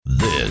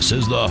This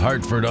is the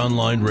Hartford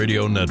Online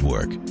Radio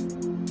Network.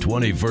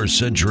 21st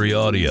Century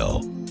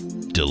Audio.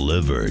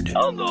 Delivered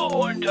on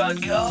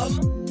thehorn.com.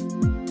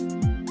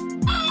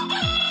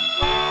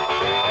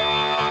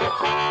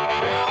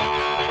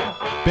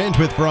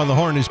 Bandwidth for On the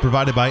Horn is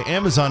provided by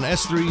Amazon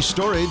S3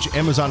 Storage.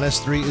 Amazon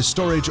S3 is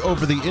storage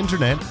over the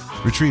internet.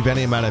 Retrieve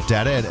any amount of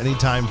data at any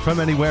time from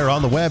anywhere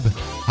on the web.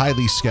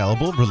 Highly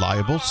scalable,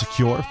 reliable,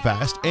 secure,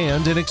 fast,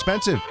 and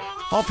inexpensive.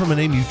 All from a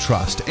name you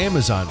trust,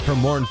 Amazon. For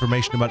more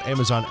information about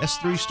Amazon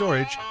S3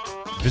 Storage,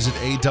 visit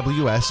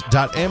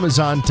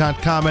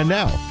aws.amazon.com. And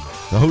now,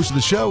 the host of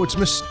the show, it's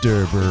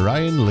Mr.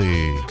 Brian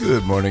Lee.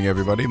 Good morning,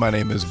 everybody. My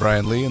name is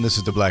Brian Lee, and this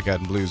is the Black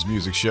Hat and Blues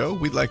Music Show.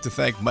 We'd like to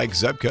thank Mike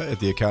Zebka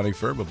at the accounting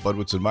firm of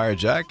Budwitz and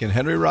Meyerjack and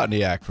Henry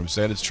Rotniak from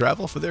Sandage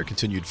Travel for their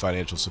continued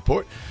financial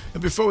support.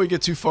 And before we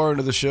get too far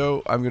into the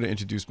show, I'm going to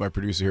introduce my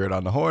producer here at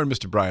On the Horn,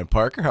 Mr. Brian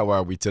Parker. How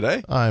are we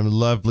today? I'm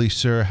lovely,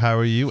 sir. How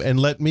are you? And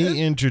let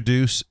me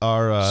introduce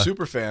our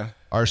super fan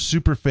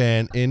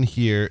in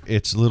here.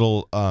 It's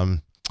little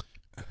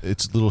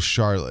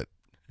Charlotte.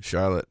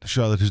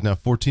 Charlotte, who's now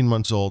 14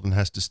 months old and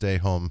has to stay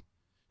home.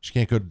 She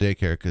can't go to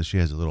daycare because she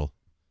has a little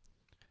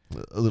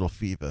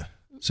fever.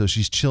 So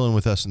she's chilling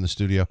with us in the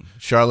studio.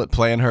 Charlotte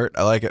playing hurt.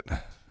 I like it.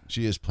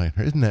 She is playing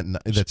hurt. Isn't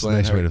that that's a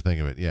nice way to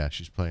think of it? Yeah,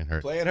 she's playing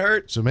hurt. Playing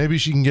hurt. So maybe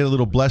she can get a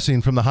little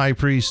blessing from the high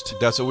priest.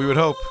 That's what we would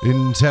hope.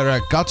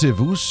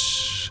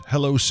 Interrogativus.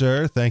 Hello,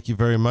 sir. Thank you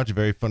very much.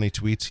 Very funny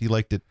tweets. He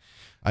liked it.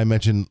 I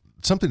mentioned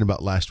something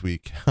about last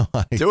week.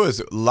 There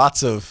was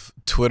lots of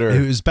Twitter.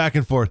 It was back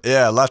and forth.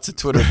 Yeah, lots of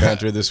Twitter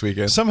banter this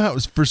weekend. Somehow,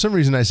 for some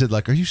reason, I said,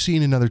 are you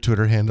seeing another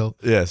Twitter handle?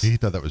 Yes. He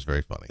thought that was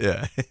very funny.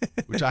 Yeah.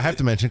 Which I have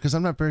to mention because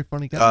I'm not a very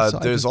funny guy.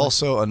 There's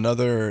also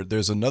another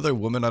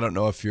woman. I don't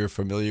know if you're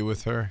familiar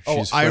with her.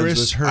 She's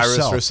Iris herself.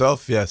 Iris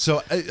herself, yes.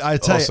 So I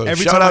tell you,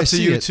 every shout time out I to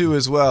see you it, too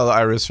as well,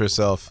 Iris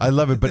herself. I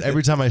love it, but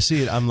every time I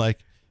see it, I'm like,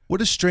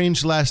 what a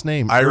strange last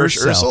name.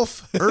 Irish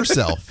Urself?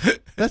 Urself.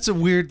 That's a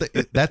weird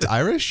that's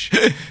Irish?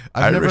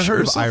 I've never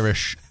heard of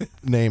Irish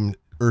named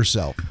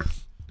Urself.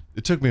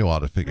 It took me a while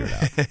to figure it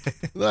out.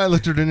 I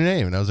looked at her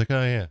name and I was like,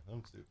 oh yeah,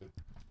 I'm stupid.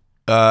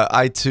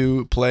 I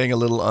too playing a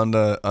little on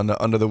the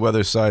under the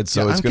weather side,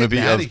 so it's going to be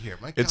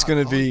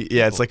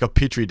it's like a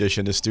petri dish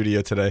in the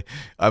studio today.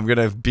 I'm going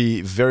to be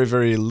very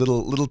very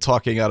little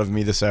talking out of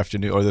me this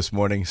afternoon or this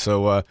morning,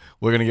 so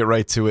we're going to get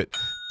right to it.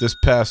 This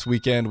past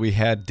weekend we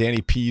had Danny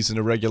Pease and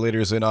the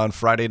Regulators in on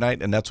Friday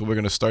night, and that's what we're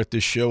going to start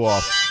this show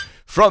off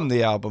from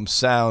the album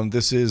Sound.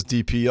 This is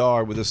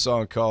DPR with a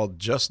song called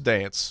Just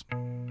Dance.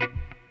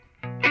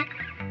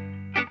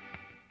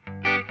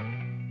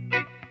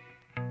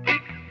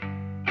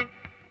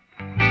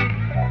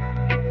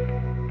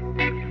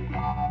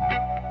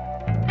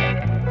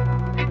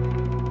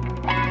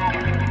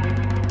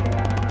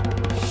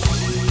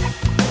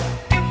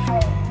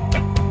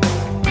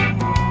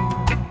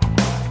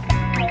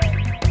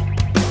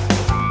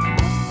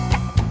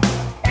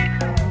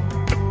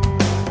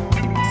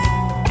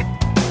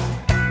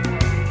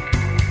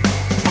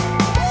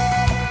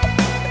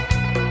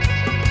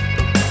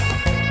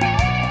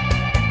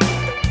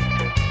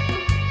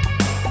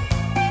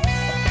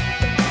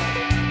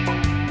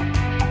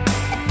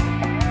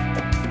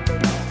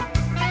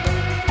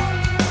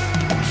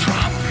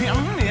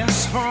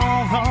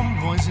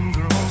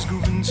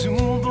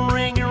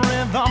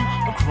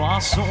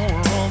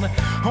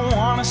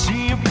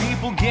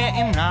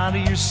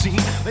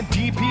 The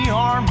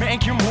DPR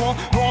make your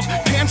morals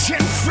dancing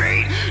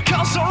free,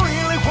 'cause I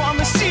really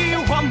wanna see you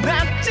on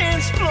that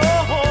dance floor.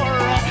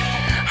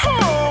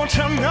 Oh,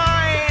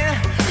 tonight,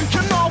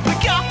 you know we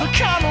got the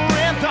kind of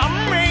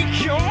rhythm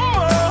make you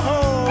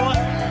move.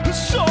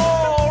 So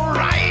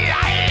right,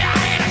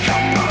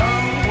 come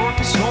on, work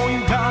it so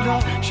you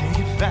gotta shake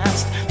it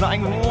fast.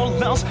 Like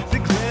all else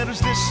that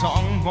glitters, this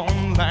song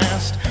won't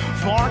last.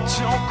 Far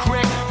too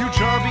quick,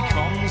 future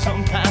becomes a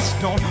past.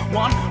 Don't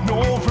want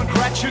no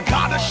regret, you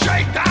gotta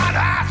shake that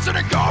ass and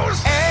it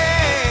goes.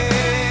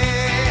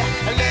 Hey,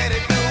 let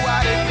it do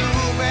what it do,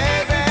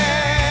 baby.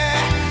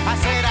 I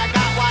said I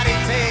got what it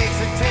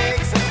takes.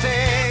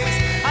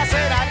 I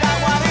said I got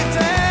what it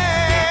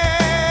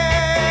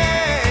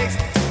takes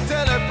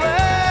till it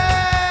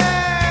breaks.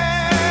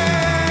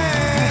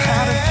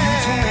 Had a few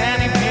too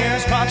many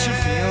beers, but you're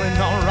feeling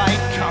alright.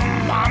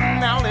 Come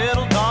on now,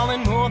 little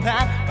darling, move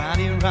that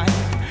body right.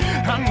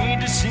 I need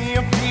to see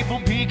your people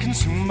be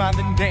consumed by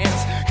the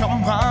dance.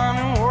 Come on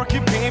and work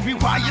it, baby,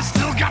 while you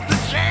still got the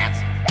chance.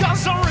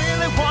 'Cause I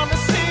really wanna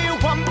see you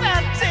on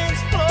that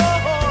dance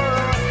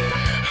floor.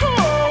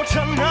 Oh,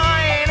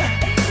 tonight,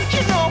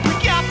 you know we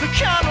got the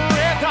kind of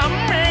rhythm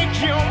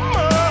make you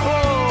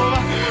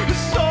move.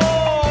 So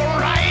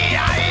right,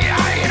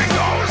 it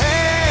goes.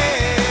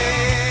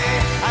 Hey,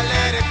 I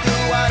let it do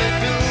what it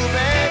do,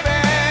 baby.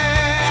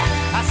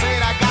 I said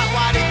I got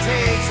what it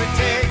takes.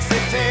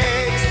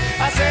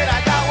 I said I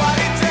got what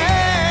it takes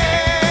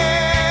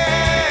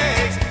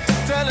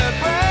till it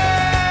breaks.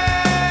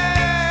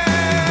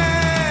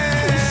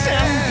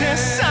 Send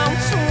this out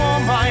to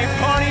all my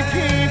party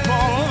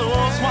people,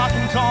 those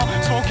walking tall,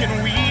 smoking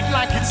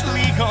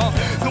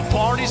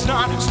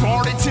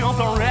started till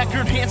the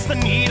record hits the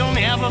needle.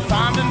 Never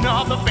find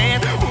another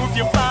band move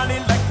your body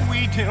like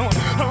we do.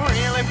 I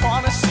really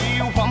wanna see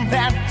you on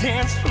that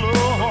dance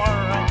floor.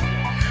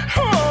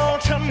 Oh,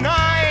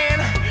 tonight,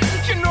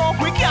 you know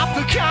we got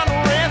the kind of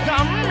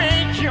rhythm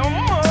make you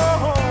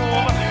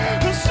move.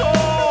 So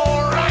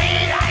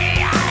right,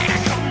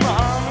 come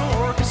on,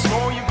 work it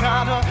slow. You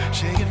gotta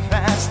shake it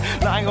fast.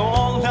 Like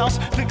all else,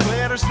 the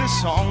glitters, this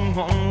song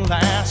won't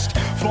last.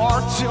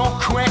 Far too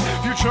quick,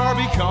 future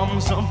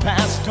becomes the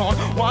past. Don't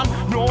want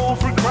no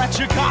regrets.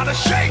 You gotta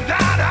shake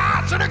that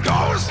ass and it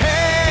goes.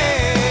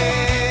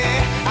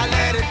 Hey, I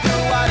let it do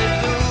what it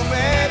do,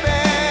 baby.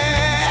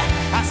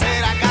 I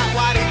said I got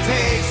what it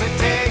takes, it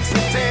takes,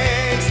 it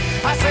takes.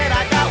 I said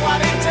I got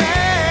what it takes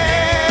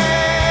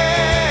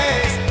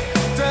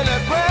till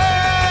it breaks.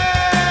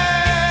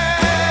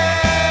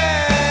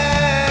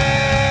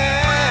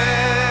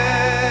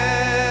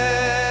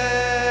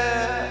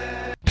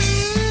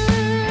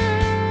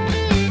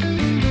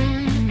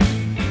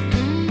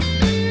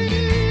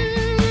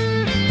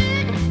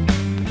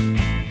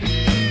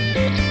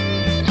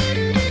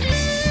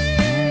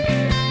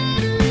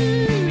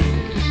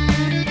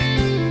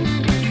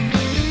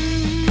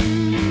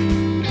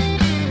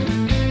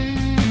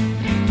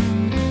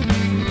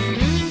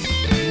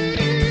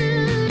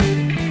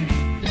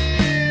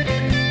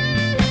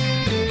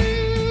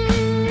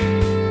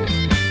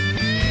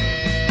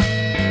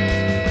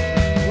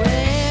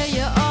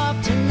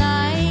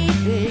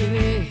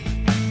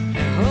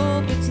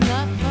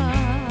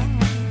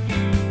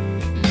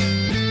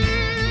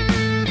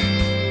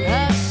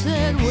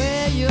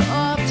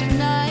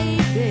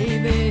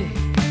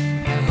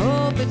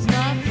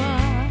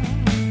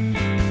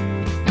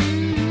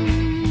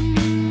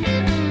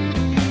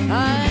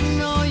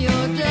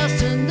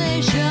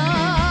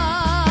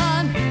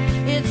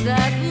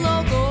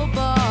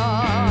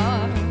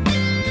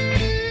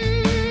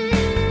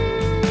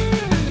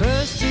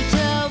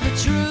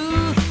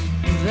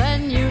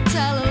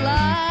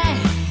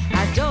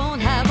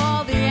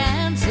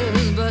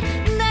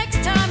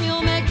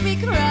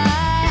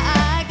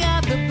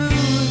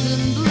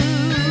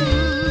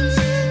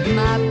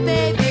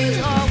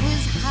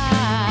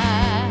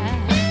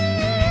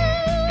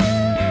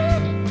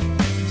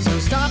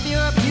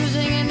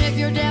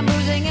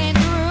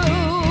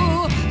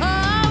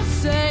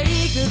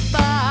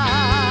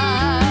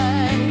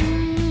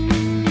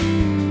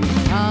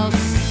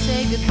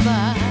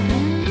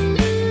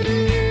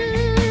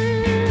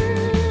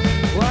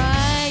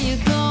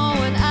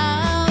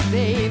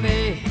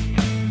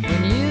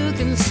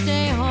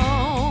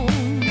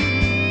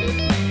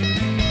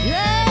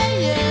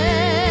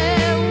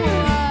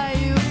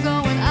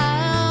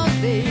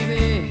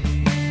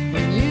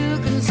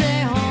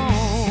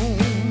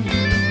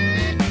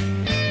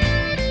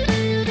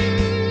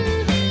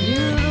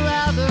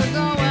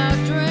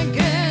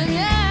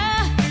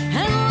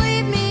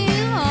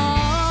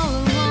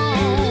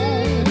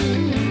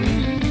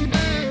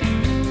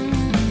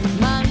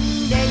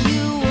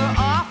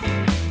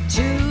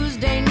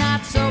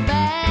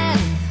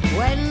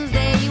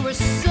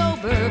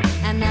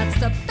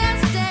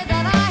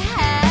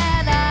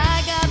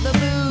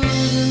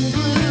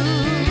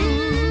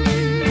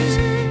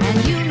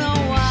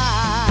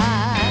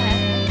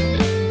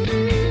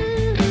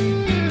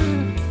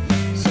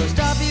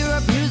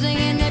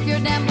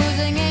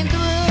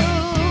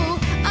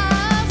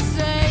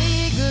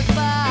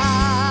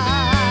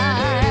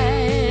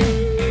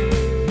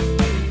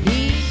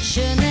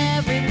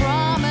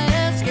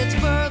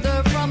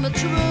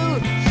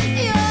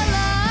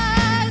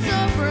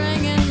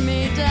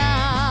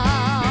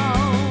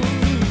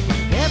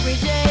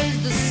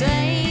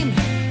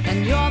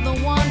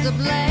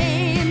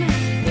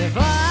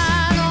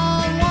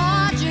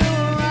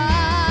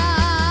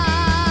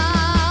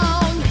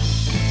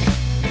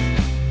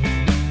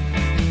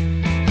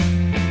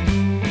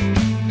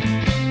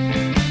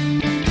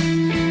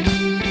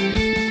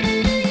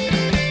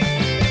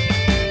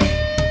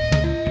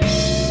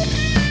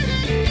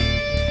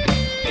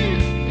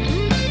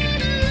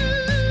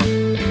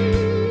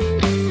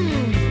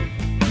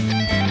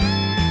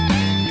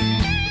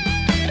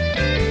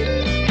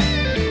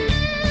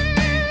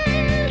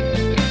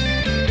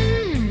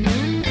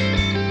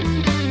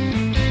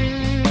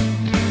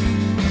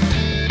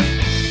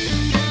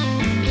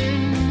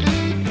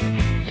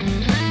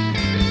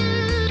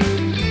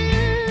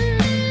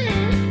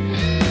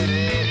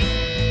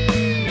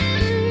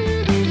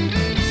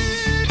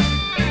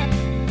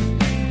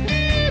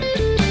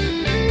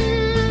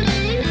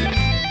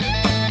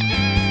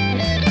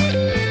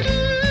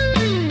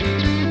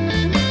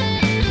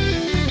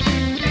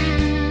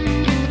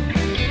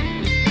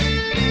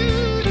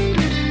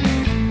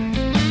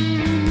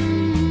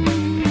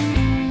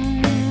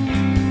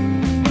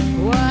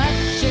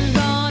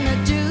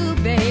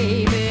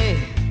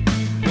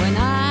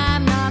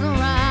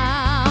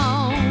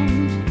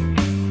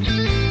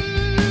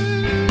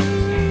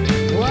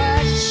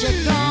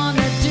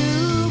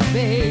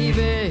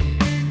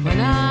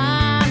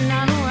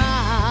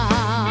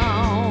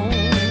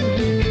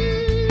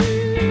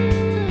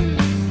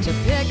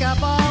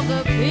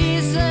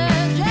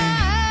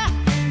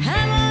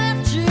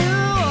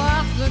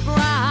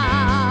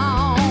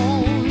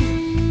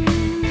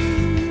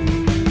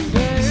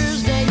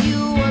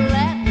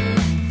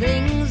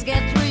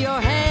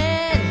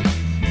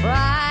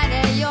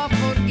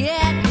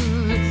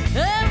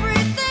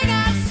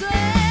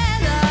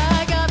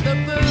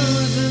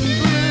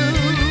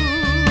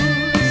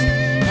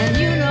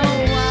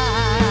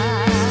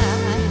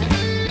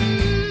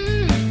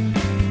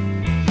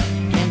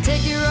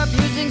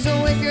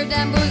 if your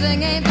damn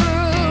boozing ain't through.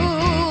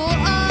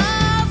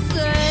 Oh,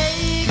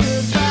 say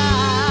goodbye.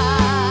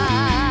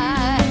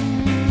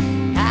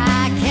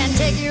 I can't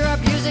take your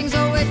abusing,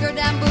 so if your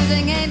damn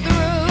boozing ain't through.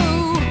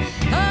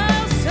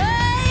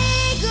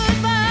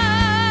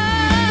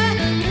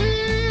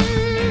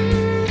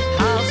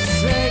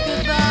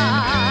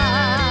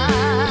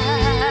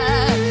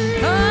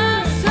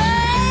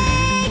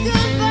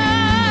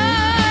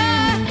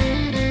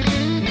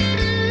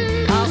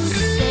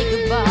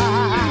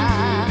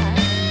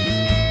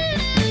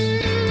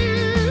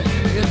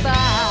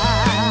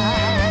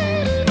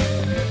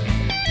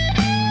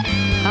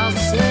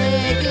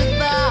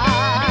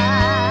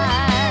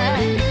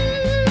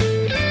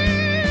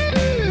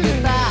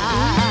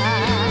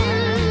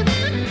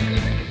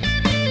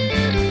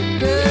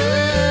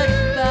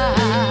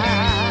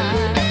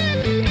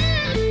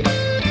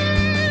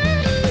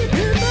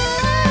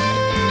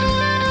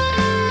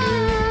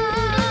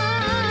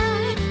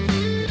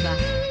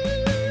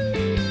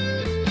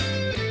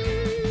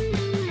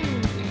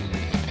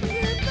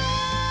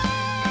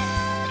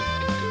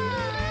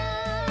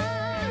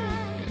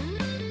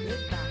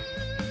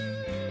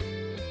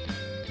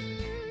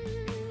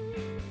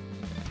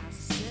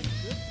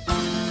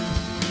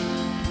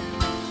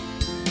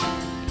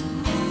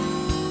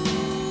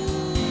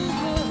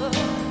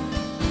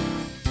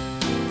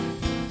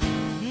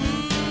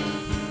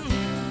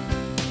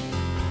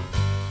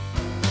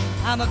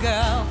 I'm a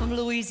girl from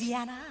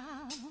Louisiana.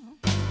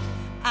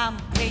 I'm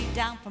way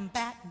down from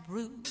Baton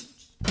Rouge.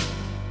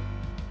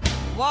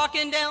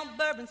 Walking down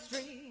Bourbon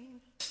Street,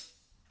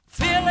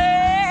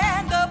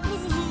 feeling the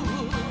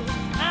blues.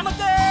 I'm a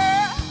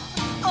girl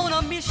on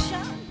a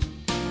mission.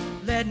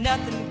 Let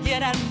nothing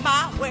get in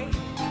my way.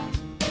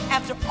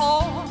 After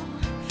all,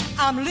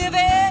 I'm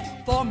living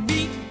for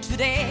me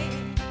today.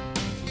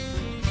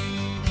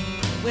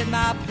 With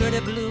my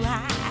pretty blue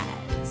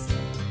eyes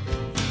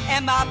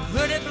and my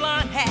pretty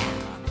blonde hair,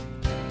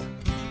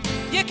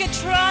 you can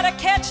try to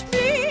catch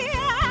me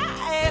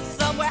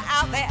somewhere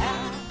out there.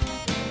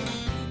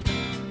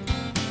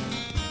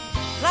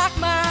 Like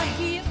my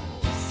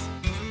heels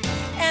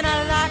and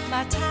I like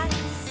my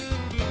tights.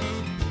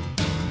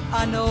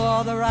 I know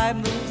all the right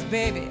moves,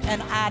 baby,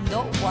 and I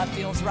know what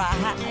feels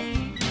right.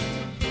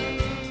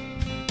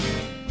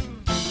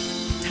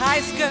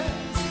 Tight skirts,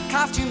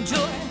 costume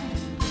jewelry,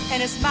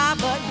 and it's my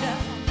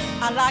button-up.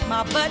 I like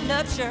my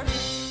button-up shirt.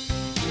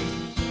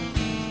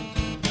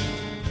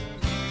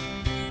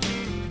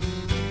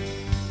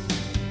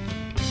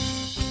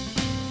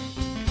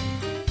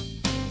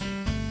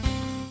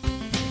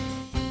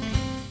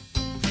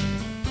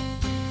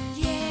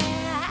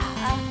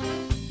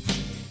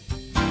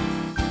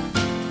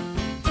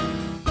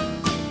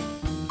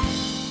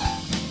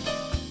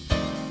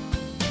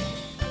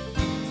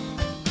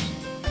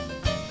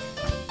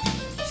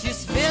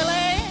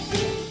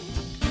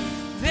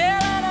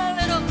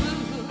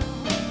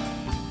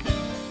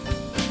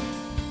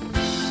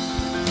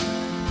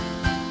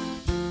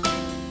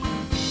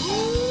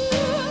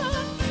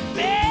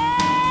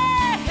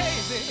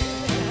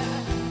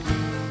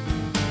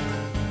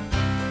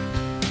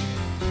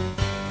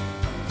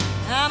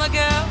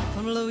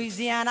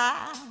 Louisiana,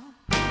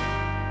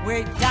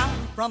 way down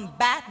from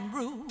Baton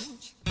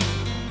Rouge.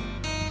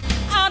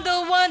 I'm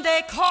the one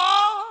they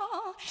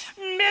call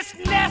Miss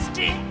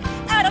Nasty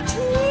Attitude.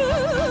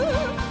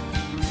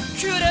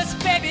 Cutest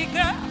baby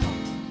girl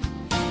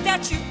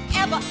that you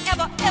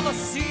ever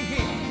see.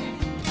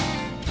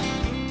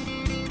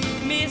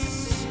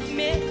 Miss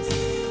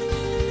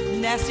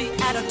Nasty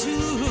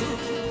Attitude.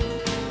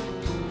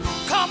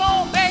 Come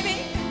on, baby,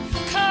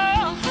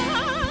 come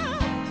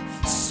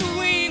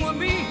swing with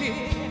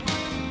me.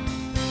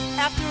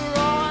 After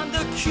all, I'm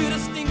the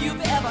cutest thing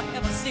you've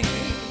ever seen.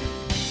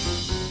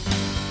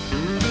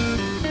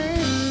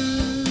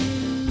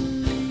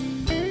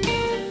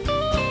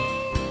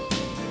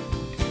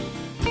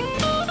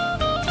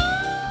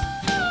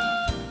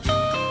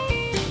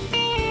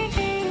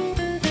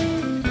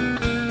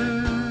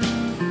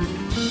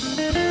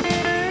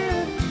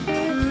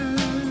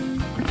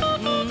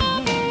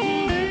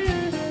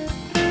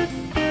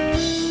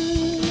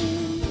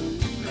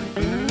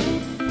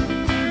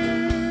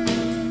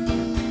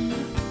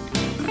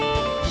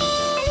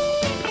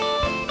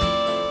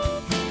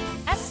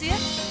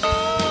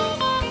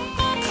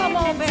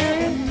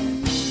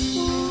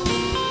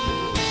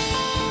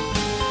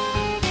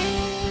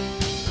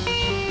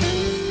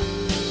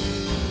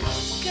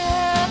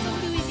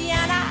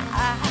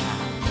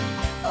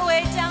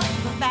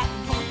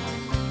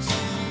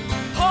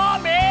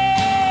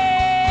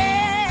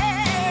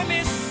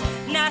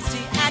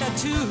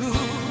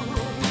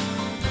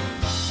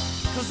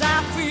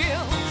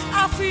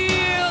 I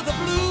feel the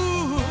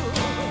blues,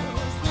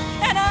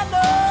 and I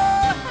know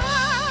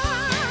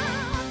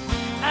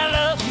I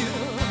love you.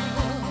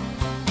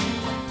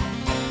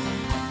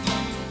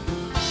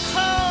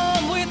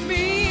 Come with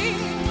me,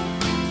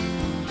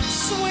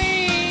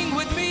 swing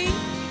with me,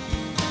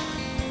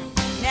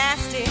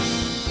 nasty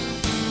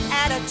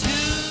attitude.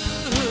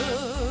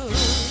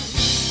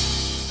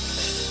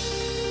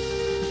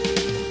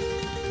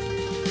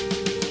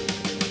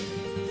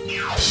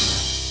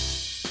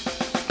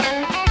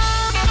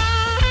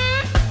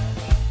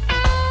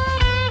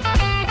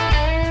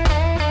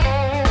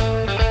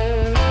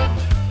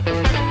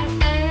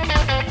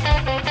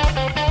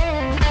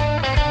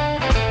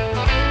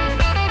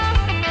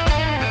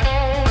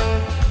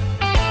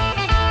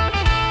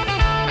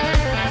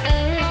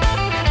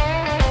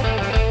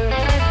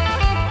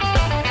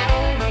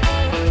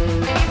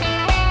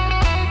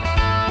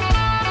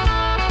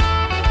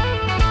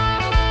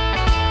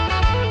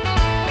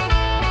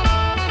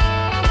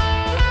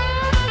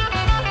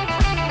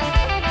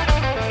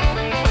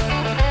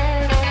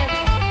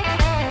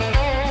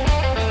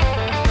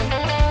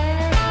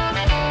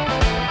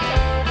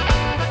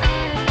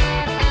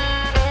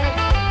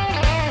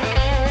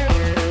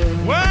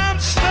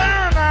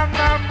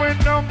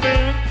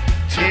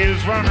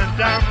 tears running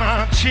down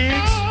my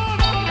cheeks.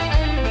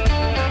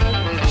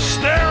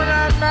 Staring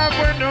out my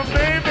window,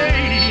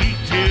 baby,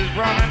 tears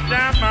running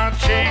down my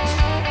cheeks.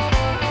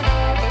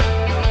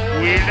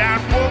 With that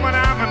woman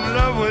I'm in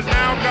love with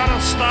now, gotta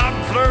stop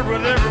and flirt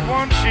with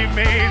everyone she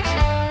meets.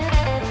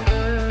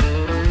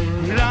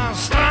 I'm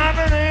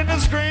starting in the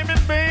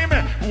screaming, baby,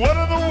 what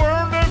in the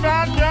world have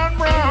I done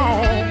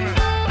wrong?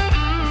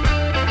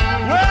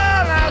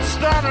 Well, I'm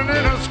starting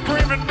in the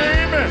screaming,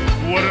 baby,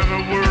 what in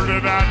the world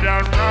have I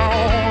done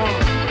wrong?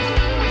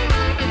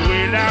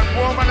 With that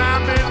woman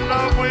I'm in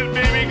love with,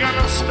 baby,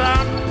 gonna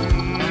stop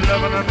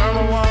loving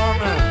another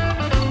one.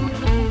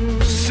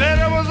 Said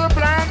I was a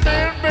blind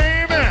man,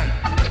 baby,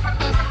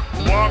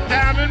 walked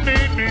out and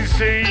made me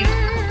see.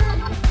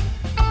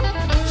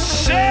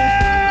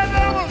 Said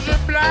I was a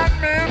blind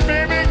man,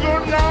 baby,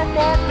 good Lord,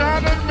 walked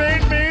out and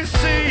made me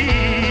see.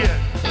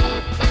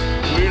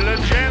 Well, a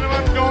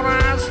gentleman gonna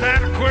ask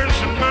that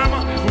question, mama,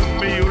 who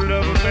may you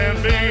love a man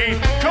be?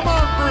 Come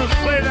on, Bruce,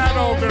 play that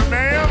organ,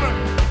 man.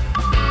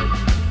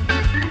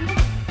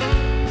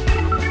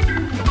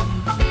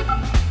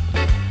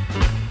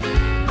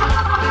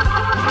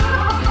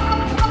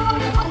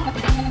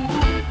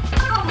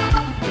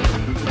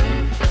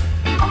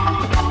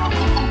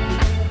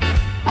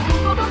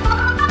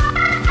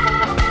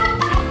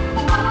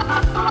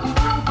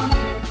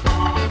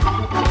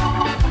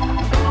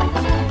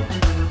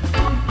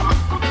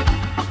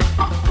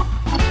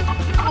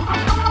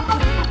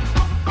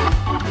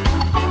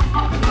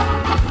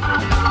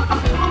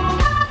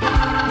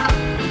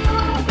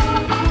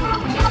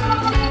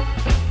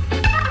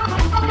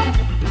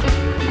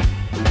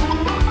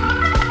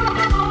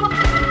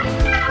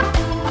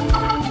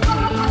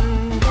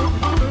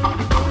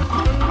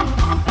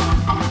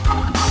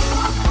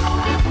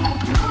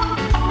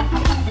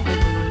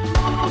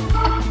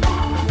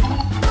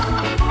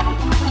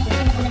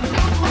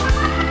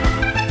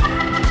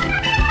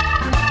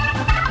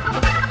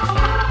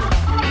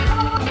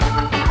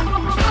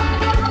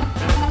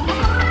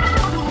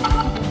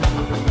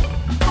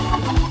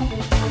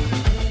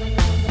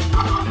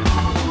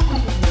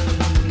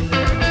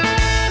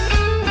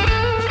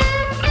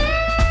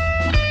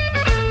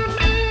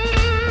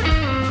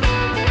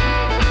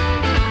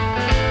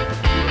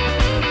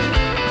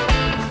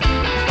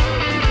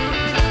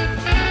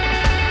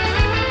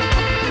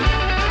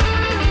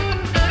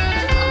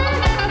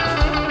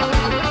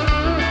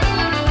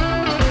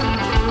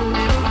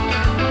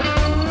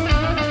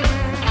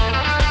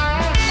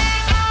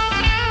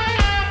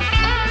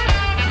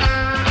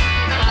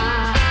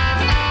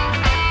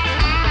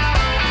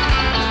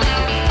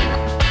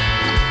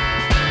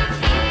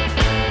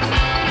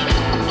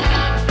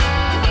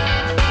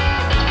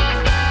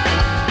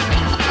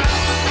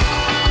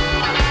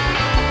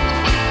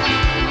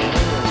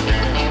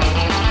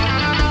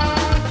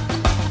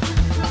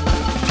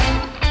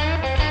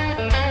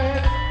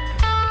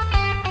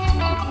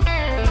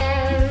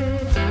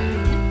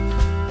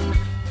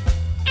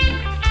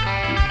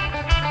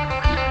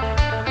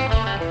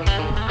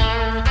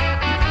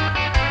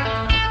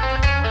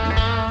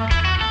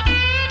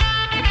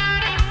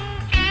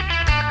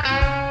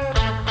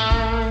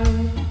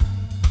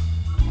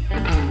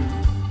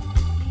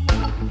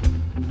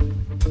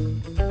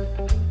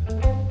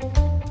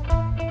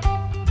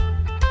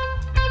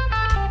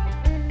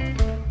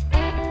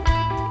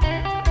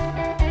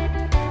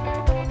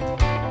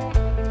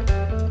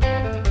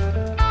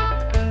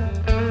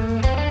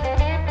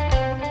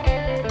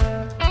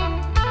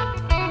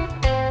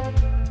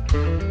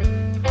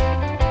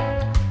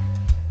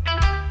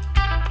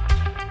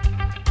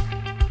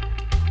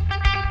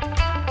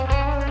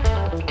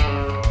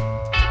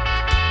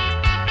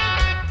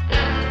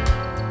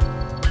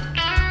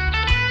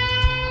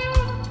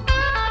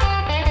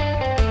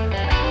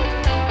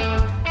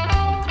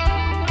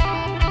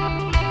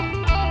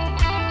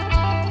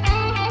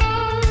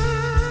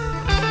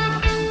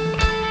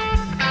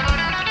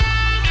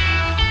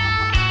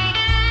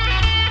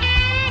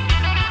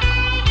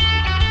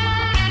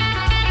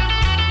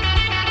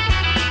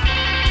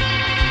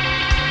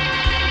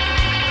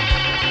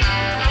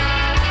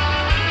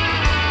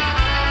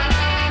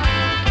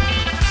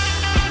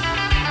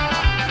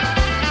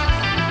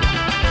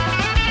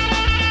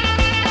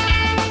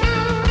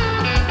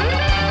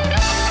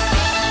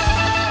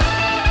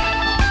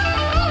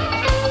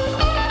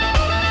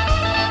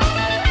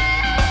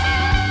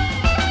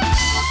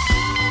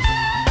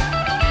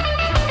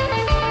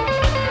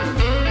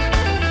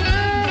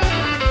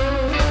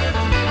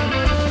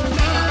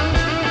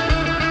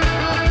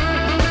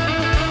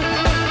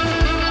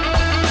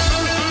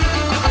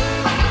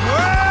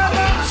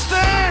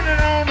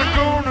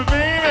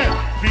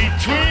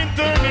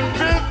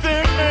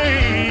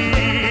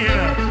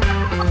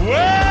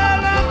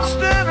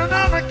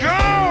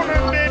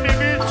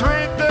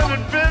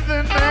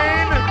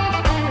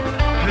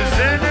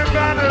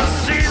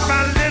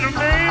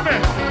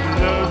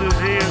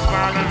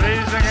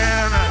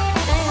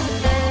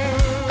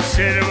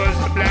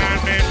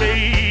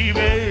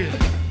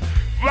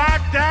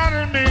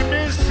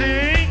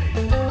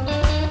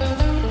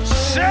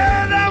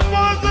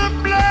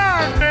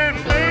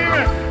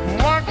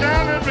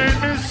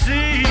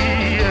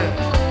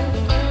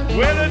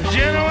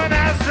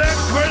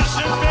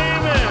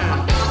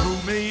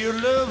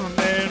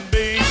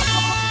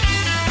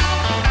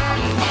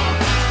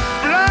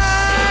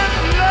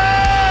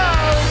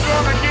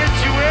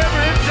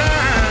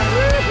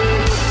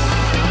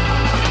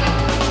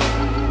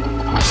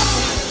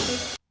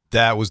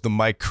 That was the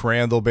Mike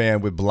Crandall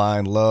Band with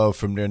Blind Love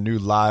from their new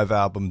live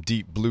album,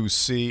 Deep Blue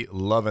Sea.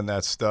 Loving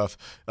that stuff.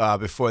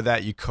 Before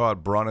that, you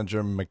caught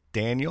Broninger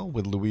McDaniel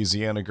with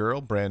Louisiana Girl,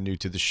 brand new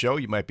to the show.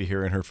 You might be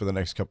hearing her for the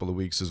next couple of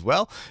weeks as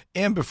well.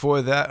 And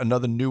before that,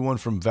 another new one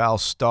from Val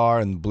Starr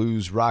and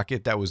Blues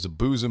Rocket. That was the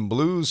Booze and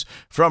Blues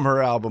from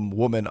her album,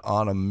 Woman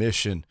on a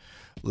Mission.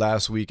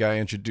 Last week, I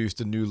introduced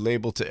a new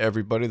label to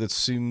everybody that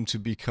seemed to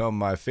become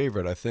my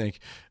favorite, I think.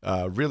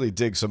 Really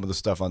dig some of the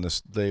stuff on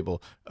this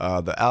label.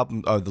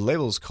 The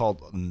label is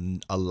called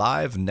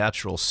Alive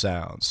Natural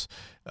Sounds.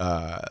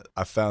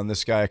 I found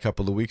this guy a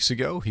couple of weeks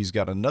ago. He's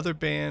got another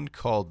band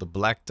called the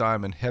Black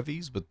Diamond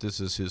Heavies, but this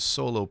is his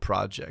solo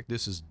project.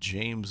 This is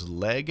James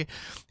Legg.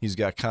 He's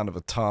got kind of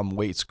a Tom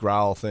Waits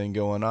growl thing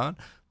going on.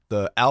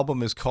 The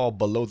album is called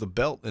Below the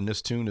Belt, and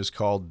this tune is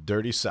called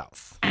Dirty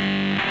South.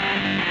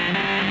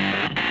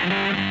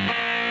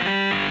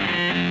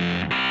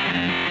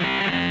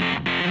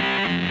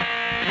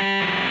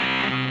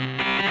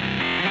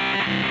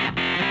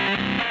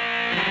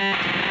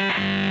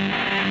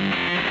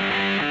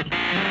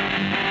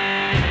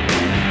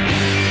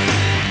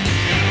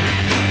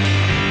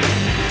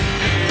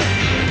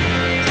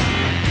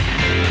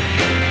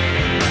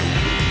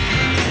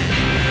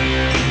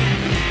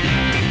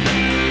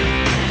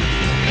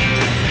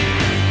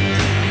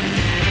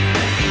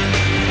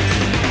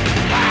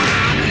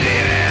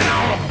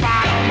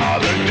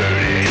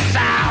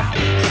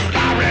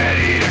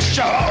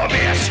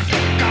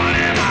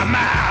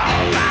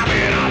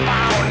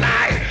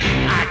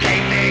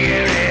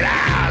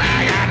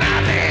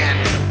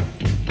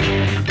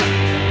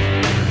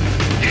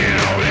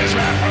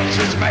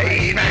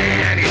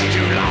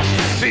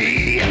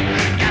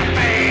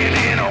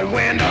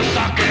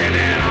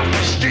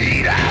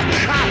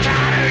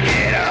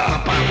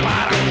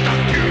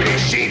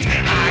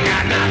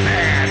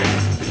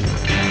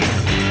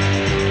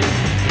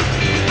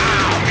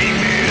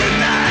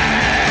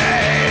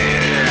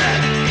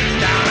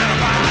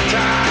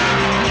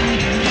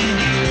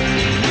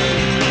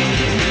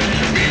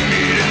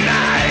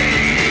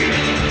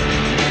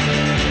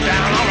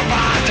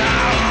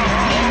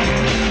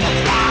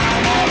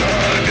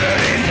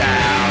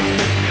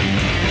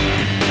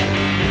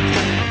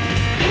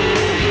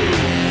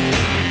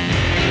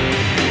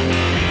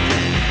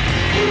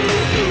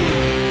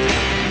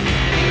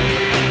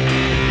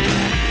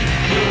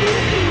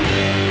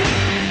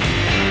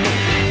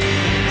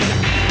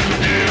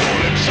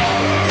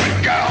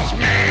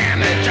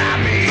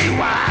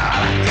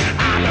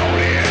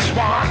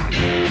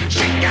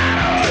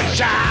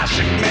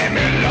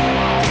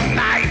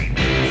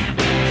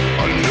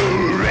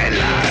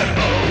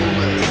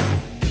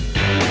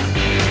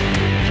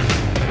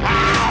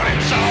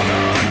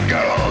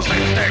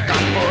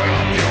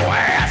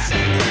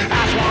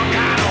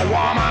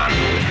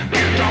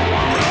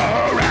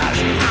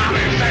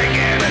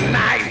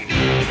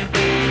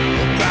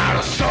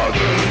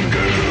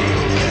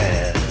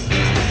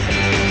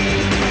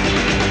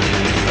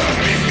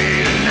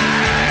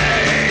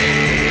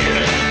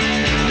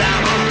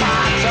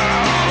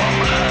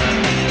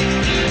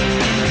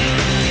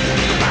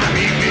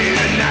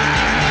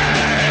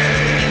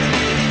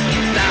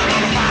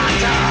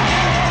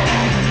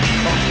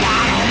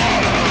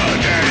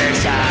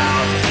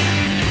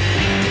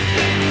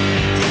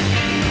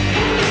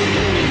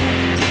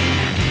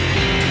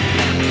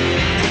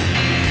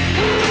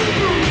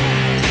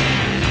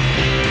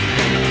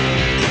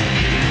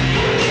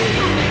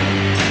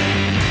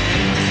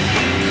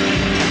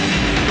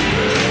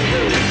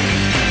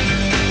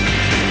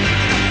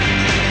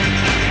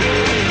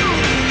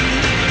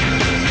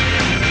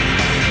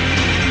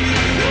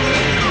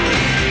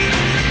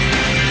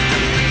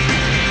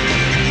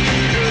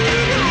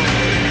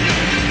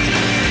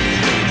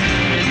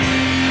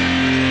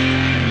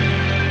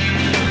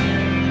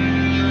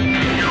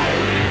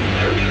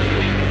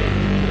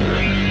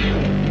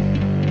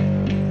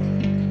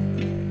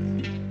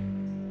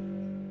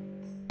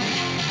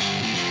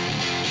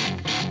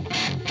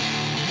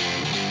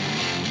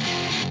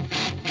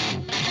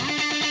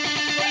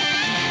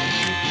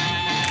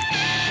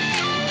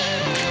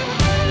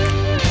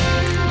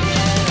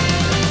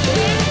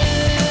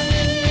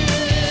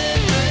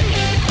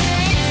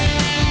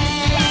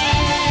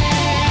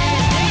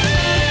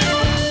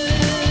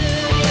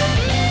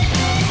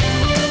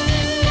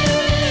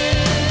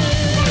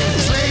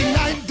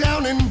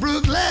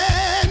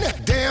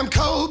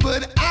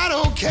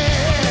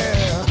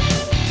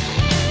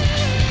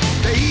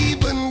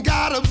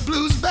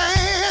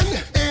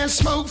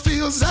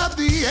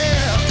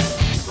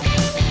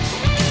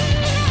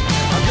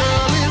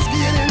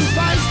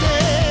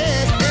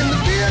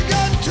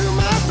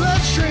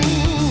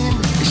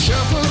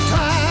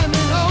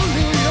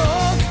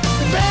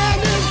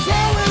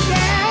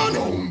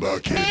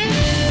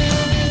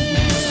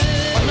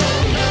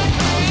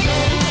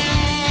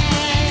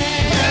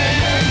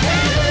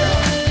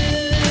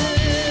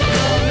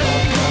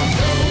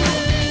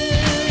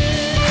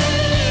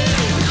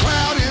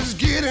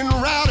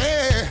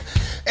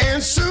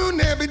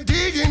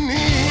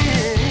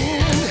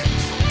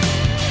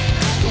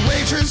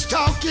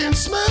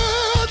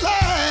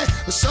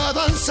 smoothly.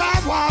 Southern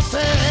sidewalk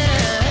fair.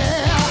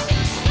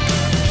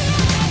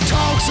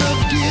 Talks of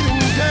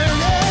getting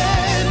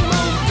dirty,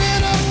 more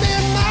venom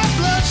in my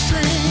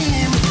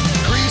bloodstream.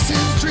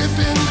 Greases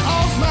dripping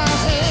off my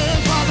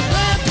hands while the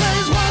band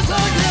plays once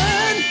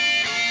again.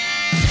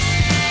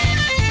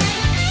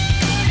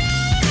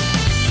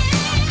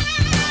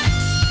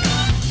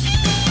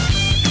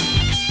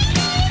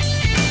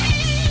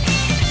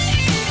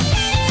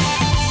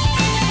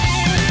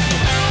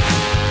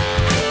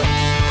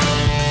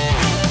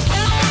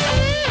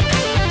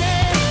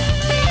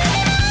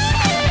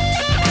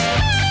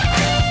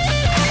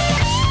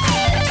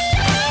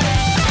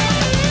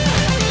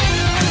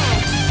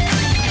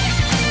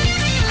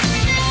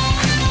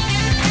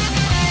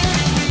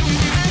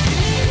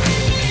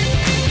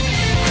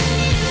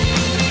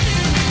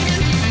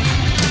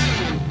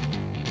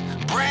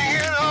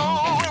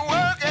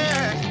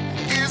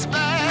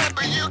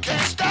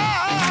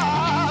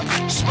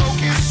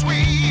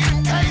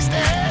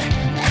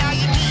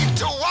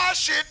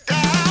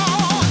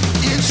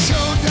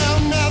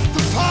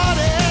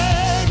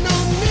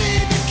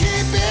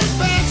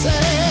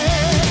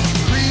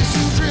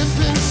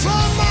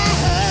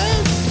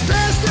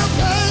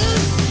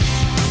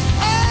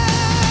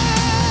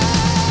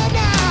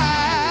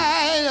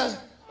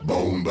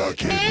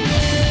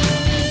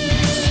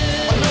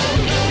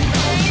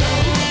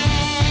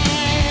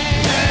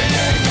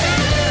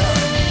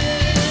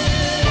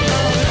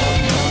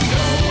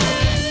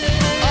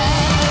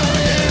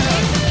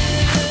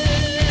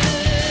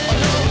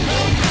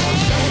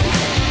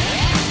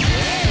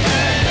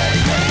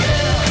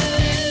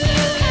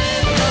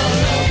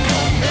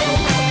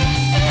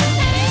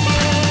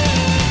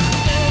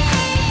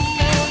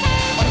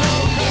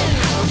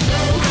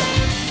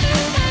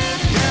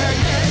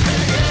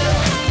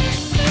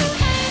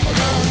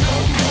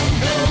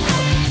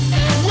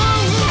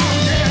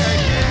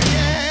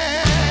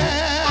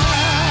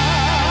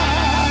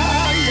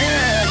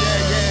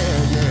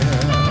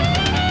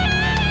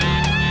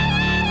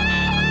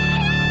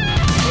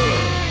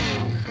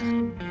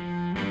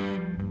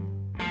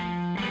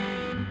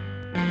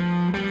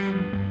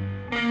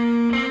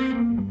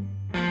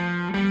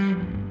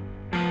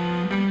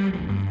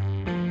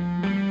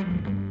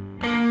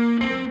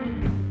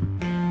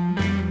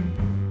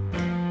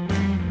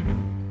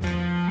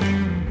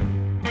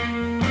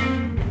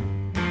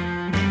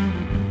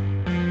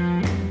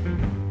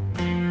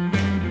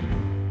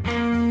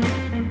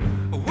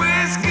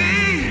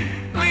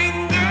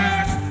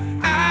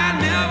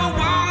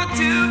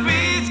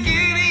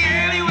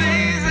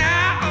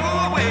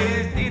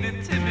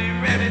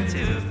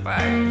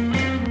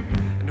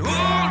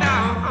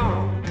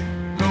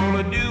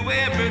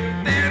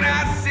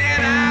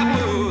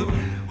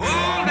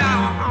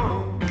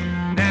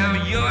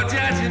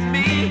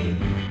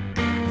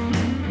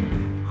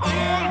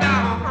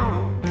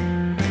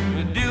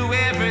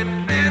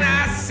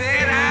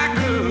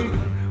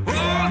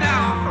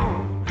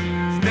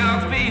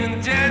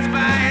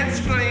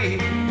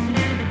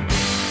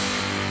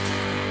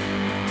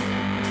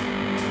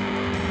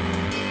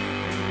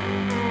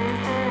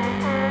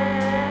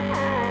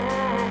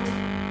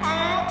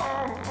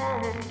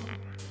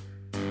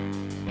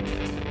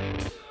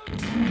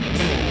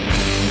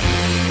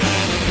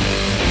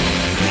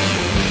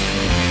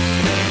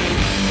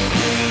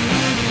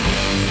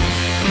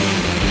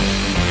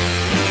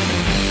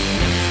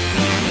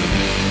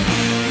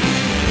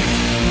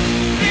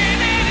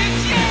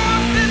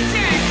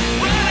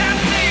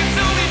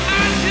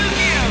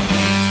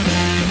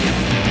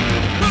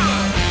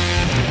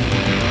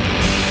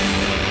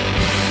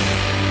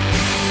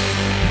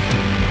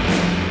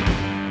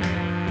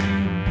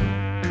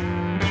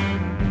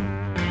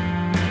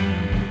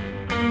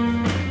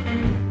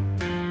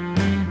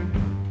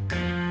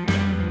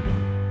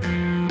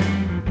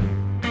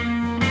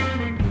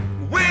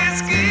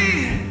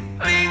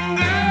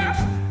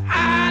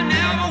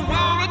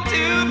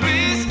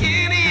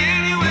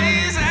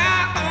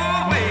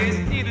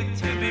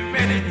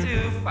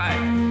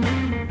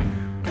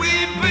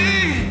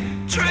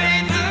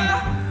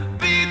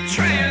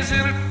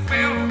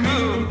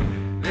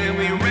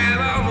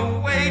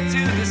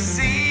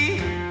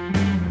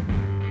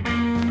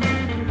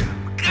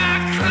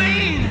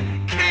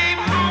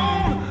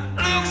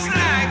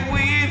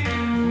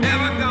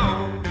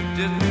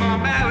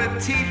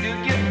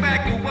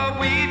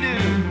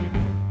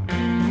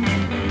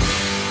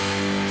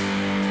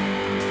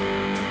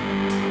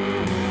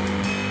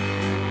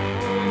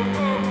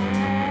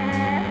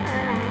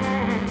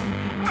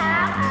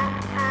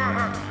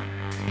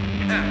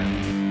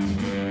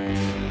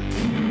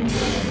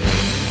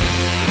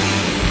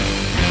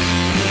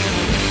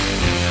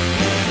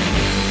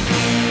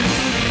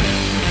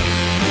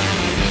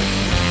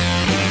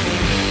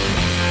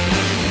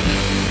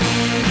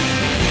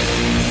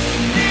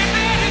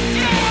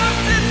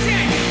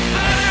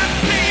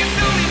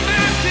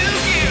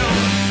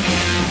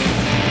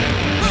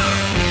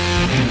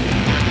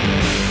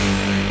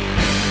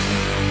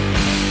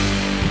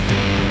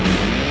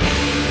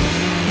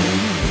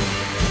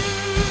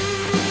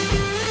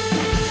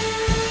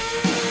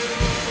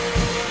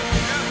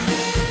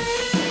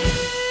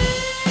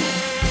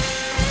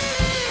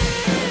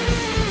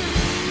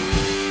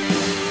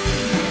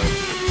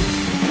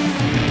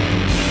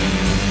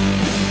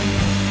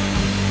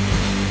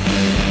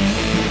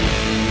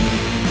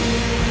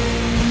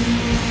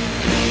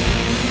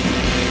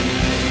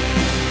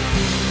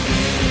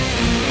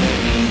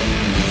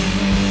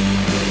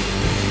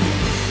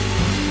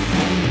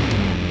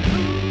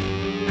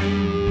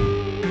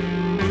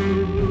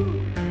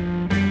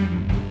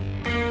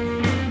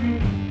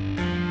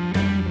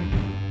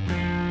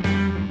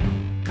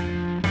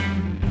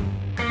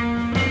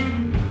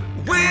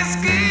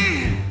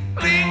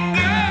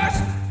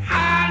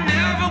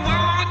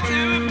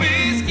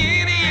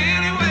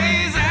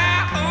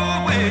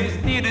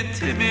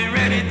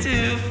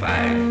 to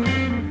fight.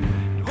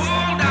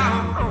 Hold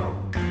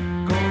on,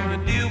 gonna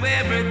do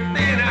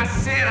everything I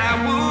said I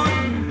would.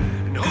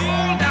 And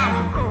hold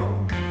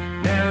on,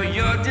 now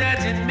you're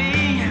judging me.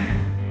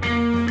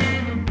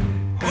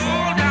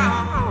 Hold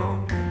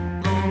on,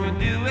 gonna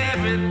do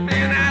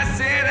everything I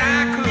said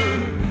I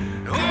could.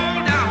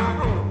 Hold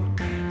on,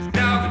 this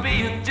dog's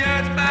being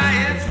judged by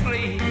its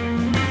flea.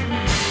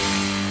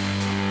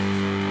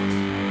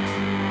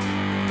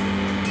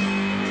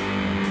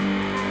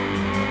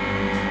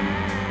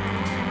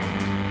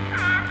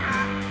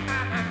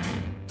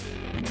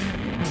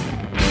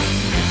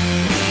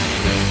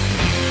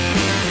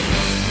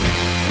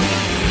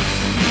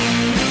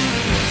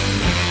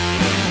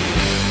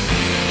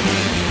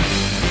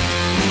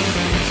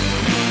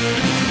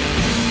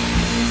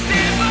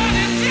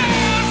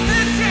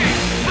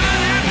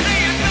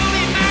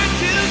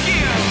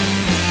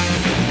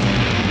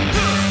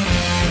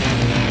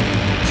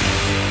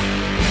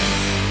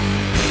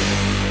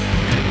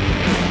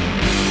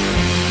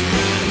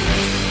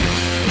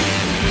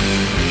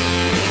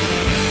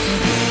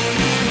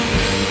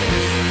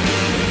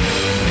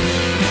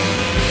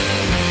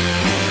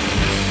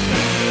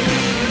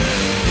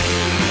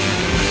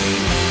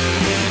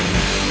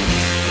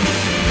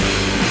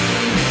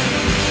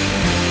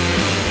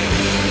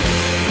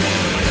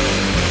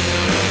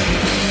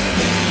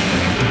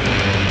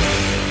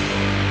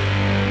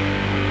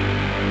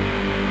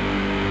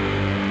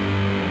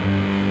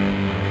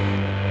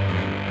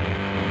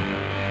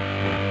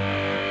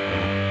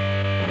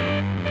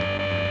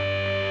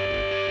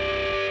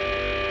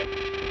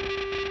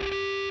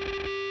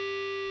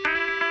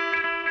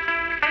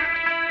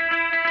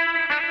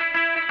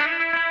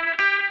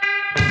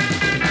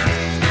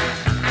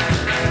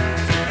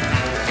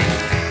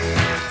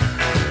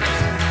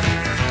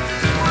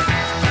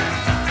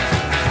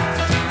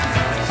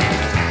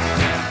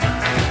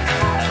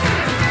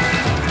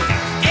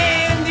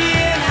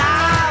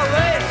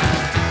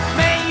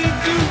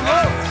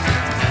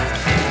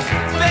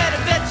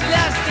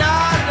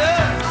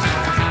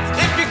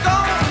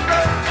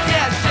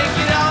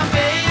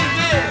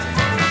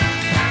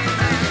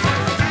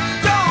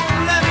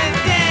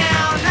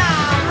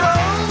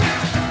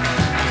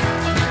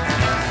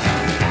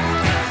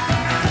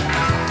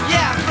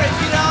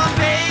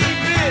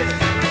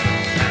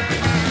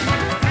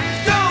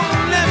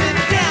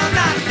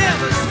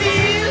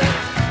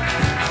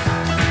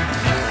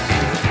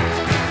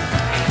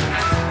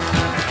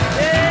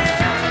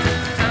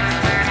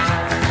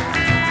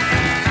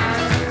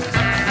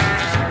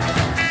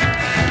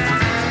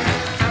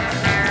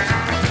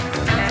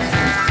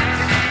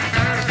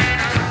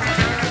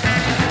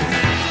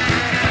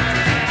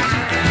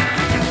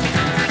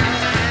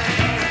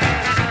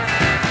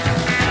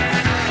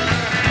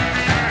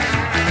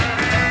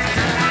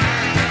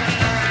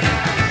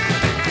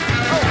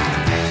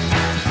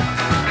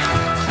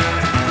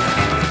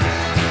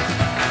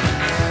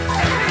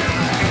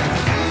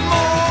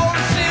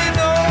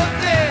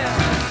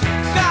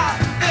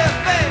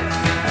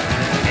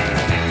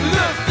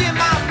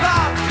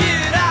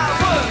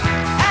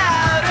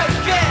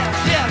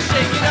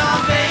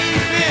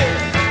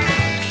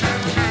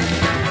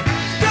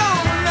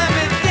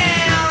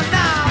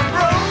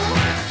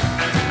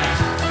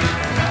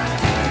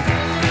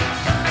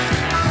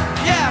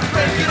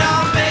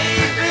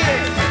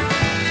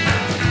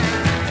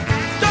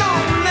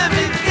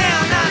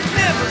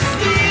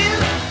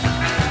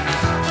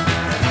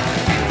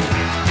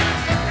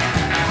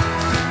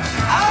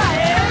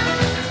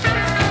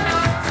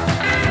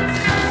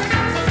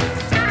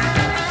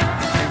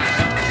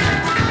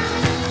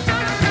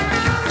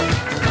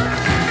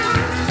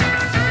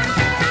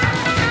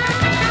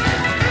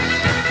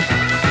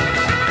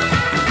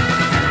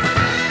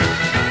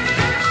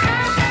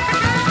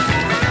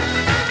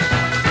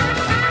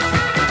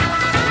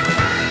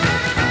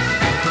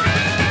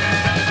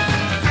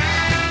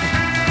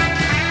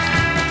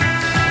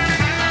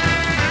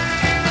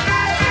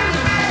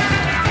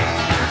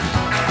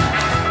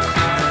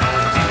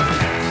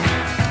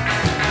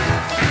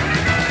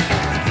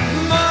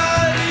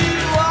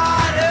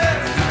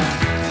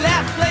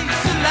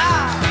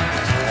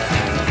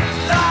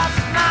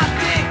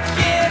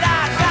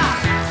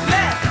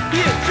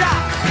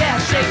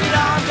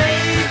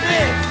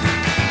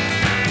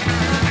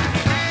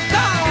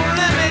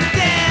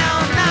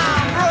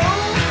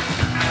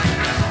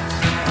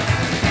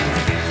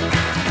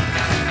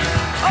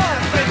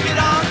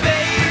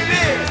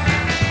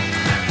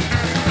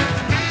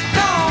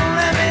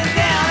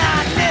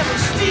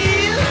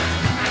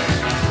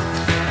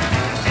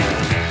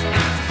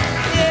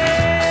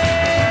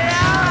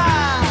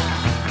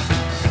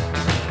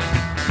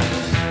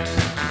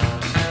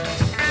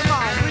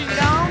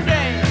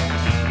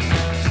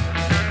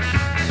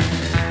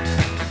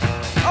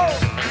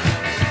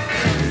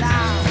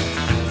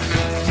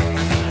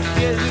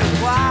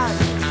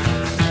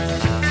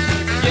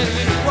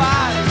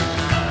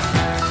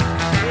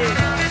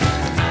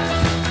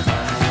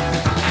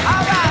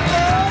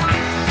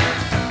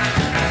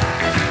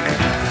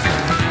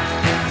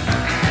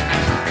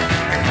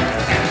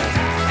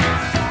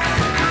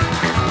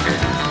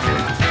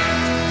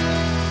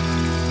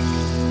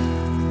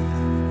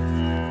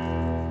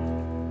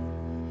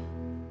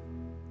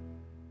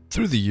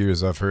 Through the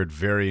years, I've heard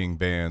varying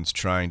bands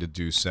trying to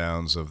do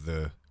sounds of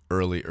the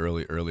early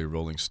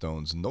Rolling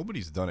Stones.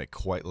 Nobody's done it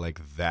quite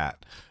like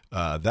that.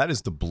 That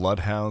is the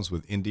Bloodhounds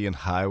with Indian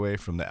Highway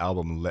from the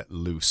album Let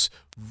Loose.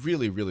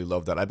 Really, really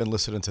love that. I've been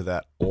listening to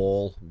that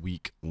all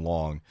week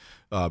long.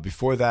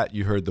 Before that,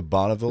 you heard the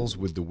Bonnevilles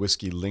with The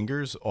Whiskey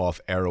Lingers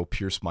off Arrow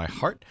Pierce My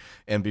Heart.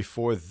 And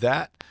before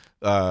that,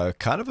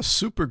 kind of a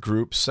super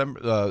group,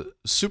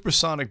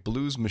 Supersonic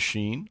Blues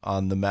Machine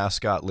on the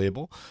Mascot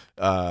label,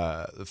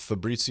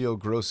 Fabrizio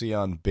Grossi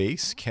on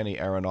bass, Kenny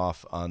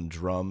Aronoff on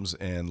drums,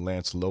 and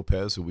Lance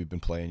Lopez, who we've been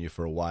playing you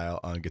for a while,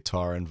 on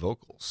guitar and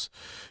vocals.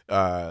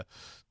 We're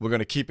going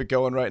to keep it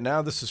going right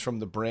now. This is from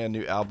the brand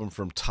new album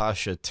from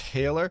Tasha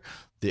Taylor.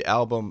 The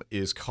album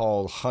is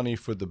called Honey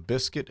for the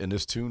Biscuit, and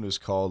this tune is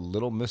called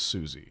Little Miss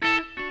Susie.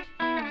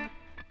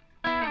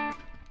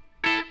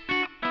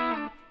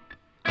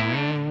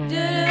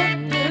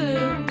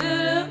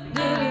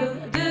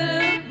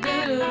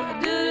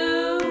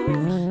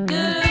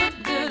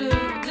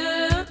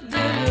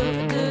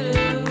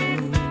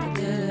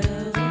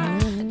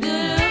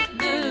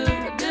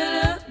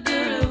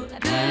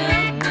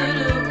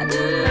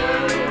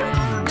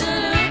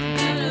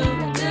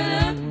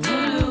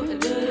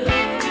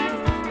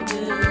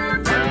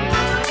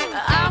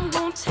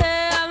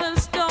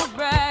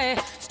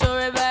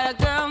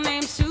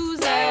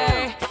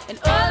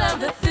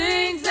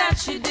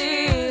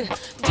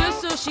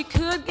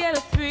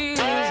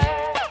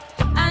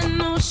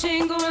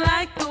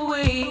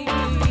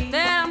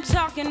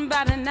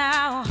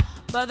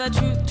 But the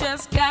truth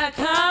just gotta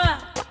come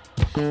out.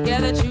 Yeah,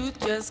 the truth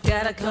just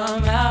gotta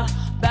come out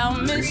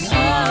about Miss Sue,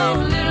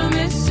 little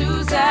Miss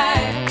Susie.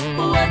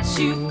 What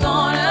you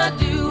gonna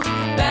do?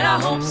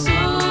 Better hope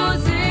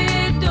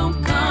Susie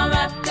don't come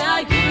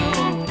after you.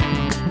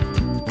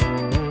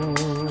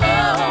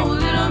 Oh,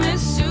 little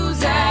Miss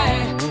Susie,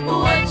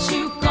 what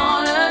you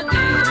gonna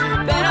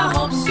do? Better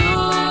hope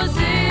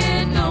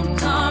Susie don't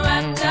come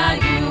after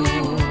you.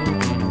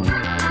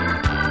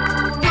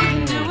 You've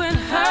been doing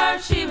her,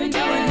 she been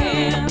doing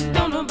him.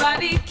 Don't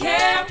nobody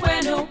care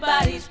where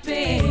nobody's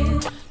been.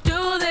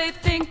 Do they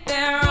think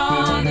they're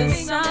on to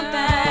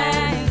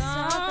something?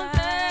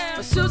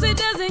 But Susie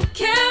doesn't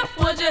care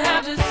what you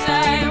have to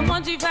say.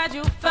 Once you've had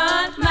your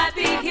fun, might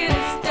be here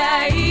to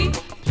stay.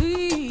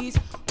 Please,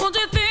 won't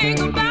you think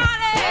about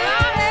it?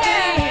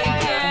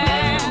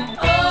 Yeah.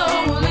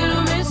 Oh,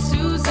 little Miss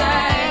Susie,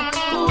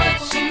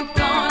 what you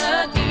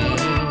gonna do?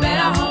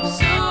 Better hope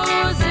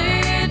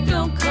Susie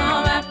don't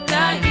come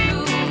after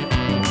you.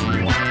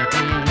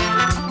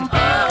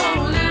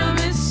 Oh, little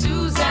Miss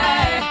Susie,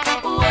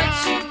 what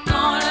you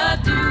gonna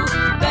do?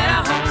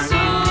 Better hope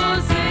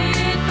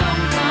Susie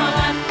don't come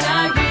after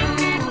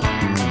you.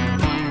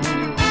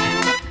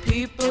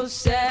 People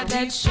said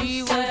that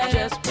she would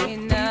just be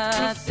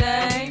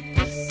nothing.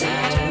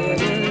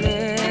 Didn't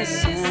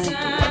listen to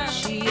what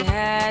she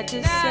had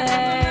to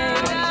say.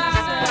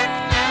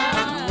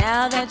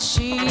 Now that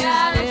she's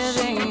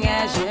living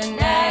as your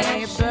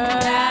neighbor,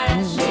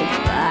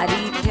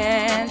 nobody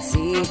can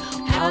see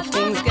how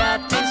things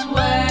got this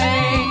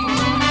way.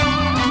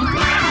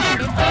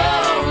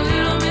 Oh,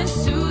 little Miss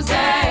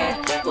Susie,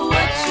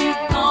 what you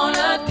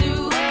gonna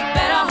do?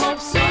 Better hope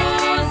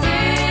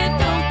Susie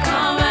don't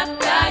come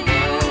after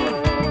you.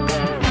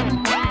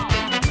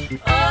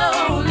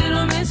 Oh,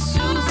 little Miss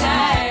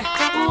Susie,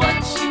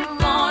 what you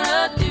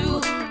gonna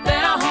do?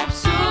 Better hope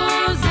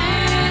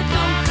Susie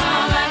don't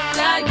come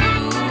after you.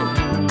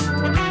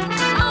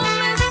 Oh,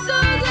 Miss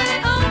Susie,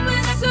 oh,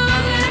 Miss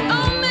Susie,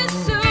 oh, Miss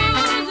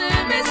Susie,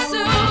 Miss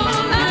Susie, oh,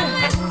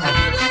 Miss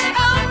Susie,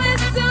 oh,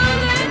 Miss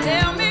Susie,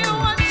 tell me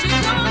what you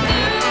gonna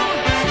do.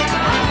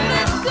 Oh,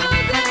 Miss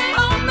Susie,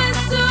 oh, Miss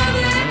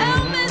Susie, oh,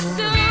 Miss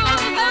Susie,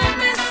 oh,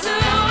 Miss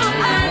Susie,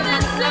 oh,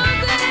 Miss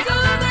Susie,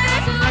 Susie,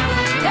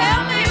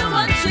 tell me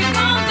what you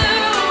gonna do.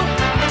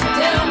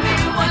 Tell me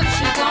what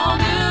you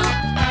gonna do.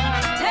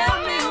 Tell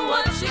me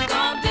what you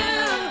gonna do.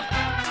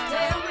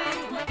 Tell me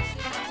what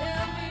you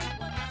tell me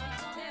what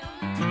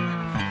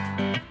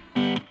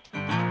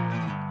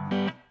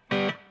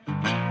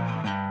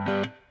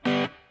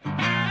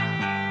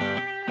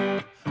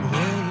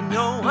Well, you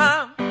know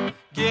I'm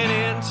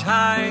getting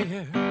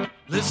tired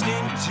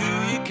listening to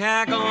you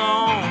cackle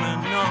on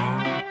and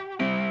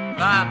on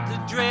about the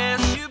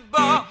dress you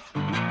bought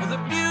at the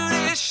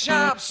beauty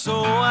shop,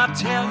 so I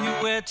tell you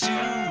where to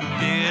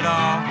get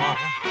off.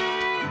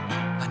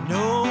 I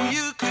know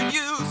you could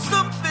use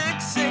some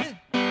fixing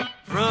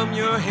from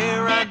your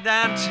hair right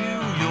down to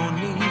your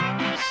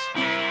knees.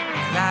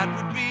 That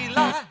would be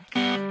like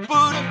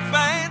putting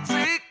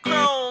fancy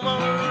chrome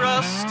on a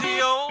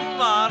rusty old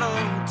Model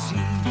T.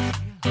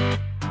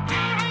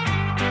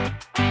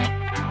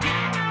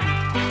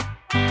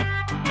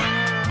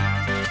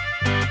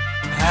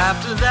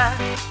 After that,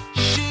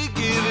 she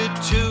gave it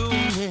to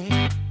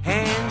me,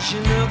 and she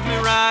looked me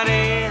right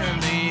in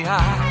the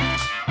eye.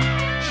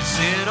 She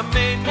said, I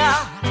may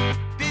not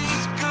be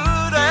as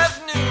good as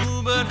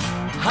new, but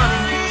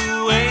honey,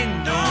 you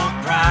ain't no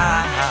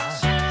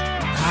prize.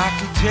 I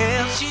could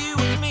tell she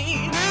was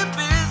meaning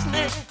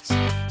business,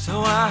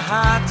 so I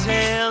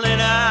hightail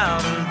it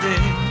out of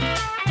there.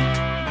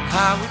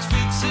 I was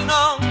fixing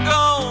on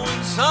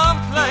going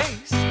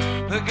someplace,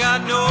 but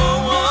got no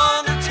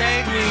one to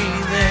take me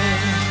there.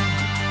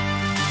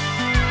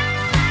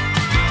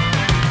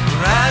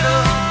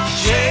 Rattle,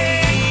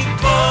 shake,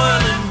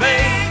 boil and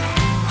bake,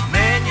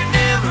 man, you're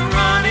never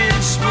running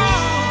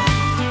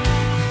smooth.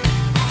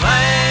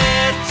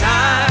 Flat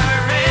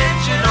tire,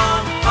 engine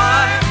on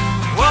fire,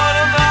 what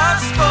am I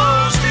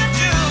supposed to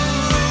do?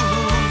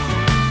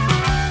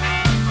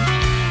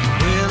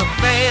 Well, I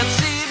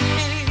fancied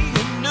me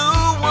a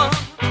new one,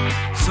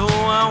 so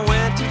I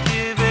went to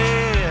give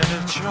it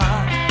a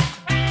try.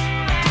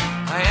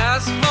 I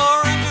asked for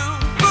a new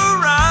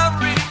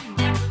Ferrari,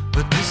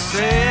 but they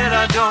said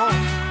I don't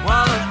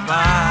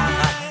qualify.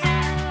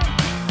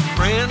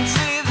 Friends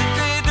say that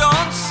they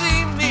don't see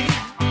me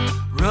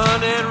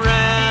running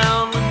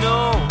around with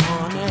no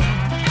one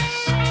else.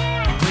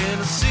 When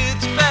I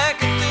sits back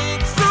and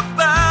thinks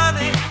about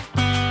it,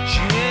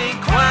 she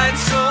ain't quite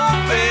so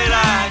bad,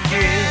 I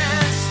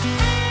guess.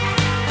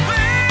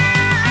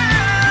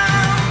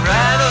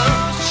 Rattle,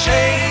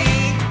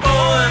 shake,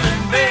 boil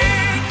and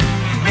bake,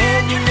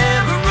 man, you're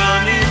never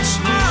running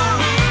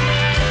smooth.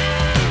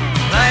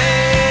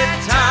 Flat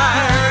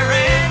tire,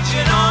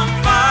 engine on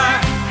fire,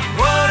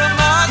 what am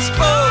I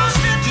supposed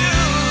to do?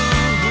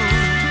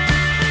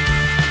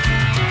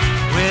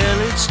 Well,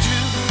 it's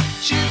true,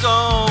 she's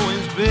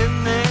always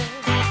been there.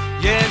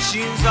 Yeah,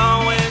 she's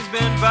always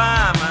been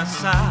by my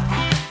side.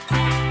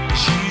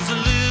 She's a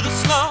little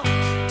slow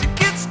to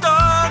get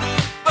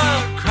started, but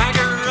crack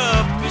her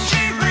up and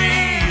she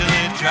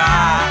really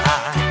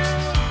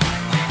tries.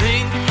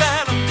 Think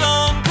that I'm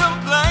done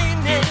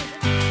complaining,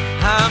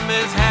 I'm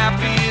as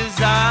happy as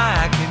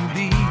I can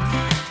be.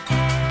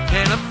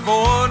 Can't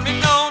afford me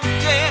no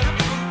damn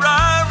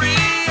Ferrari,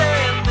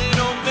 and they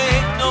don't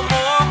make no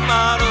more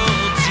Model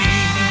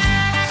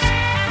Ts.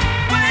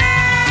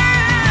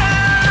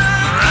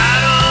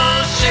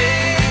 Rattle,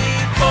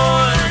 shake,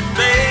 boil and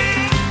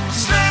bake,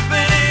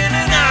 slipping in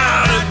and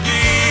out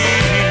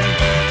again.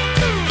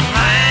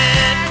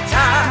 Flat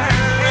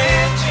tire,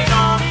 engine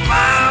on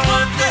fire,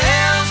 what the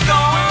hell's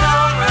going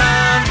on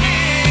around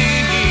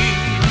here?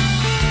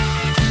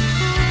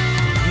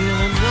 Well,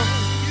 I know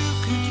you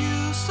could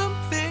use some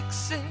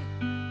fixing,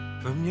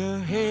 from your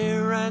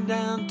hair right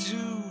down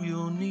to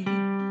your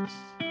knees.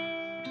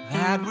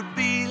 That would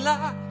be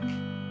like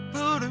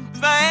putting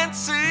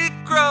fancy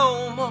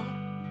chrome on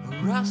a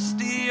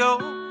rusty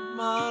old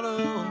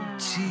Model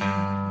T.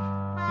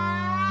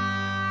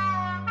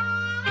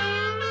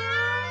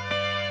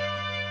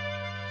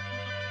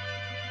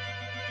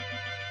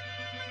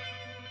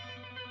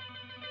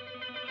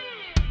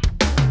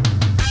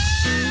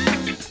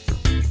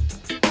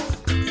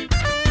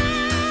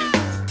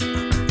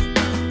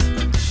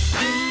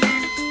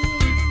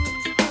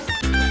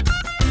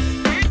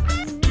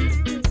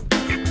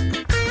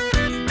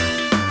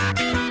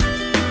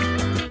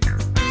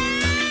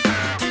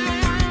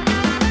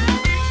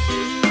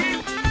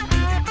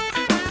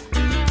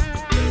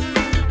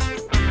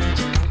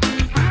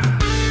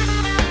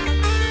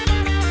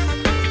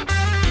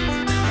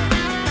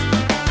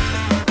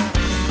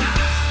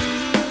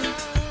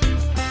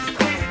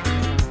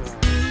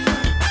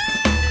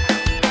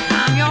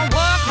 I'm your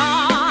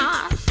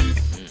workhorse,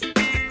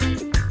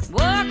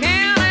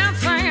 working and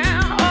singing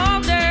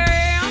all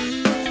day.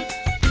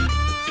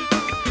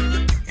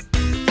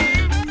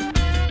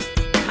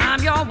 I'm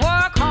your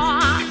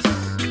workhorse,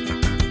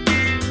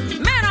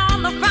 man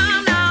on the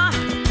farm now,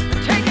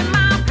 taking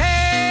my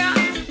pay.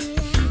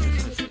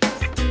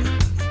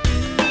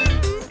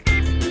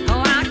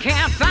 Oh, I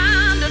can't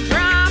find a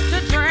drop to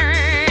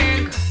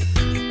drink,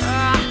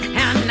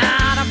 and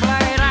not a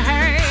blade of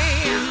hay.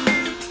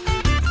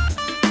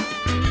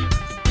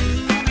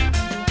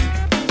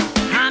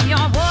 I'm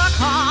your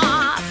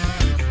workhorse,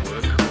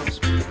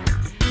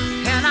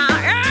 and I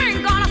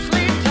ain't gonna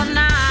sleep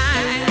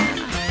tonight.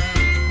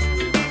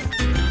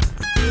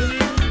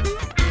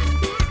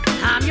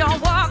 I'm your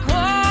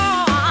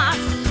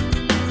workhorse,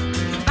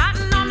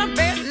 biting on the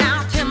bed now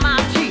till my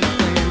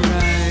teeth ain't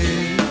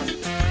right.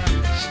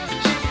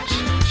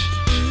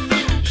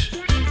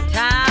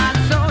 Tied,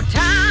 so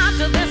tied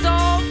to this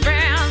old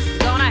fence,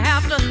 gonna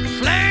have to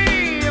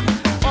slave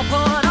or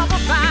put up a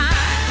fight.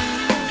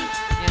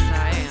 Yes, I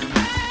am.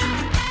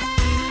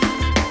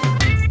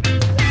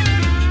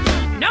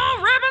 No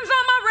ribbons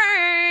on my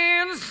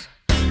reins,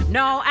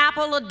 no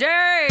apple a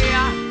day,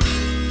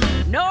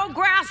 no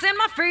grass in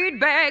my feed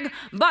bag,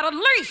 but at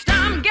least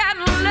I'm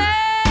getting laid.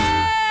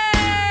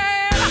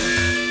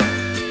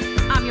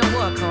 I'm your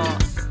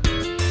workhorse,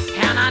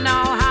 and I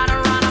know how to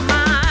run a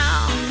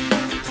mile.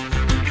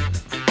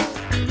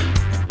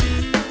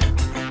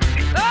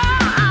 Oh,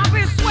 I'll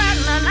be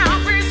sweating and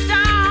I'll be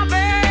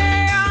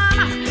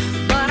starving,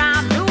 but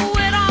I'll do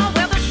it all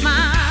with a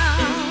smile.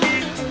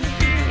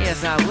 Yes,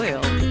 I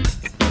will.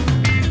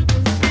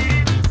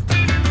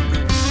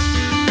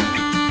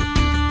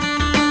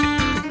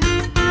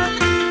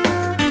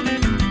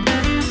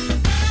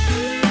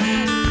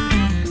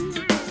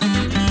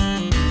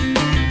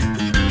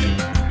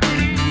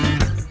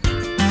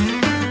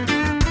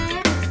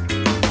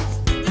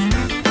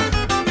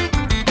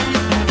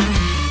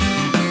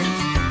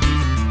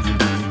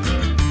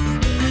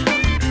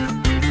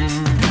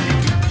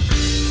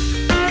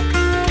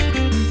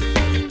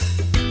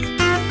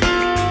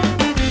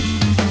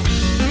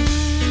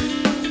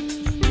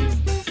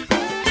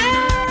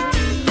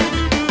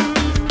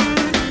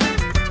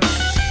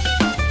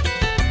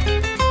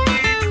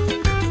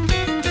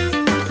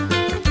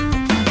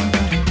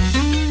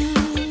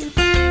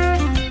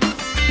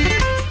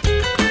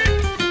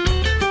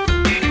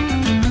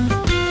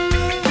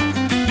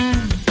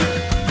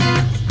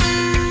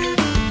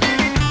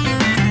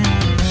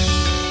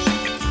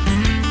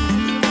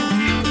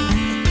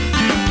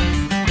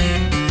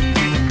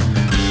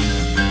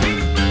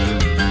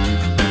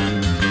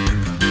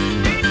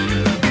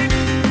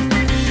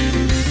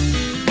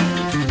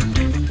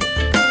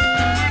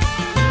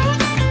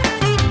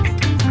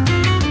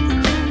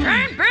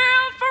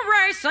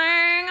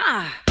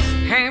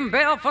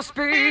 for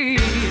speed.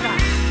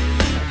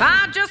 If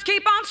I just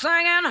keep on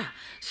singing,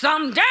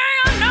 someday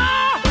I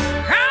know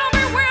I'll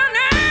be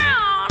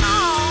winning.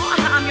 Oh,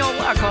 I'm your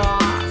workhorse.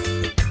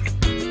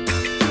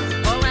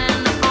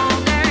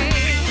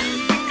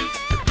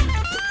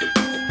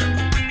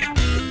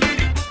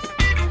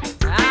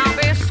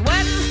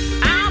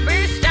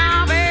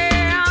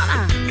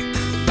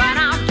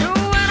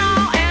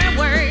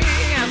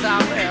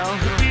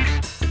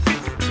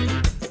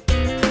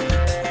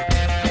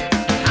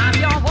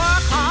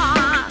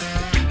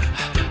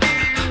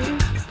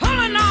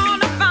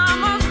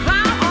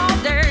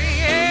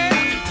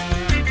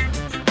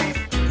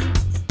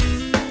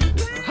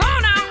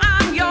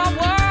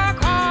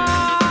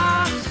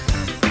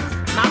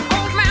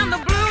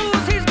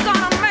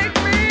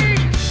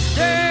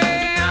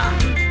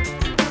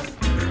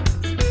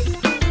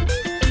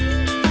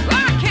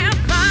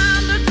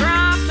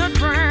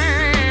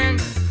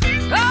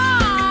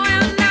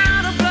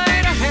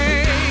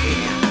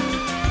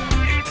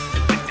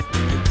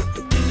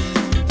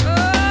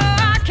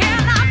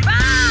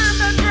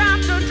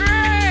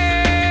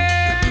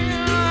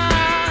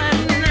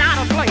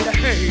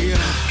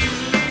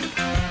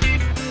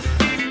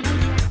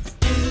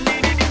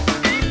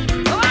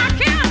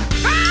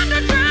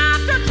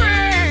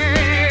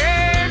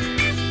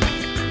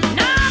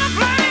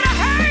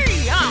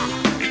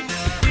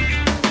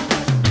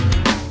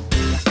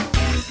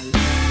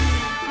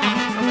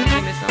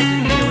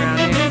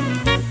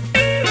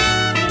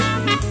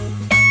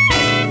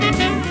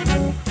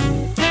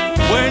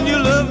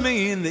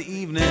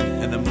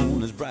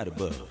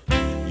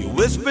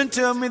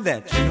 Tell me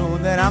that you know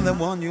that I'm the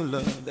one you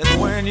love. That's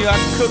when you're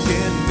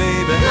cooking,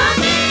 baby.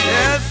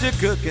 Yes,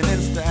 you're cooking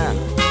in style.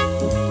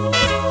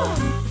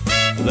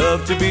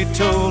 Love to be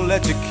told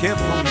that you care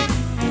for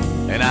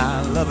me, and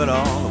I love it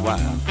all the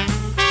while.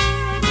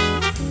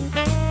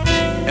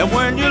 And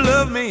when you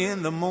love me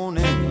in the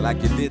morning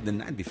like you did the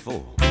night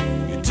before,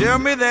 you tell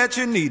me that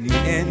you need me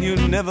and you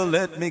never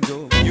let me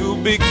go.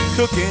 You'll be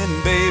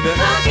cooking, baby.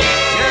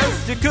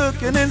 Yes, you're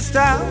cooking in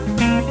style.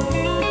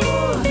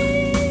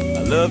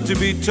 Love to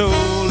be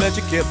told that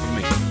you care for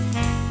me,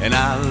 and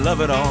I love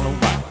it all the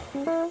while.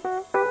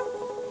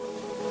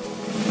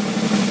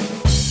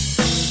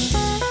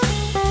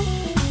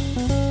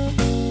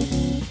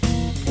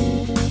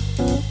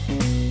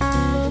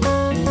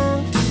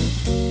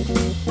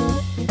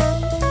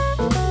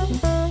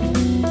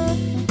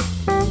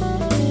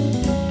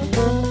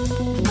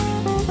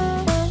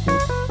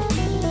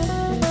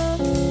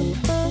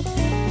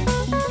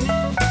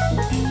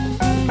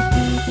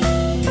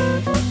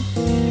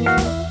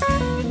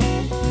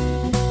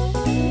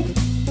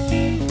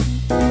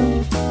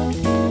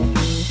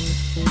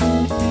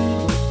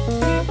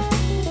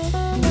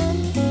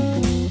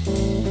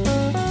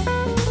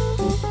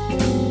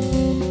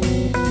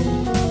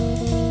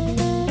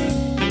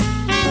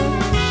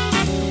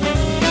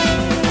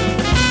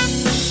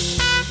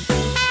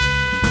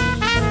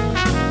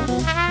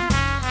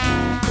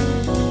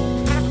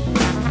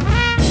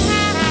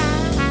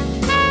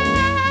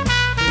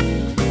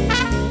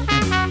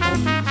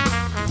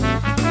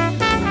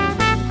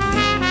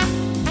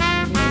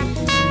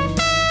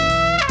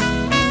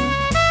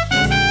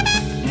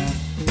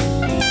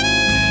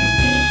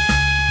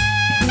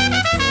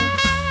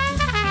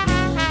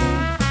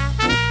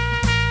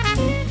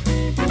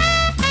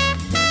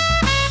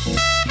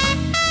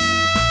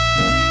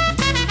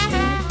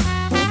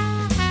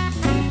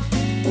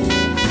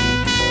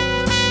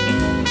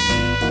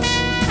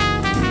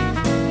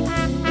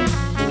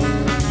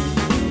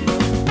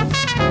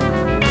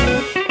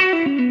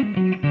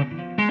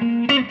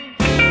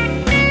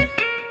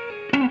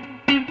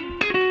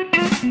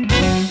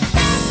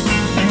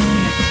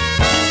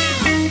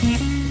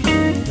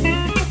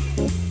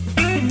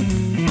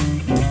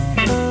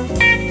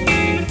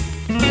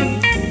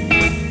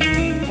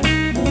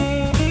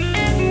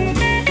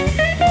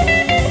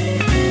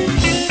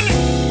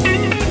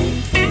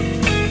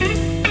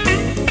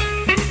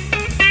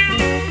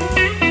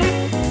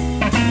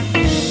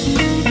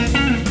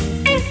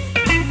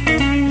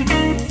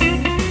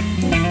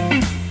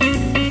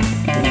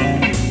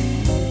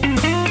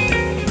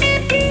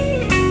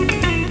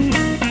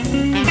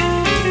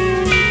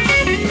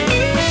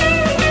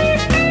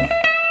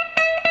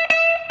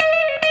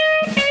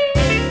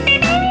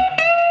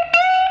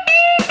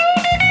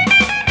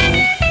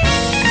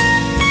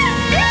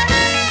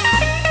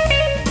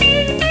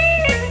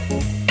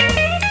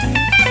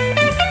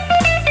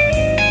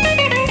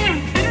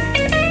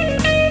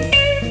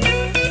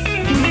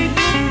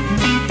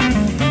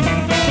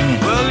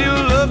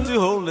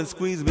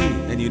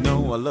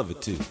 love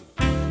it too.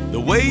 The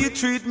way you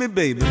treat me,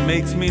 baby,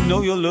 makes me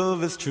know your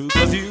love is true.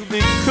 'Cause you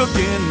be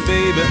cooking,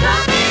 baby.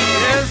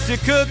 Yes,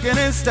 you're cooking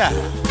in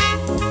style.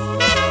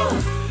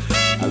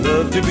 I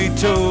love to be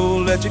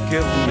told that you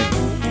care for me,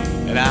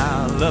 and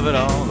I love it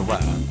all the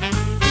while.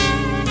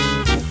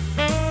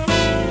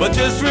 But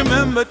just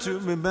remember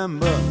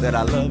that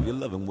I love your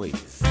loving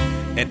ways.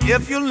 And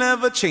if you'll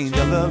never change,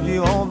 I love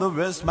you all the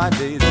rest of my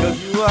days.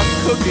 Cause you are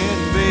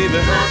cooking, baby.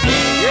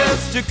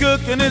 Yes, you're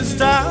cooking in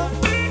style.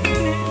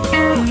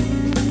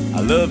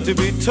 I love to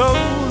be told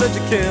that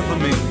you care for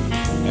me,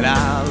 and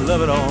I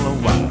love it all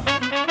the while.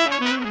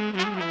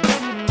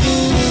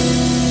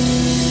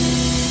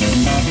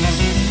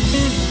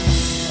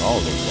 All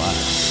the while.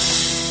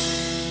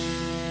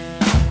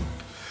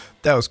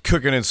 That was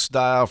Cooking in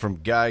Style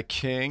from Guy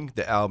King.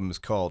 The album is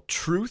called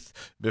Truth.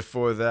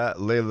 Before that,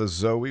 Layla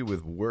Zoe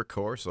with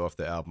Workhorse off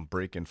the album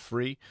Breaking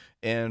Free.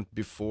 And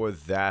before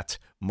that,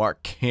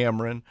 Mark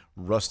Cameron,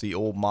 Rusty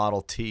Old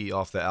Model T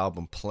off the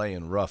album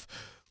Playing Rough.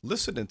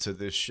 Listening to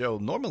this show,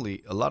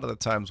 normally a lot of the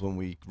times when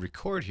we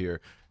record here,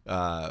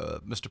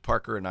 Mr.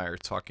 Parker and I are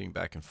talking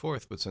back and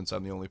forth, but since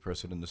I'm the only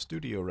person in the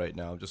studio right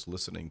now, I'm just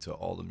listening to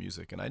all the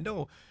music. And I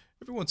know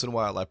every once in a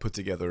while I put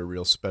together a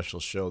real special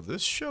show.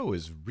 This show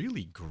is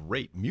really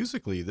great.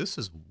 Musically, this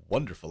is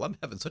wonderful. I'm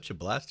having such a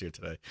blast here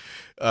today.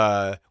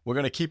 We're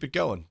going to keep it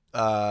going.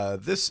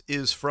 This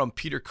is from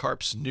Peter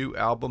Karp's new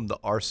album, The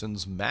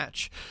Arson's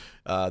Match.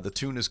 The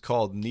tune is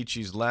called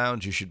Nietzsche's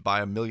Lounge. You should buy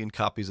 1 million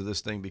copies of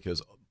this thing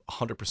because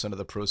 100% of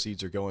the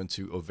proceeds are going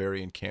to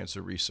ovarian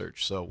cancer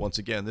research. So once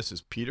again, this is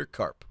Peter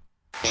Karp.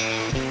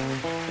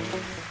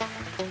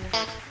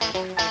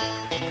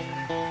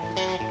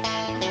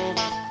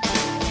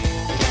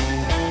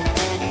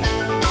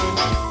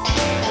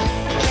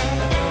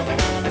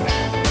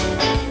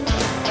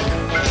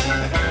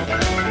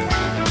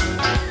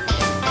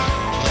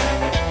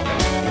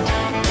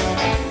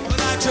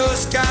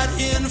 Just got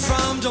in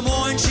from Des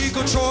Moines,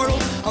 Chico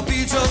chortled a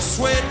beads of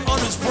sweat on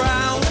his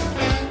brow.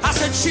 I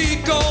said,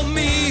 Chico,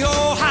 mijo,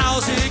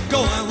 how's it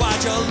going?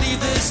 Why'd you leave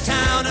this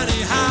town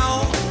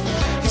anyhow?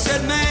 He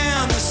said,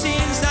 man, the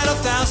scene's at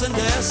 1,000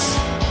 deaths,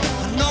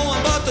 and no one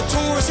but the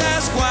tourists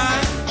ask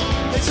why.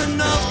 It's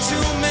enough to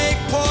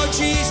make poor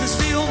Jesus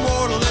feel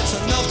mortal. It's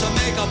enough to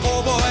make a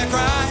poor boy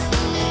cry.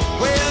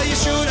 Well, you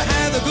should have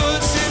had the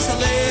good sense to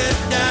lay it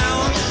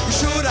down. You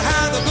should have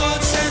had the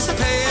good sense to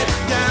pay it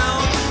down.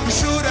 You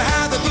should have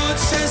had the good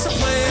sense to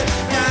play it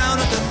down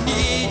at the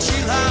Nietzsche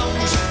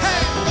Lounge.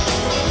 Hey!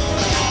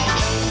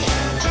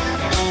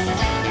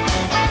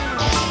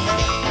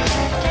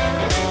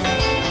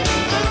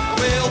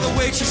 Well, the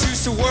waitress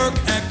used to work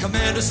at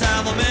Commander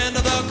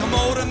Salamander. The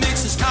Komodo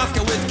mixes Kafka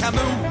with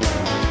Camus.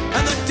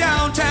 And the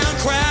downtown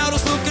crowd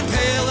is looking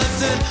pale and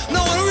thin.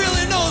 No one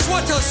really knows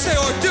what to say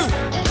or do,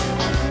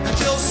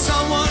 until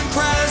someone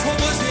cries what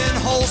was in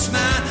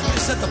Holtzman. They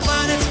set the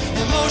planet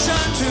in motion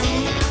too.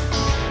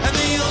 And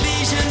the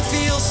Elysian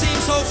fields seem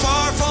so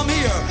far from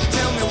here.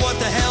 Tell me what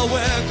the hell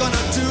we're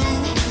gonna do.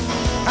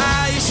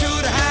 You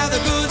should have had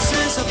the good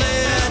sense to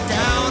lay it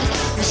down.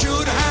 You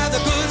should have had the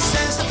good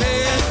sense to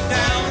pay it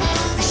down.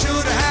 You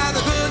should have had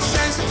the good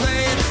sense to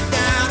play it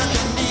down at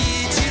the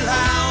Nietzsche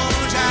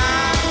Lounge.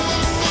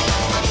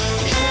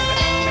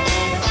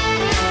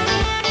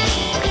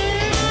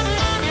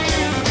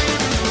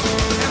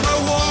 And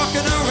we're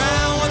walking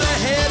around with a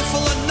head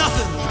full of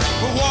nothing.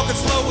 We're walking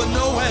slow with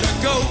nowhere to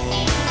go.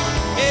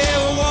 Yeah,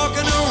 we're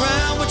walking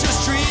around with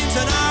just dreams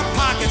in our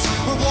pockets.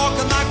 We're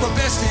walking like we're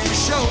best in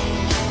show.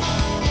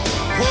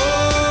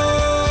 Whoa.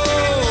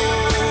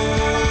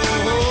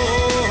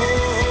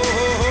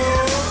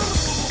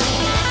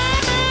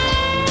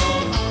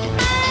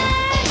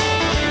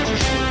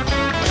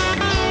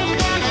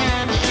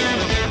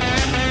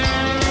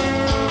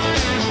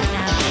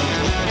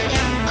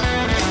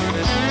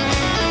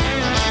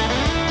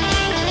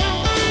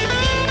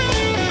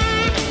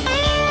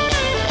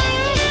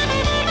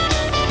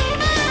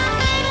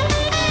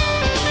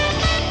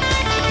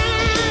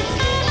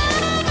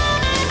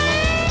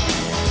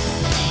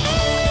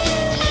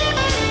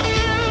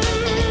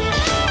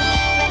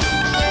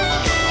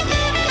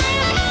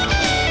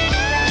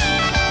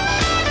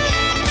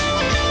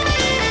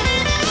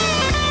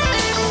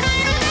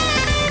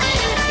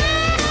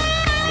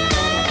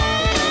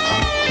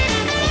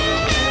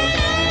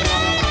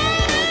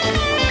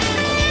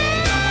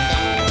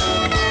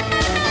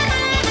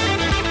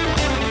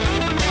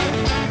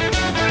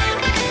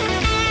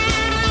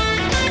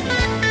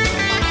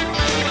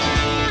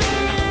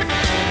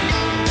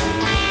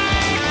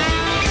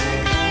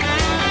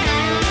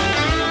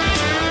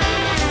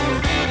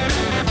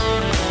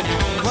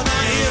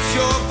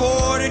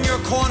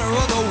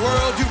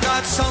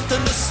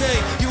 Something to say,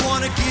 you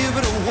wanna give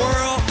it a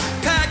whirl.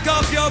 Pack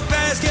up your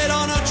bags, get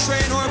on a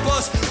train or a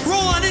bus.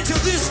 Roll on into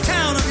this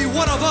town and be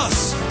one of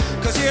us.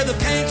 Cause here the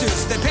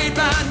painters, they paint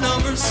by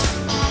numbers,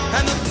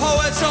 and the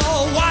poets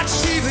all watch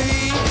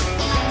TV.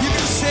 You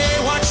can say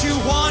what you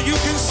want, you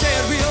can say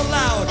it real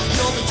loud.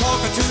 You'll be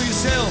talking to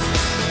yourself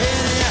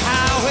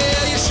anyhow.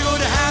 Well, you should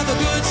have had the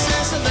good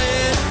sense to lay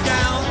it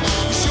down.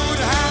 You should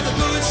have had the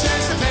good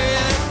sense to pay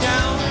it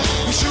down.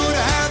 You should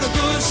have had the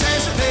good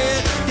sense to pay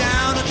it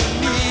down at the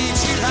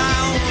Nietzsche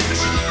Lounge.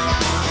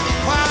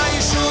 Why,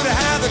 you should have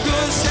had the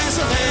good sense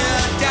to lay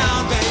it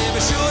down, baby.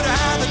 Should have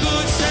had the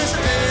good sense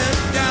to pay it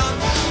down.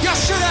 You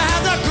should have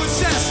had the good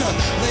sense to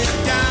lay it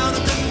down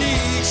at the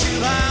Nietzsche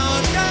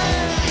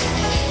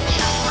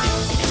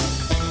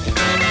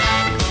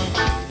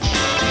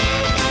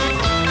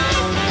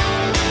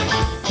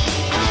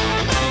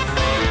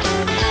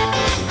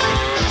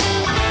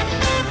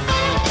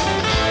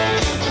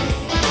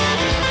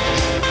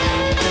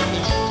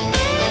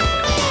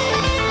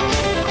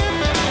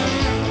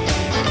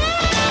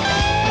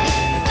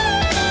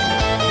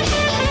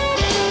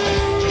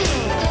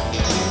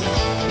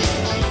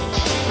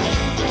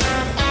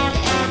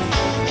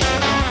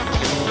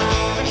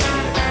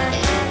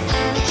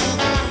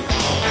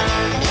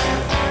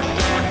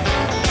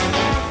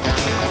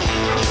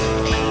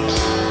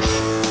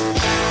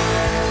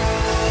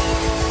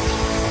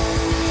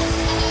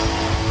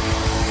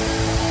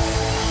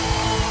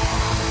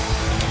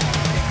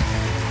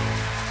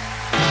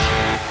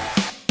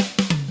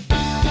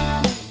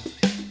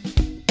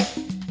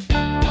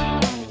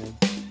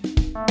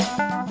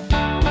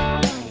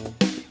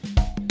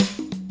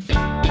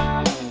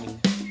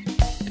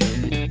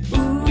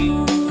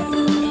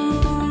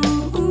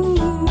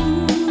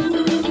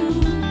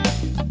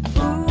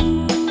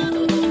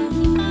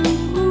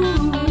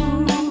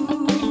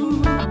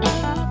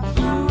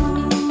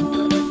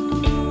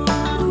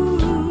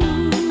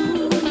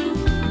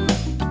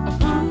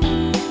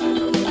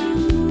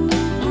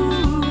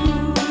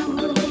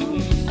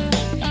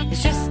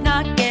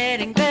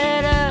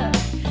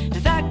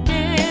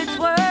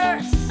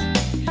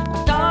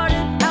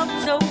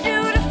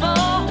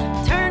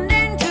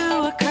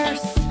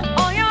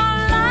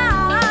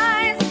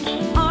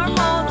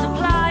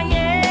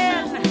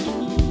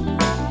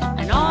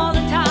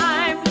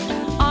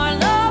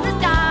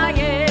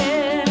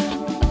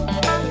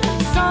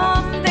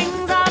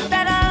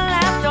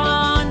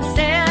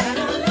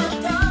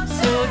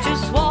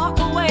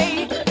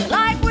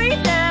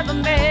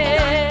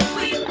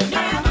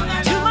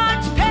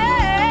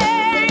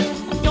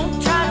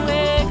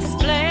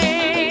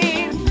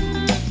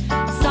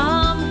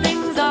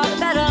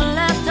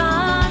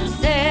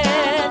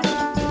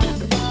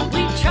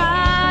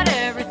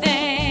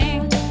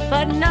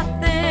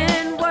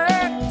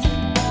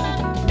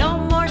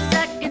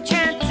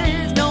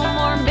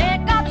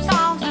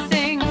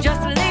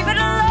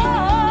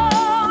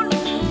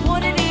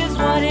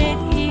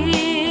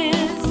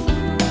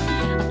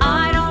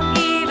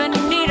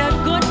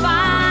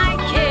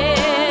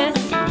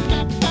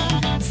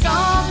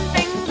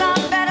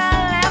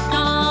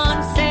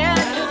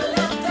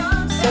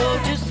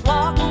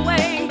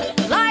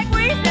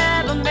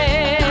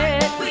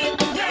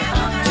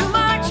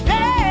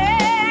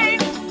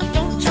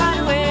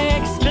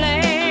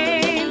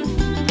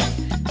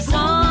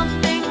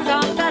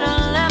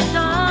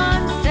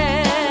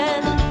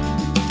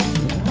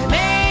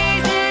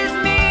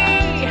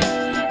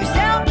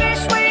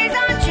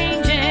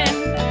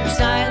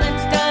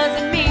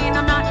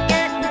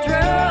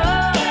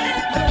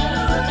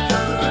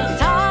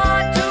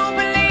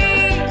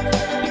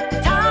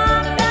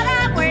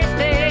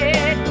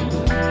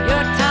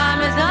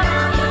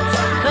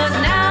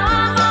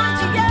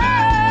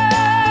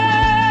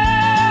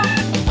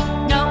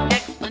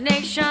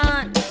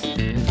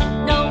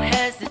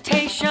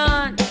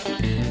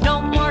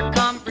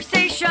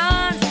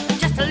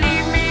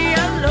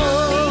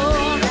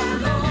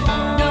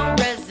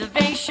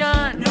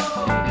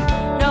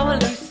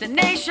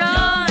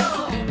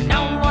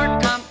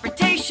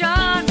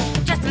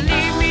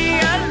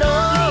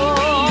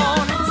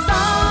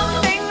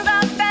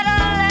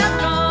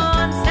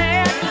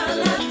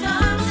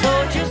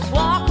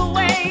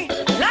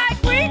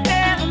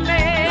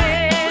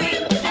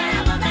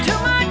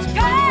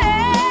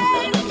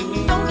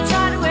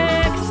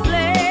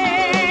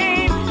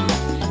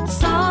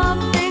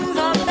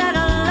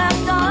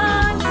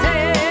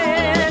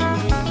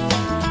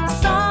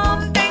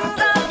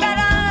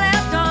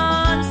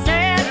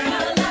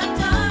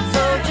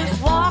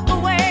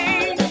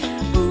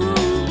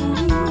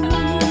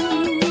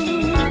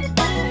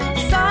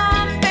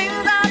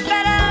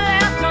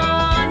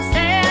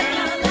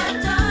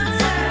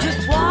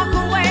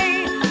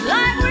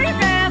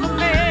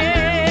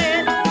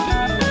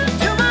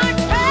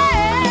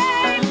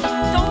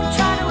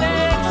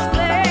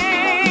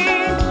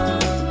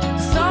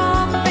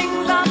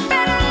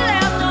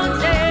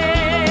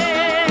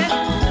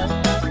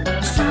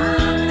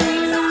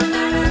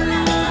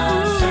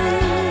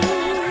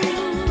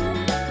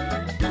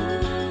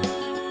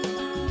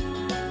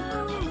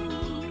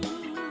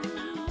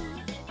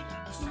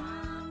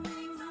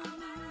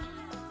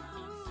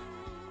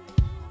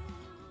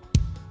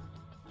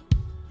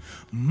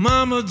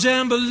Mama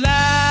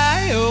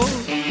Jambalaya,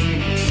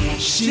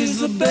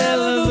 she's the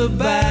belle of the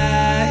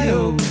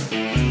bayou.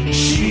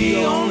 She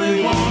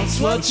only wants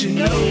what she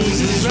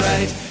knows is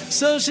right.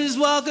 So she's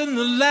walking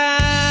the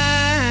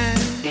line,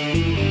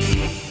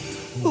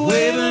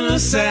 waving a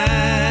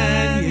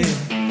sign,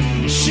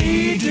 yeah.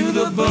 She do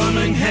the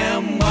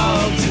Birmingham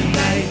walk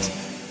tonight.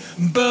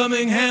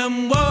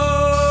 Birmingham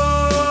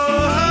walk.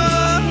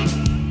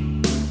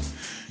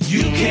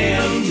 You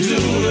can do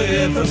it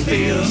if it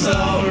feels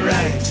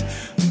alright.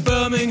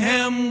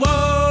 Birmingham walk.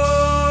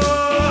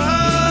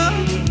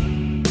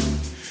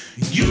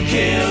 You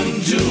can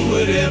do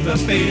it if it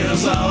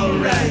feels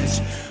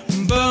alright.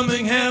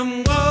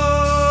 Birmingham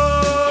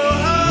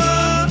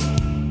walk.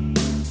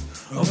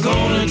 I'm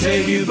gonna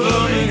take you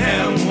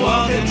Birmingham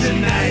walking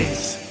tonight.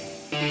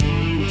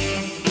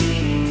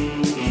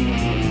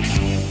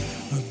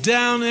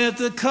 Down at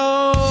the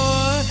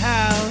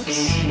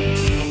courthouse,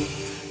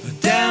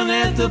 down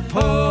at the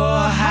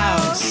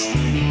poorhouse,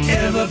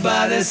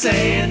 everybody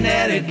saying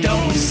that it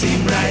don't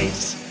seem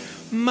right.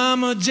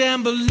 Mama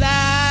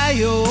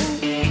Jambalaya,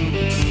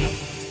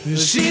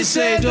 she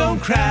say don't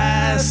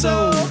cry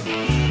so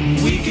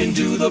we can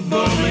do the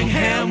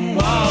Birmingham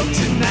walk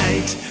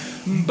tonight.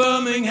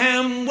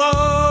 Birmingham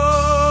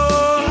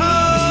walk.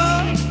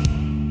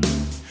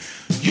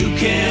 You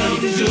can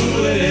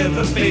do it if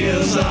it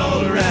feels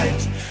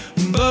alright.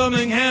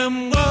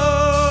 Birmingham walk.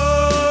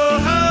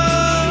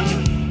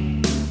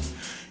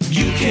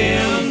 You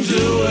can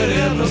do it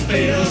if it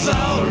feels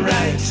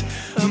alright.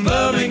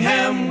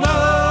 Birmingham walk.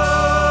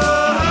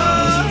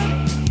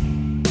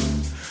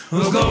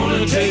 We're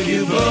gonna take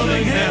you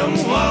Birmingham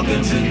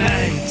walking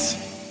tonight.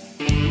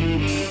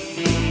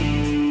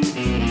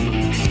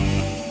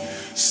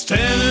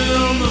 Standing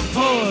on the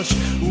porch,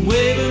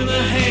 waving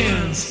their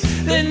hands,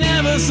 they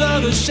never saw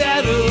the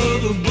shadow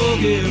of the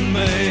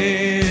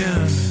boogeyman.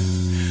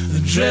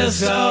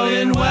 Dressed all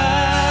in white,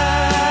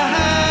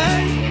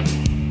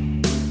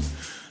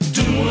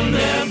 doing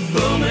that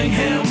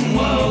Birmingham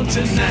walk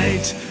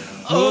tonight.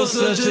 Oh,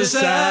 such a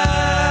sight,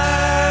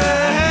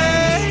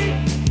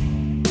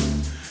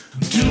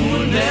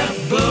 doing that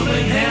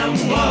Birmingham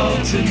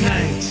walk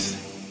tonight.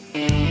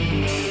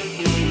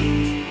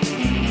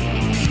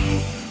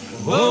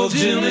 Oh,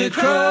 Jimmy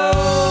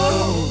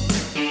Crow,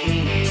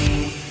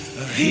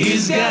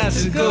 he's got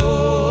to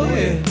go,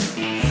 yeah.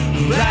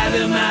 Ride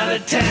him out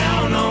of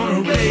town on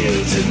a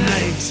rail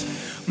tonight.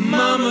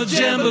 Mama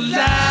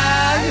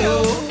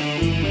Jambalaya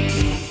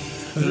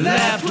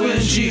laughed when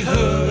she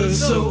heard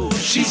so.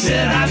 She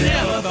said, I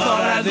never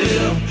thought I'd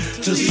live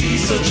to see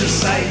such a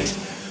sight.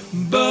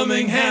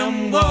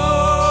 Birmingham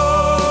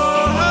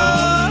walk.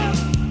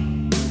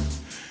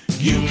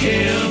 You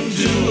can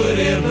do it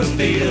if it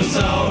feels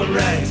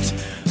alright.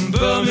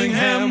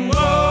 Birmingham walk.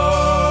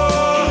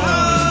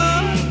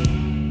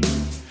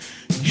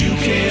 You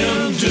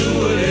can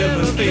do it if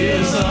it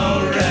feels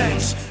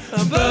alright.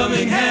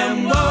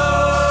 Birmingham walk.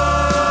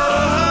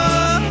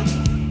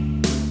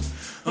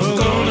 I'm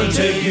gonna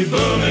take you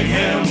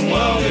Birmingham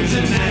walking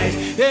tonight.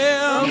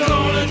 Yeah, I'm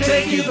gonna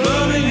take you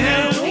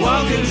Birmingham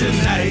walking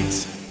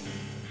tonight.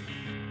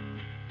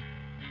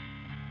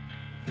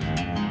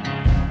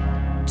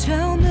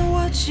 Tell me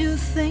what you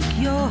think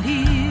you're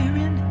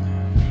hearing.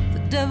 The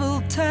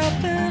devil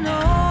tapping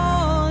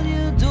on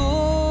your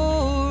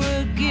door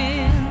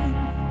again.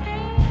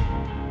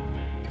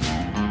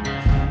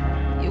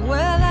 You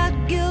wear that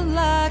guilt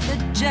like a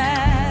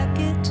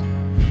jacket,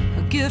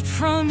 a gift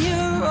from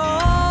your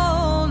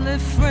only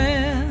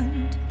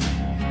friend.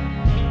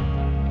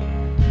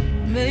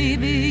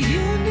 Maybe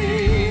you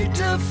need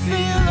to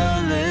feel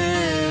a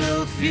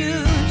little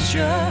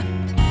future.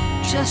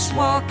 Just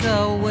walk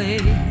away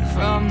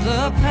from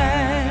the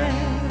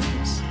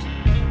past.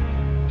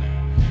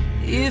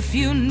 If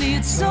you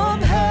need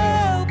some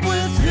help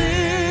with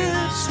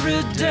this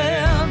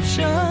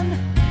redemption,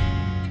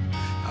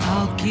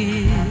 I'll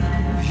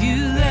give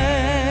you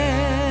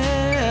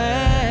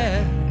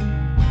that.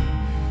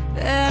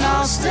 And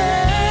I'll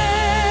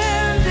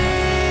stand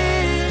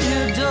in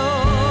your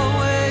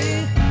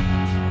doorway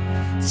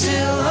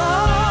till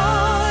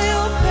all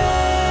your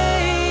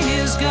pain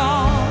is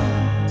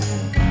gone.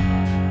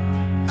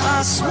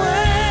 I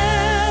swear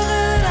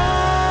that I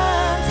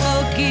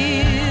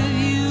forgive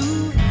you.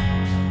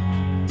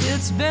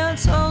 It's been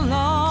so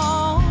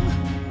long.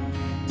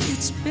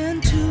 It's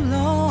been too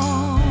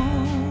long.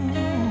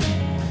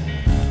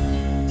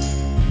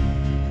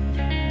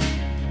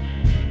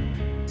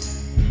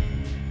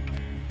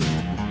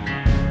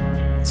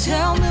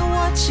 Tell me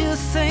what you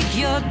think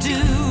you're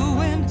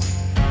doing.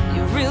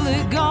 You're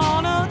really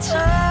gonna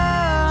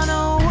turn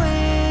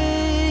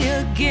away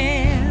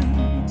again.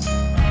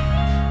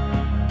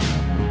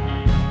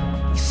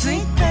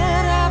 Think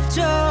that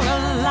after a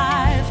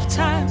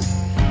lifetime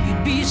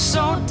you'd be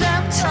so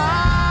damn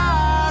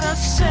tired of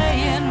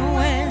saying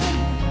when.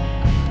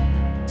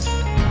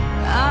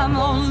 I'm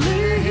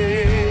only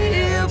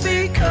here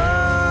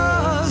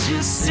because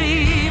you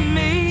see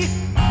me.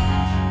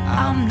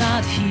 I'm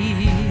not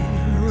here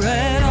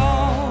at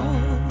all.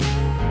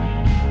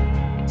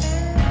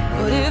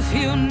 But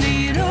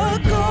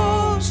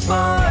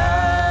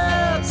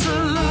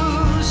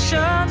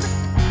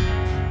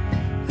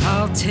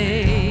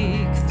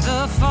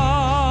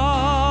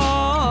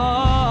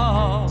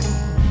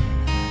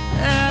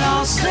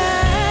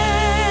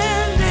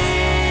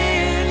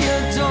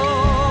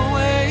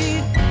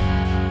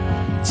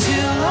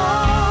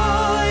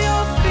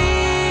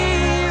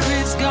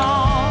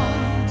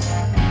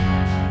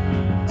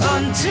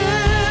until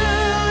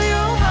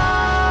your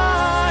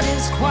heart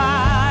is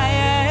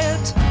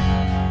quiet.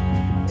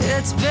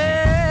 It's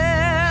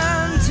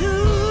been too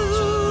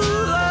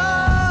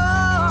long,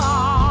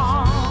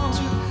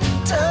 too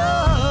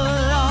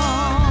long.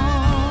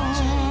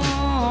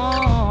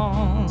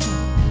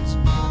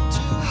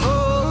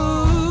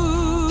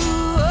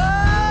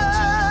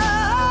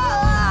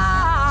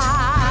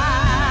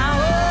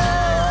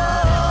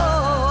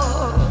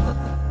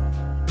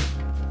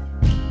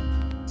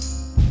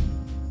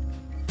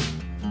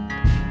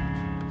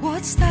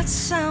 What's that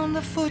sound?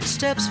 The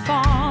footsteps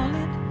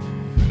falling.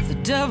 The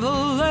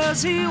devil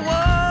as he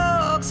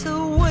walks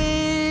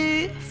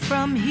away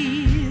from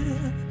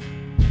here.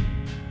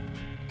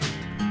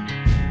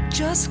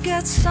 Just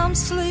get some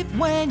sleep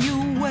when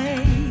you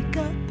wake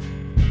up.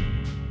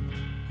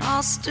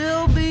 I'll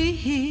still be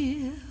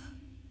here.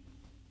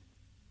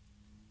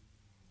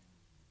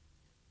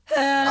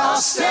 And I'll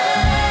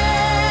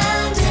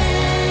stand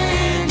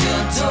in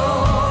your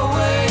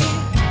doorway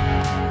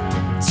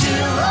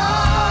till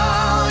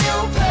all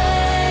your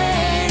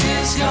pain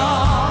is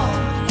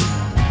gone.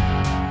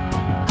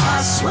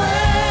 I swear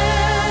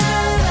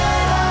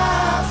that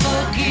I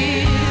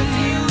forgive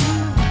you.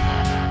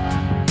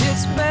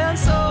 It's been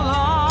so long.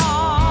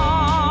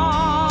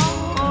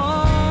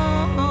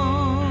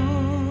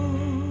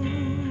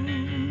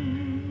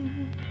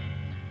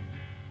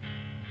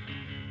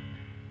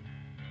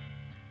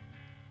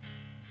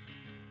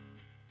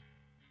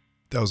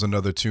 That was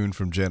another tune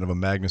from Janova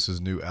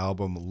Magnus's new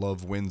album,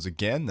 Love Wins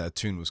Again. That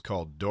tune was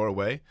called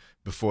Doorway.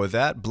 Before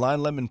that,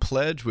 Blind Lemon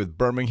Pledge with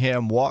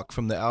Birmingham Walk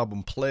from the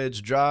album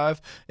Pledge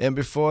Drive. And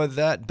before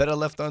that, Better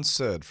Left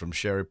Unsaid from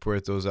Sherry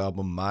Puerto's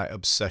album My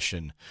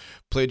Obsession.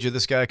 Played you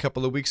this guy a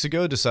couple of weeks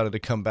ago, decided to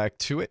come back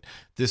to it.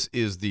 This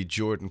is the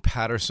Jordan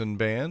Patterson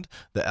Band.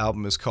 The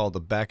album is called the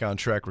Back on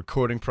Track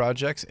Recording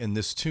Projects, and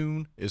this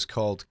tune is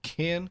called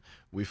Can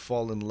We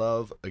Fall in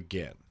Love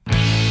Again?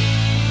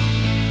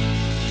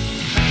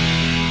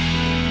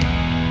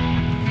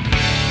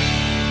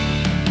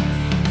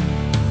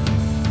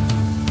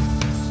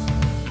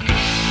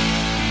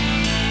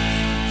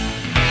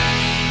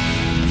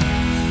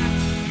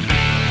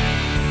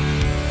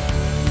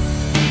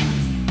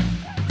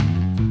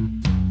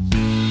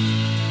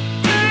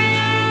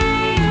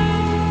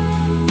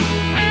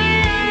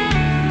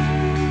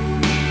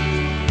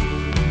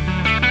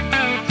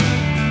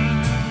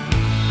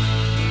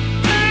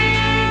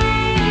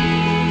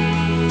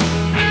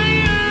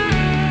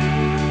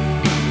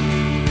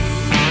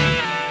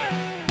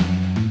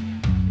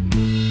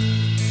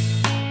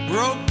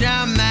 Broke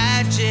down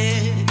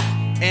magic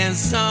and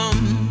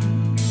some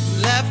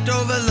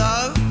leftover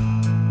love.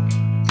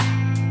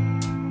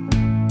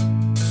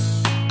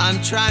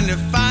 I'm trying to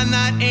find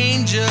that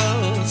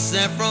angel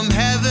sent from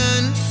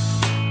heaven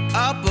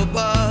up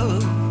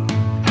above.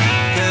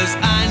 'Cause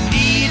I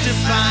need to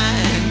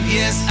find,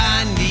 yes,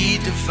 I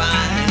need to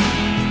find.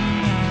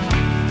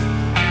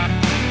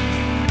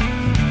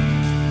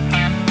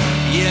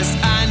 Yes,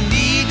 I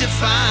need to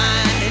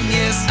find,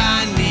 yes,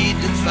 I need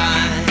to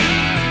find.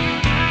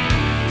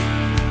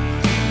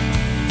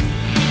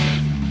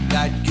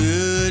 That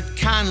good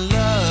kind of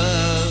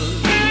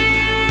love.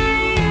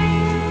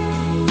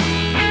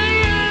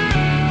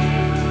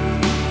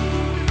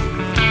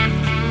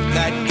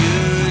 That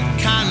good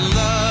kind of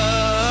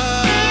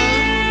love.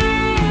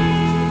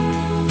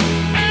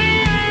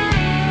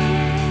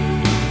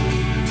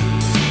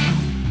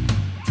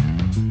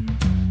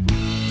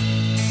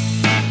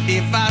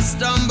 If I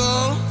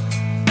stumble,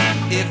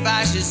 if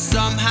I should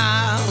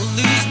somehow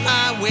lose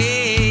my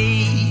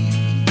way,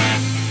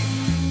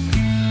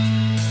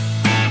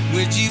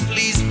 would you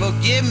please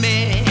forgive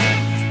me,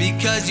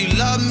 because you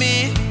love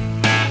me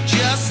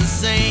just the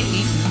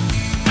same?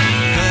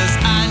 'Cause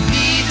I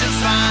need to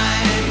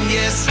find,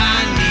 yes, I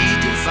need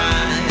to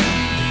find.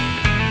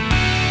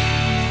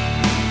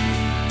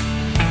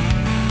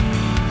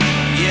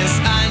 Yes,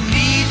 I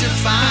need to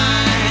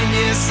find,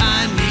 yes, I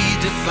need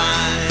to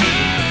find.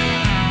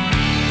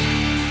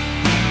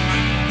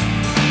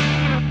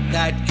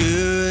 That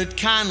good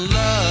kind of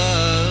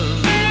love.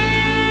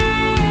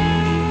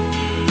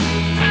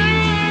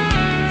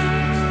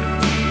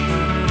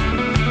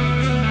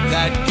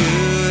 That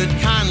good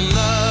kind of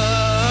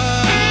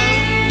love.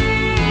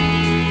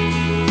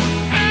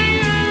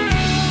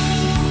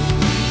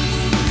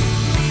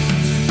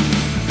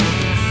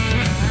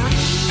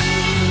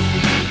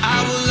 I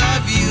will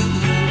love you.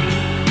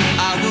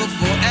 I will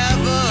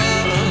forever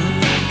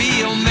be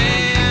your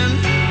man.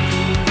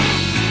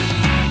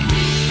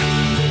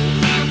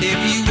 If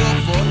you will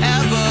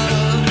forever,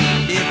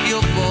 if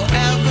you'll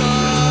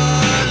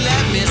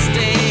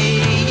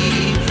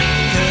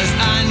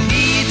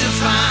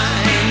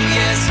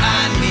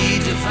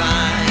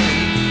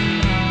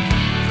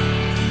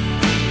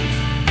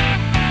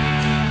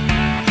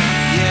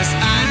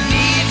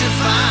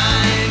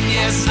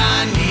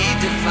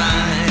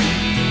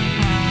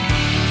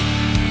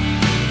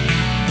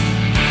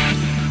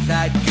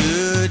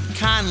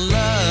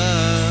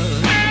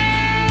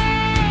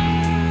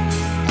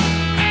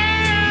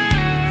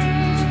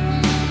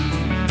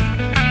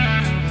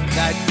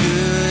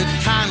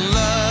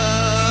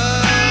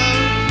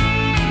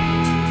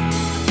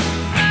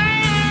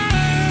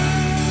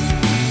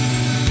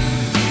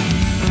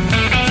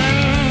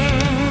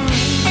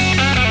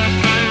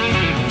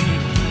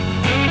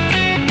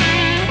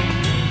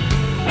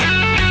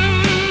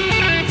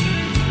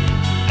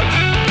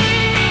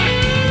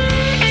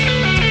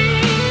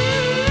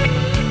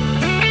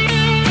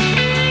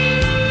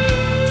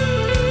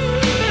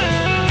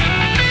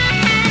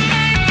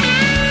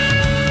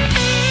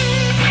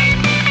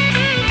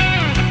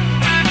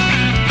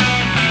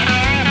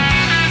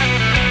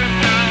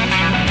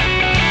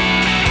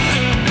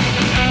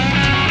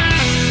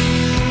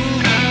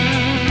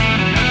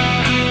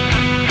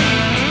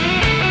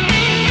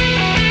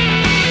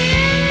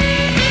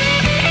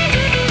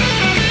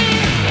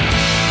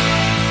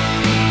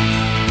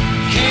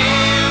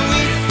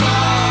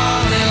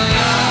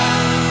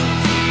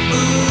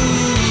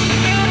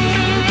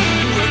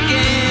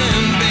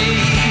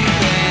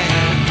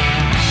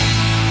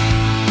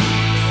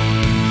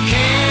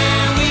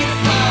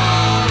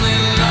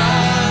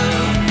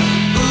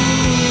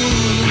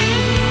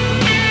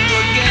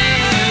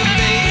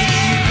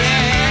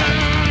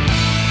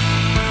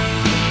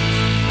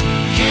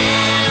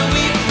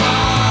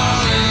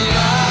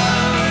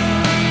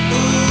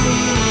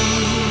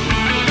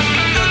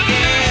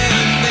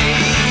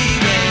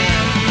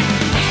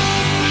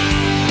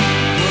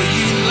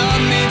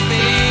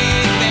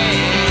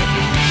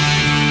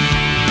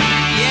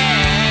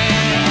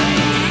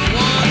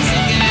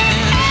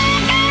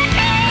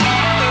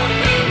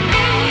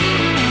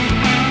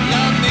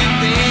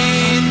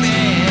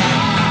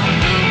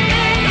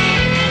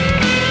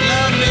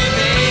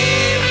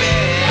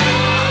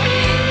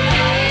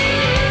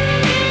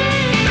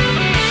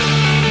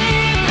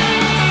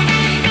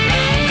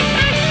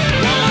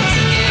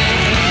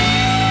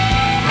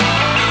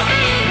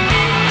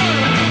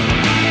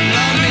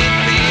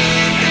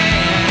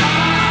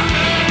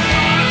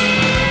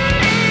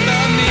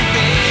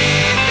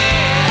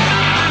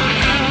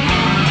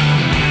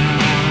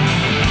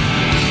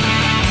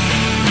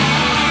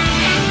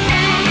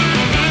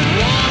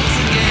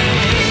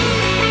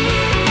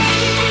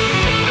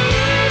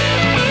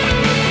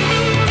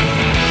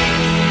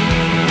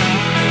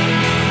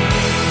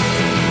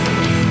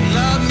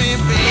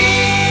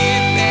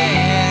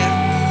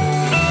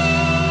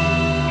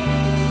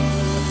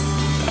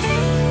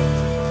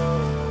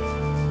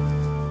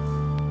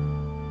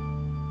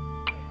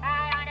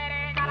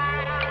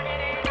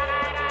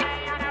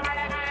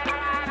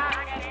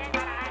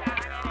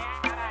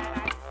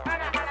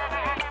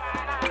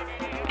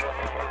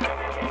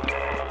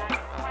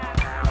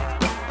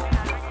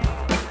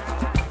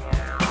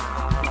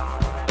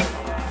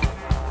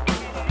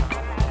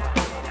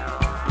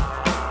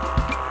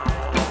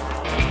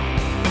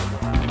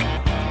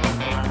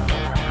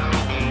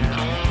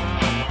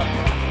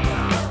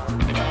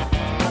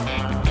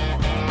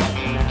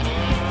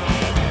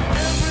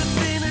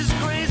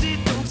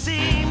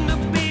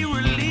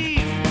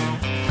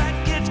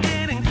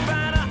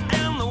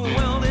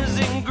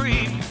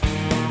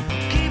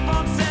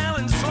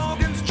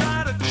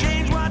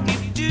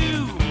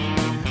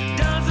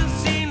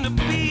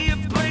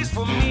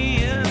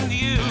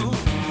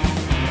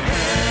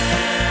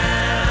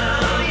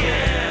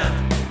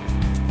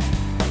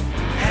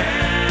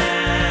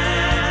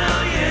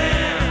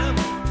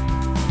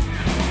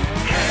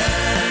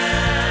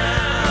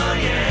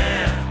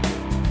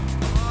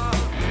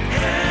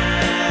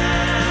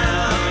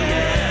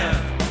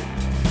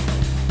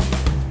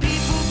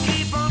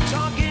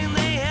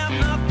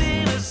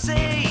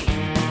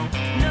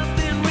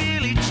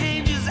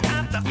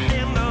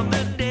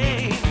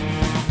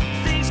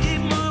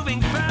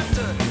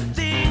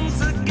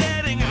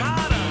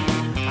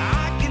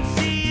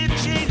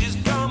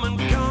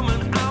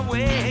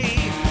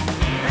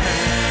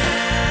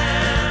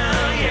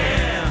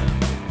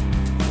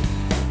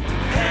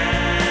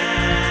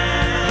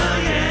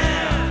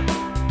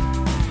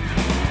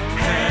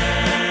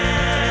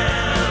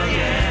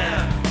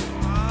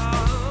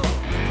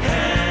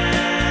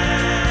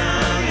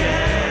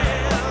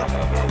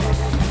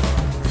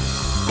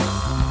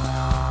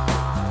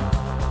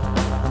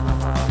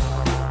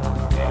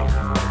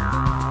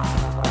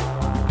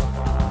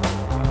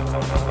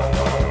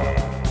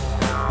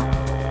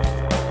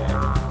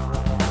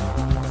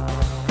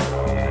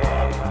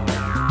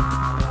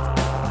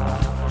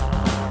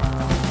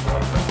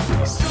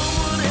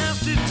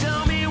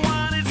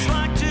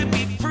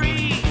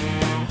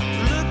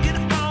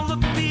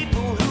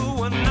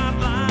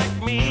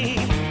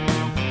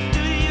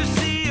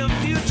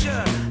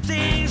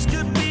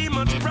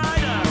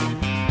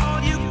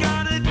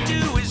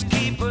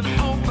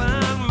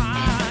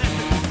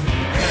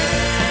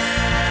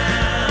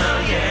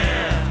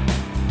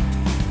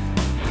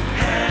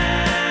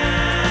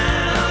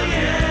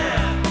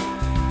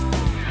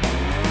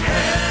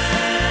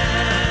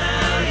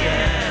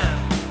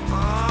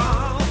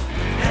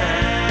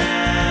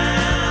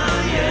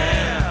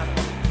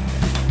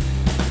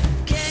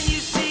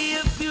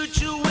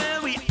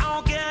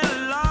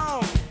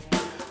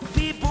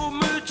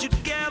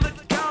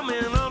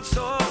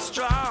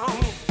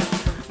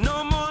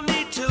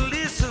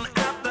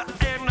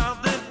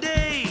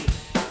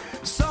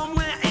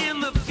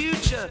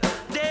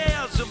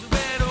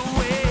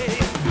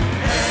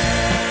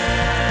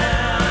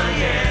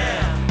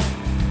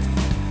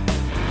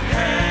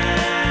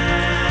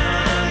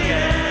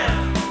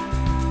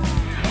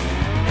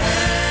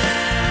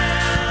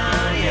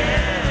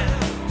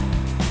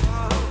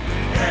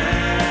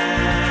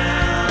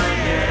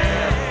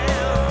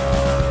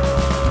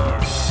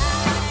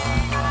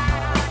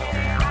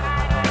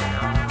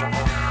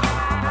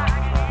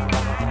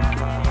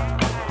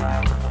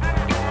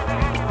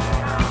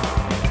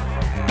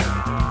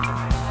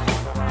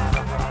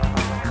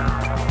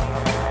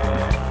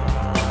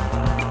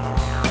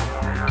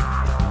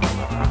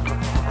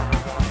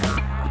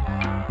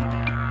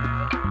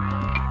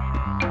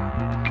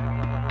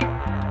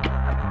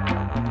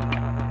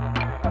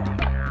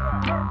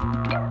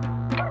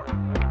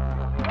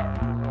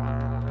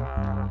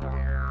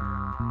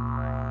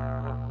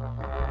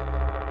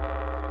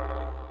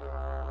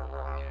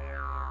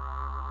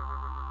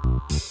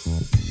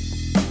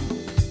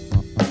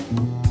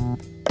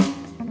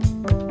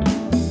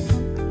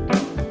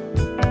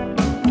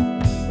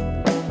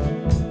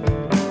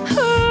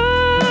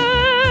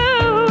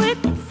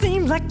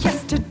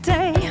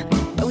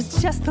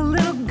just a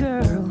little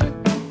girl,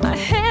 my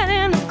head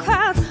in the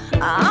clouds,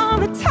 all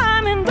the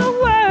time in the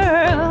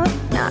world.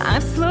 Now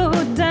I've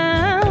slowed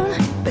down,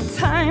 but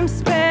time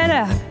sped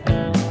up.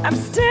 I'm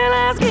still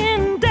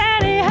asking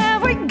Daddy,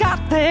 have we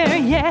got there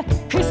yet?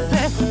 He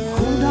said,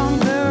 hold on,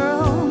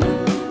 girl,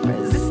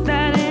 resist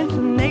that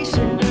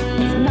inclination.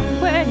 It's not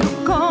where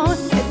you're going,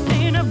 it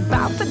ain't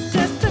about the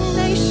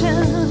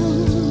destination.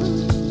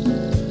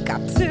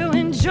 Got to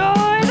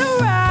enjoy the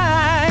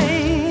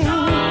ride,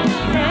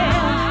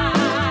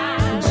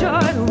 yeah,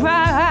 enjoy the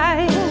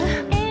ride.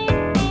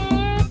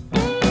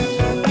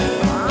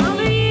 All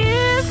the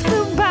years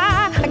flew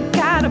by, I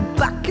got a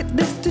bucket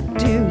list to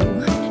do,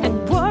 and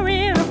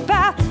worrying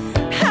about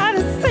how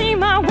to see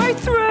my way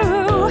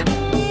through.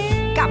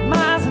 Got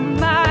miles and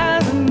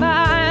miles and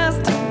miles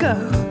to go,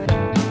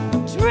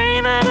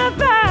 dreaming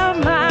about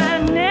my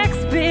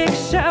next big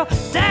show.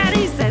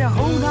 Daddy said,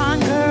 hold on,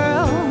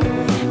 girl,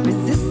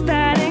 resist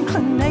that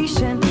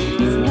inclination.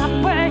 It's not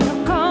where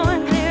you're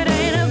going, it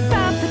ain't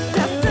about the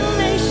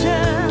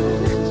destination.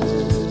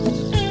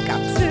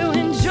 Got to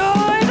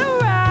enjoy the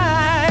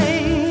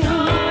ride,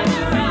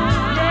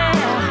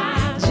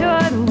 yeah,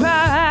 enjoy the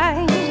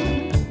ride.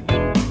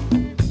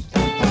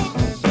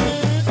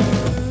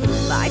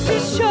 Life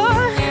is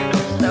short,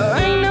 there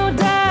ain't no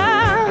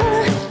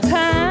doubt.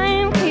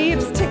 Time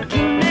keeps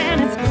ticking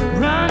and it's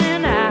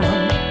running out.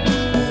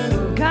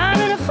 Gone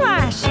in a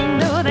flash, you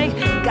know they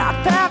got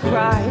that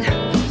right.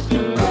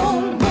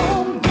 Boom,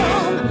 boom,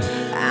 boom,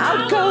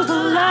 out goes the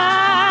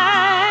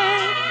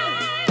light.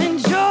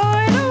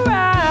 Enjoy the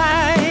ride.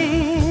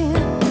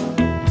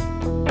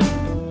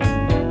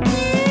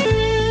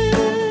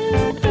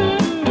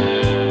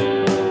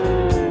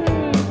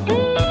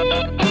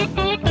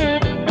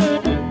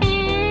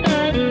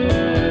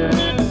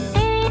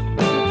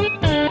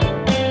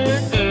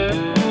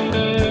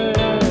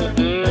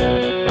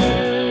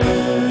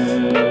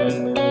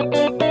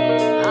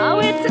 Oh,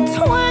 it's a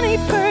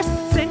 21st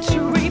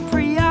century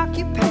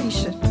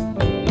preoccupation,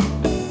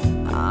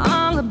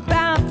 all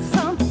about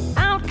some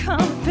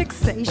outcome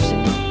fixation.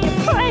 You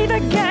play the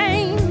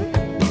game,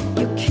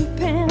 you're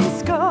keeping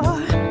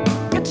score,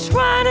 you're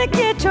trying to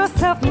get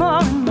yourself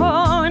more and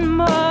more and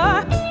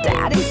more.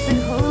 Daddy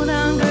said, hold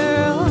on,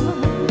 girl,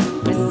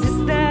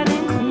 resist that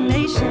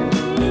inclination.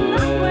 It's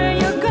not where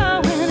you're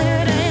going,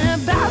 it ain't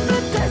about the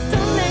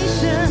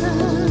destination.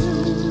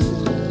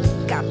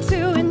 Got to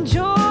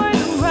enjoy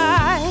the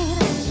ride,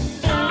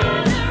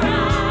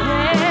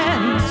 yeah,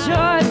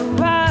 enjoy the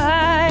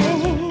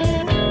ride.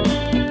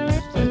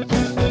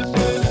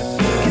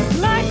 'Cause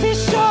life is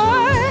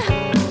short,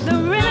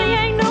 there really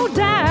ain't no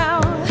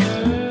doubt.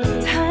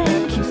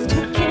 Time keeps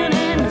ticking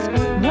and it's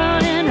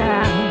running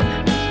out.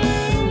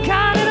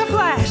 Got in a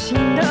flash, you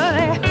know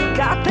they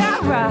got that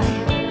right.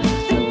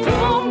 Then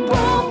boom,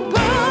 boom,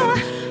 boom,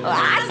 I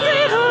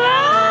see the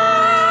light.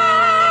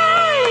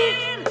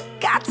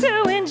 Got to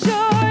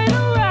enjoy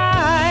the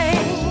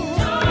ride,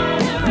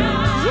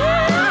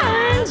 yeah,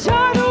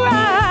 enjoy the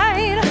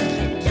ride.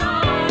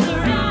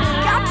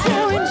 Got to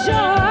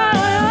enjoy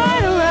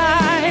the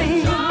ride,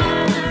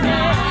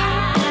 yeah,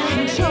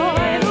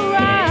 enjoy the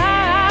ride,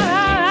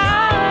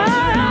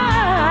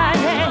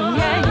 yeah,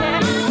 yeah, yeah.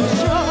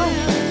 Joy,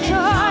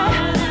 joy,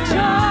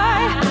 joy,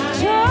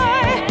 joy, joy,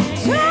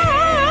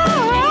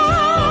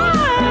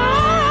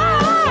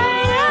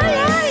 yeah,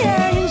 yeah,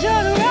 yeah.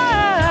 Enjoy the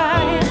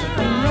ride,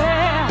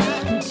 yeah,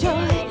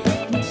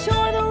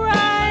 enjoy the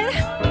ride.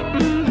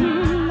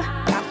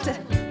 Got to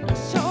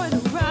enjoy the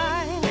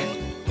ride.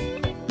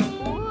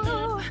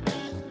 Ooh,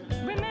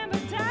 remember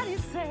Daddy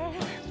said,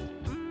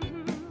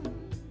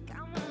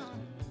 come on,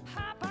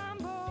 hop on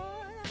board.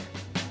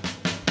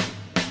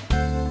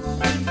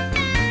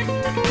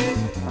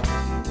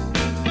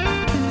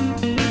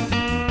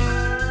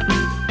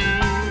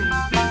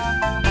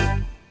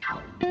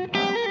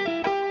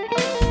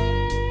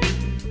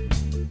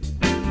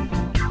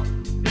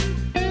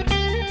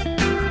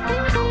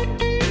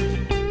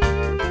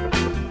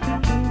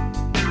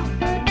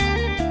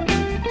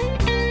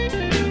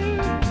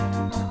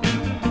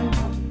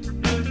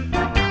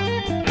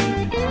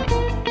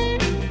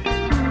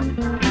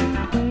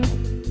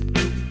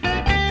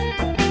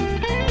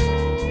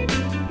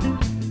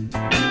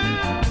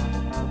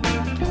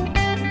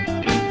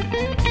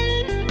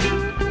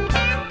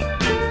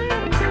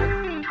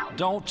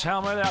 Don't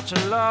tell me that you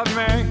love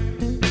me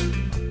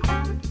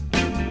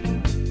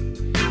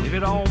if you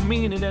don't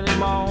mean it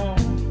anymore.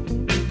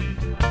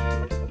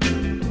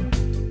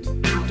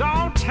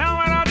 Don't tell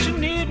me that you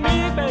need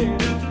me, baby,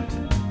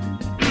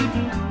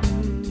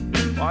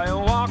 while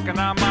you're walking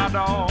out my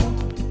door.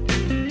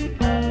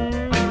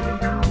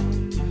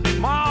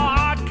 My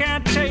heart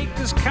can't take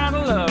this kind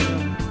of love.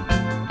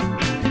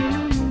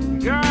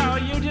 Girl,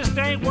 you just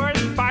ain't worth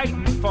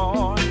fighting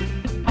for.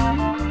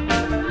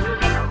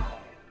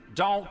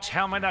 Don't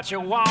tell me that you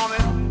want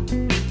it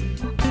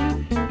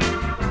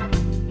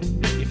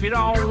if you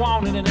don't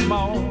want it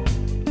anymore.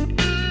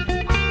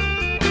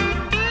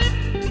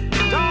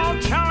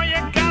 Don't tell me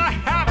you gotta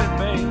have it,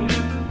 baby,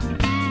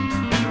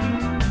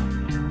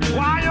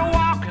 while you're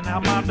walking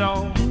out my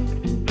door.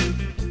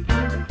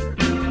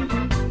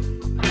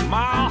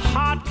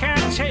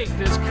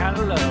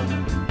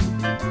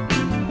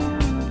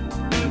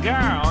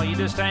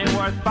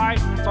 worth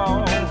fighting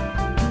for.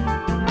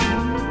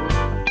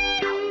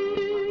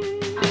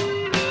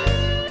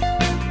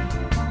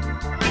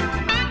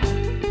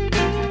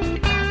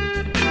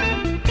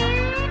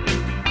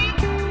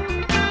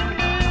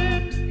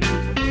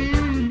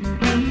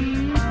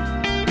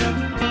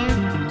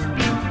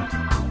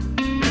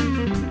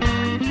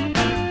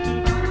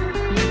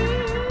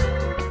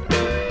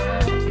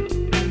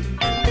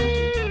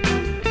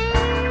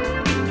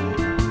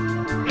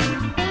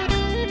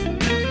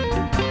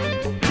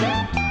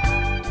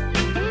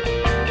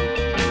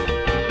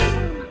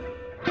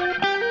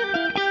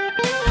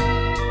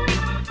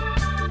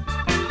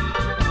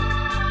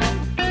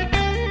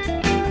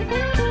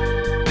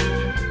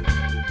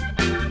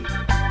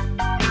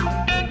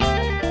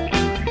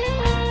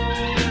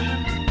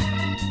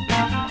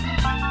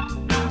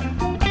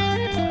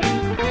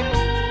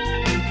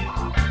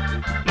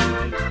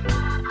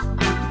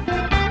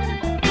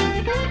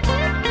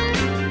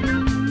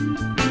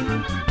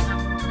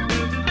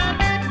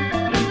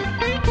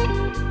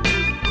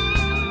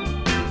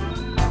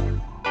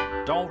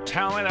 Don't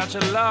tell me that you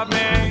love me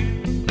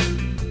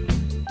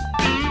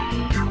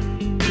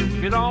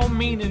if you don't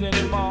mean it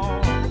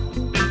anymore.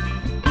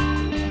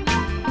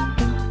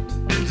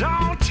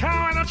 Don't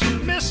tell me that you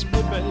miss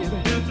me, baby,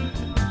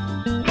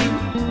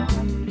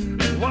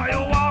 while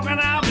you're walking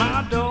out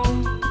my door.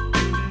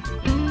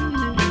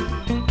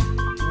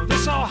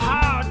 This so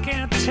hard,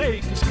 can't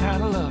take this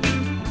kind of love.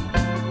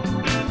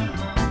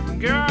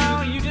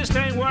 Girl, you just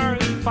ain't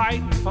worth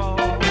fighting for.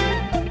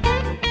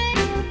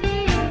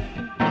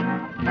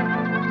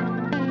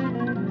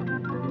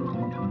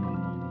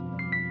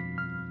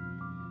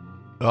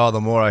 Oh,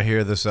 the more I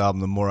hear this album,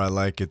 the more I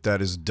like it.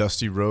 That is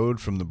Dusty Road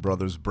from the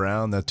Brothers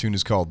Brown. That tune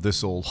is called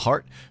This Old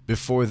Heart.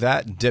 Before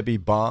that, Debbie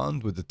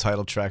Bond with the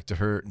title track to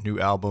her new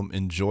album,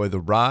 Enjoy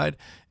the Ride.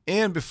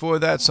 And before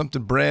that,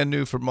 something brand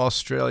new from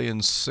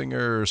Australian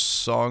singer,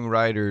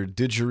 songwriter,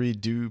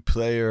 didgeridoo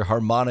player,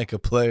 harmonica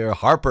player,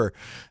 Harper.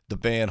 The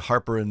band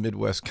Harper and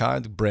Midwest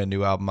Kind, brand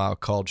new album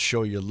out called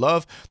Show Your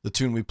Love. The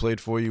tune we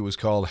played for you was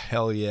called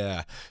Hell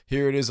Yeah.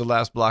 Here it is, the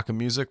last block of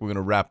music. We're going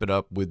to wrap it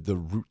up with The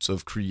Roots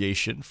of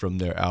Creation from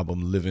their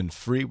album Living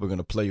Free. We're going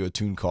to play you a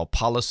tune called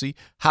Policy.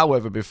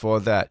 However,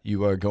 before that,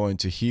 you are going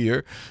to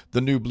hear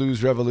the new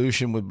Blues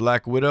Revolution with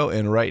Black Widow.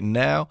 And right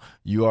now,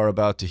 you are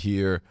about to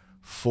hear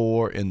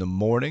 4 in the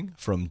Morning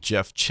from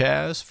Jeff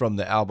Chaz from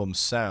the album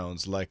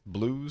Sounds Like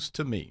Blues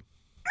to Me.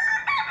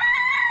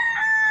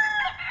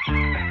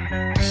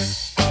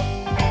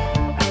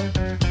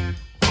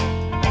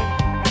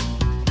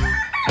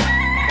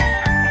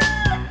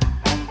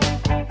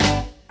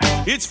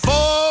 It's 4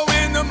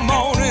 in the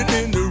morning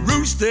and the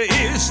rooster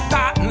is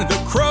starting to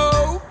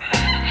crow.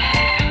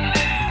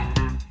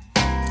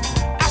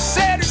 I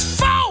said it's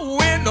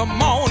 4 in the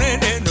morning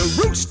and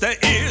the rooster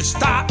is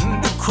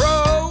starting to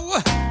crow.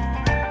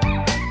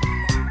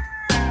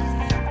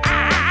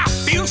 I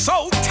feel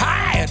so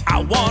tired,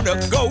 I want to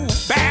go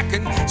back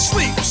and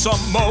sleep some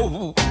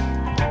more.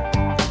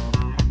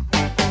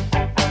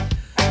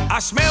 I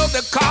smell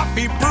the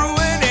coffee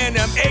brewing and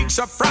them eggs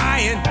are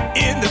frying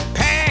in the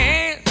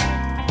pan.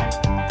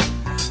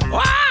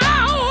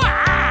 Wow,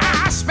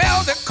 I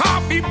smell the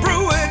coffee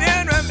brewing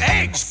and them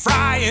eggs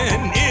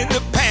frying in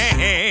the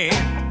pan.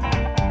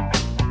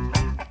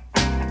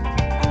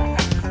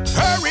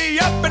 Hurry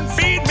up and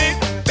feed me,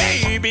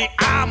 baby,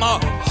 I'm a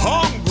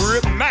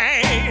hungry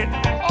man.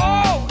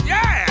 Oh,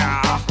 yeah.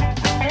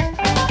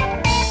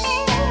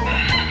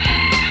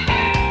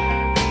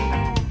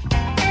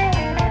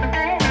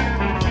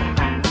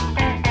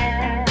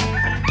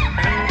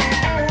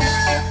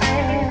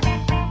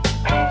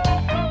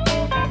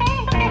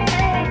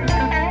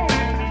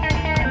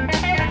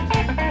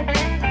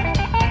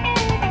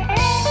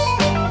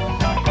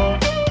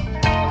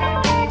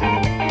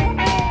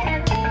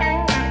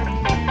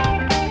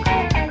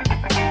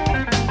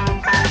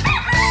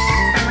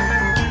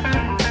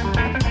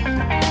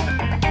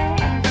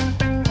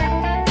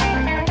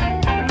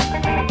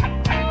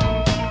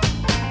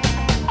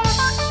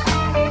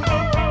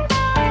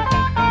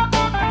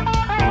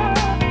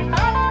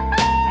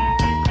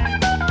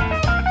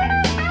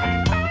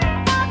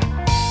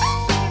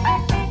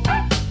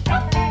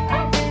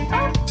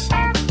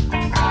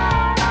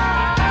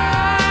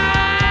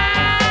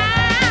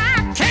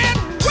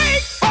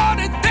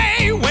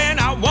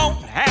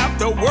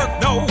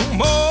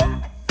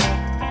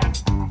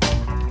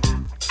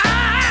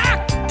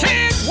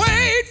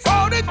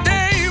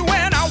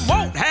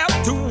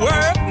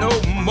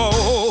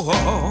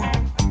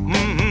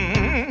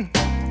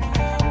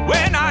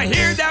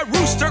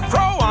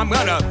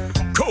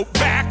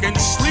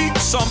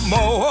 Some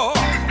more.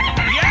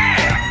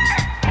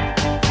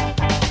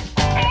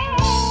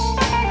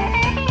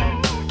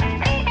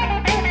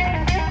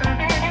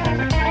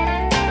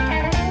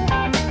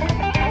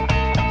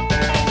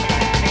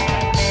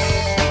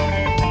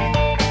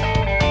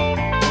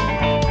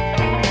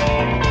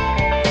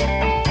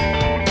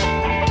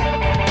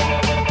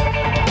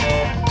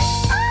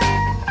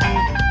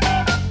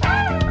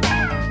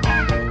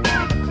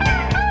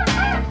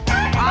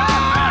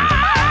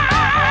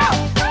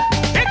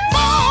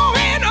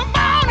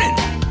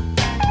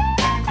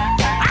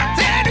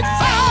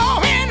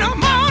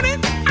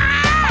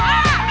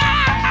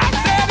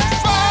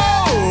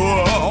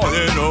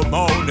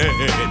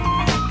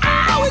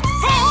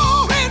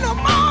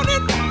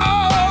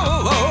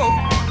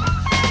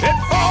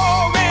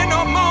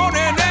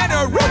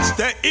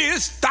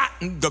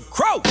 the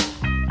Crow.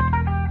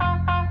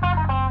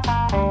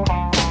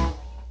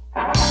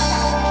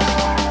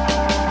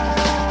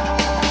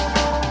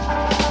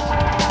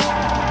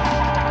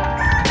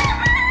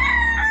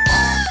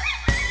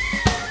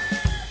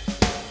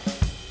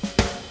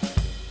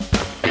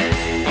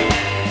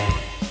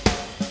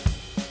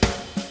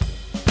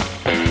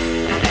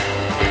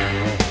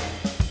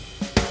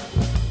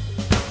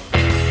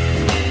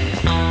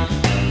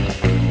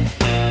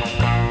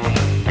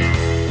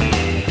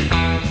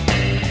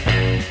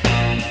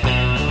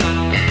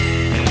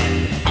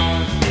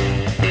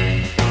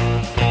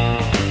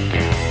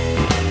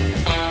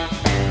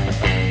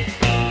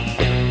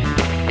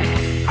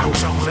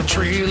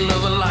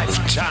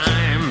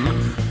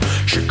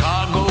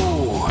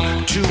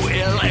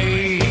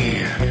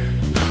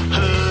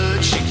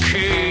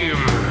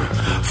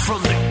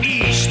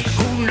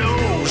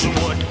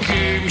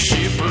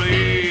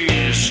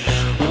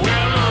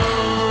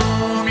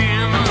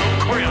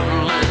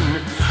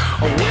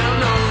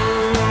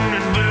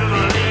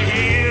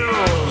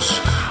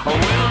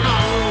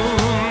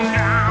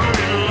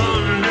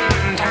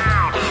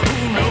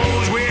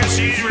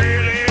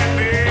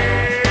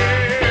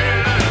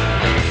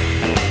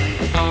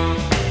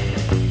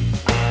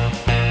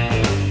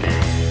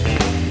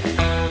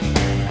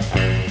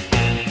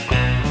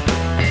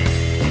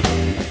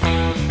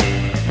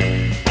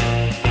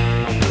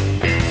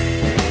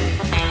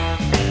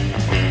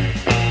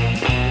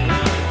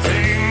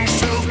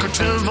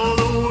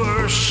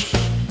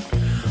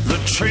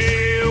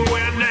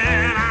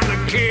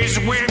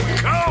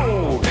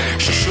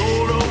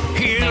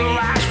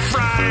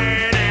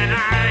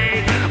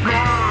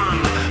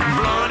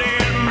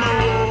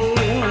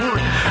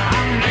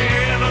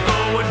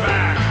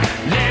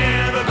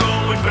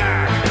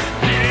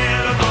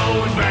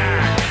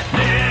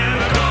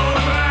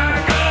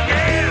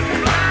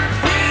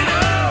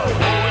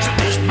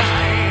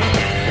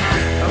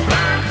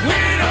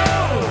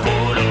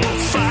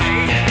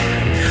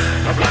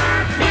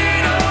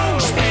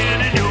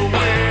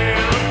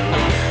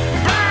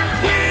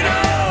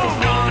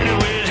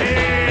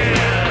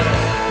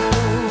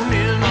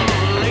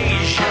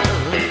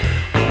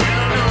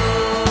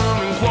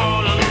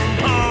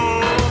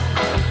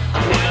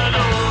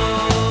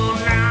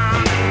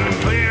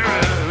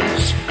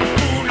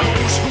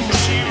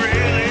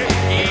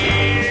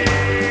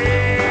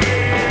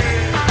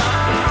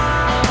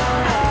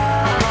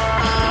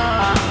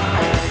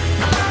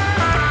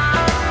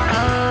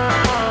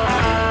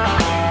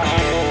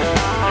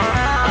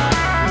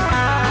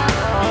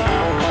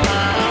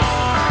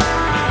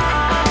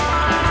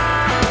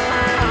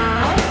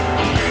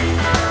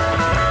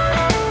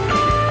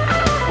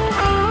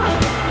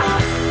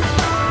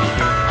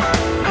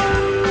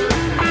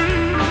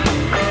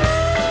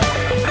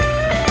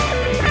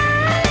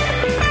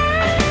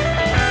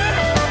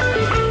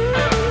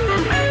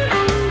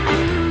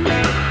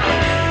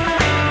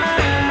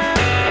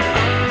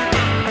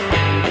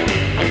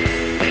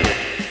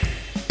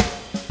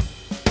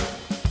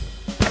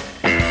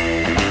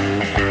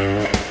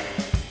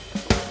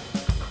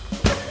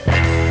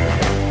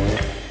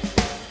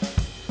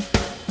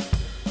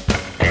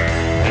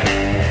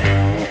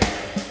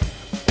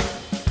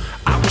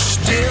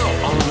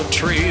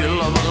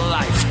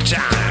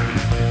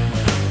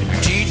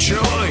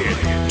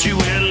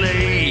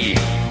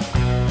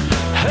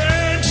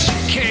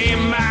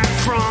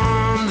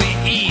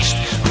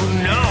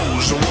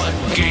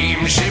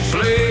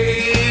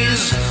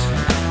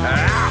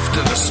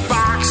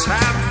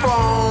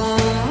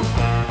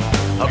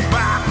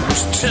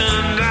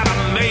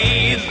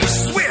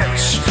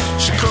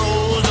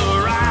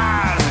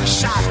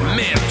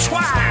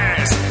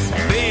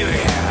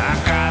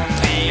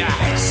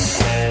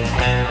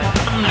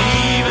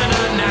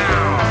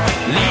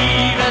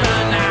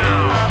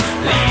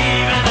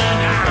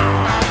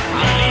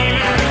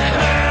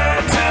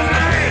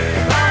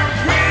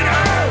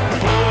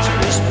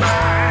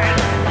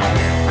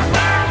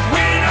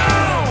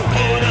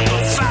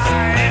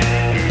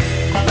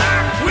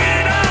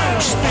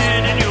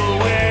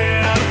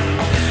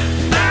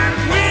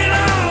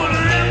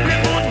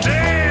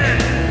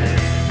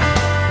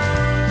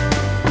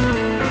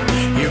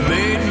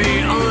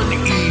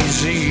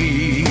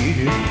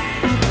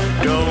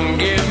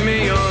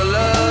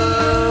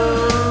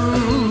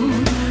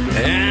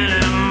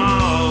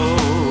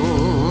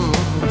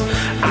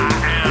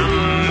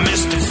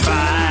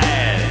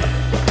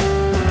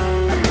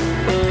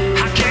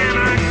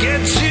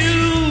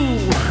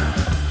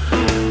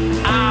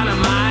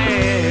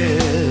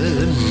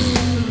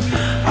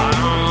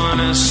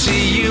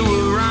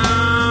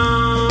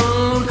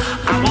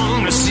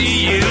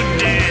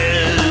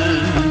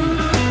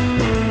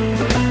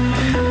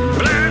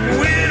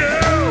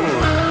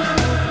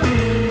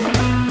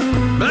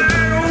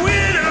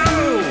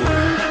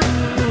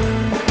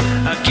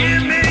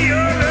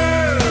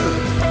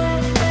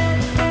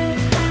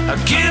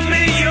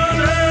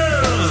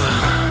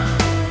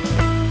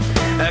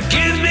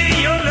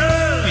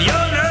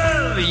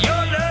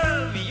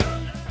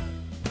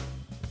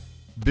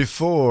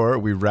 Before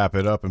we wrap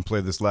it up and play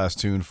this last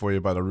tune for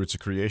you by the Roots of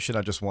Creation,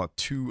 I just want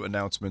 2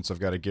 announcements I've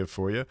got to give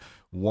for you.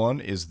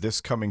 One is this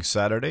coming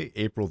Saturday,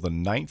 April the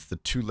 9th, the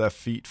Two Left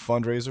Feet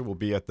fundraiser will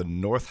be at the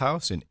North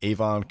House in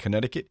Avon,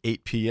 Connecticut,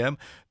 8 p.m.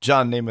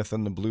 John Namath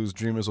and the Blues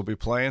Dreamers will be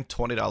playing.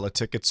 $20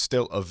 tickets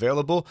still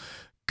available.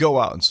 Go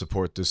out and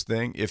support this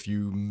thing. If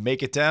you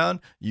make it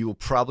down, you will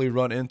probably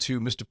run into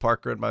Mr.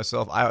 Parker and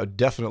myself. I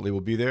definitely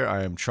will be there.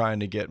 I am trying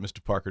to get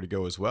Mr. Parker to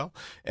go as well.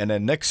 And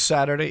then next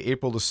Saturday,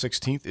 April the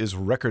 16th, is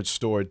Record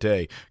Store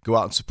Day. Go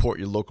out and support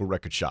your local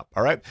record shop.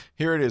 All right,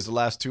 here it is, the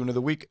last tune of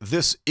the week.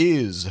 This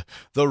is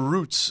The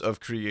Roots of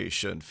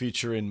Creation,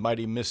 featuring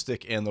Mighty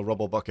Mystic and the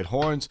Rubble Bucket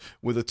Horns,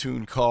 with a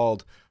tune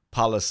called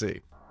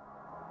Policy.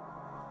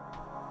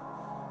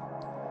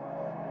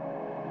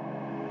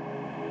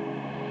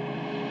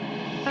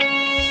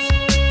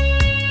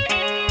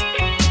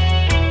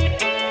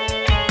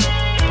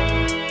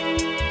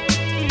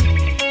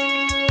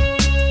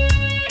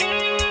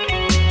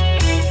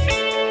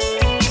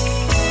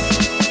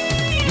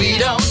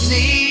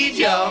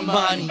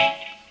 Money.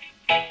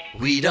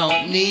 We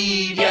don't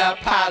need your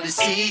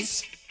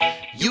policies.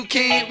 You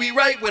can't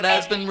rewrite what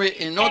has been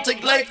written or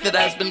take life that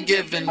has been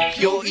given.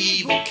 Pure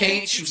evil,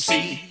 can't you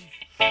see?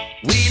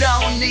 We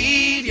don't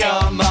need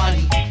your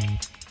money.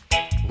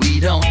 We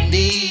don't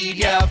need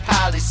your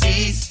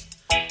policies.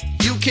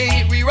 You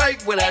can't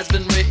rewrite what has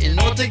been written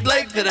or take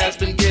life that has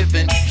been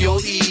given. Pure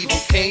evil,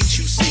 can't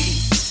you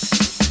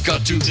see?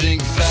 Got to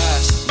think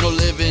fast, no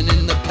living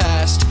in the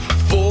past.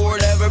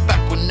 Forward ever,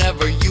 backward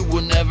never, you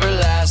will never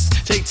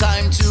last. Take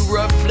time to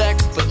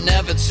reflect, but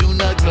never to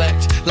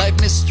neglect. Life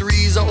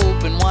mysteries are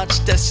open,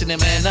 watch destiny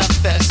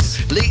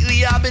manifest.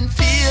 Lately I've been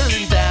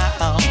feeling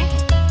down.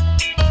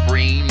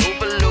 Brain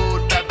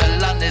overload,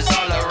 Babylon is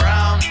all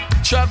around.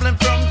 Traveling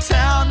from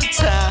town to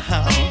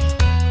town.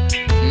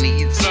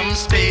 Need some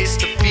space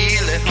to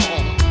feel at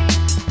home.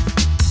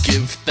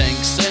 Give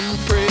thanks and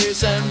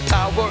praise and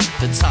power.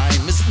 The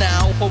time is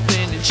now,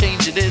 hoping to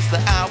change it is the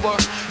hour.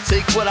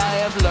 Take what I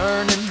have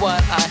learned and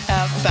what I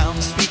have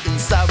found. Sweet and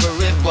sour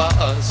it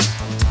was.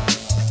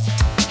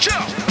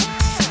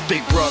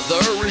 Big brother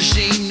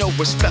regime, no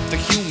respect for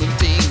human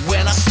being.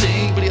 When I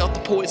sing, but out the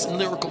poison,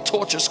 lyrical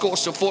torture,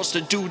 scorched or forced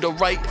to do the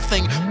right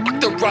thing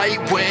the right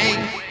way.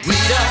 We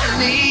don't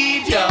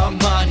need your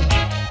money.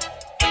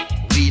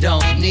 We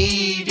don't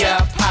need your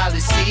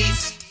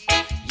policies.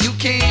 You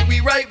can't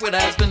rewrite what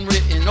has been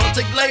written or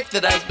take life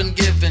that has been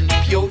given.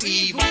 Pure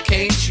evil,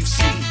 can't you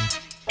see?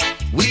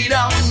 We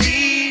don't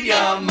need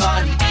your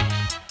money.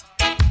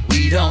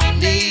 We don't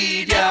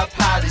need your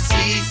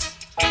policies.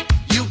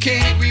 You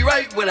can't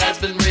rewrite what has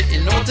been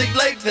written or take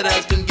life that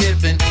has been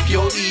given.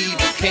 Pure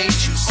evil, can't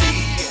you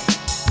see?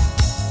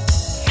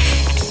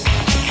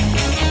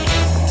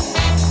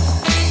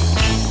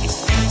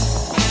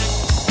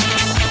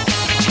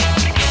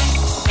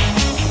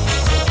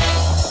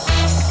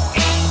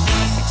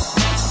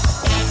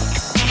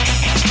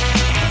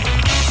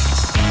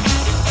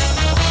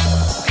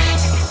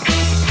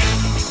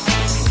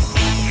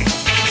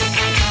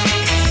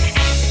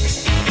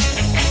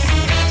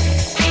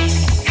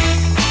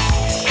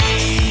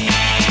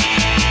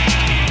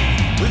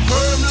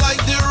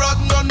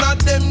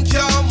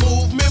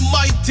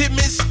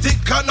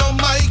 And a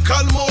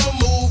Michael Moore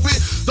movie.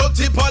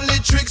 Dirty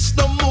politics,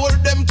 no more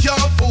them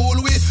can't fool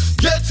we.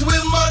 Get we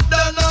mad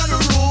and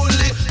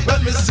unruly.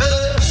 When me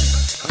say,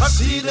 I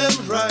see them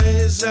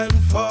rise and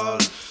fall.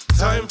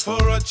 Time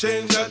for a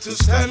change, got to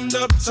stand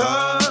up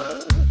tall.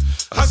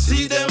 I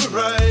see them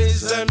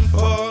rise and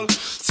fall.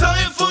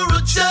 Time for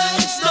a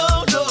change,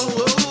 no, no.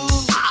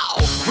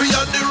 We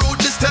are the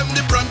root, the stem,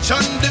 the branch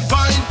and the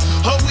vine.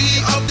 How we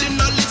have the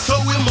knowledge, so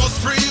we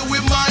must free we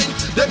mind.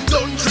 Them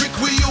don't trick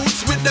we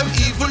youths with them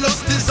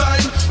evilous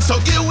design. So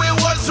give we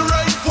what's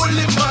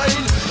rightfully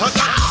mine. I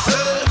got to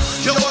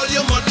say, you all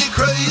your money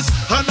craze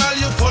and all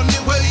your funny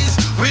ways.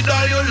 With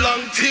all your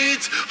long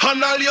teeth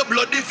and all your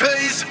bloody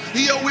face.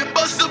 Yeah, we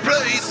bust the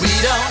place. We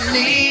don't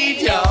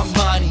need your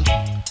money.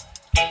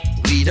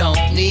 We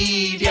don't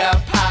need your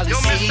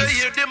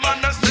policies.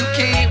 You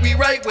can't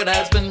rewrite what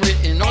has been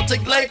written or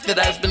take life that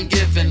has been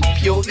given.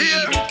 Pure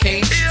evil,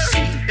 can't you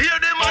see?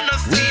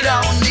 We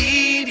don't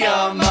need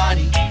your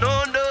money.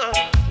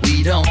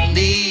 We don't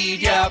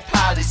need your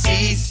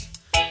policies.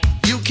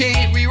 You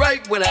can't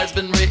rewrite what has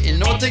been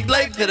written or take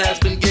life that has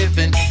been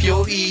given.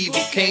 Pure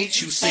evil,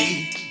 can't you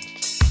see?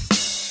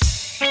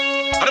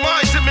 I'm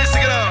always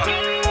missing it up.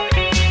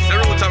 It's the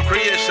root of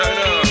creation,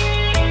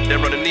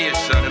 them run the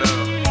nation,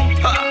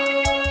 Ha!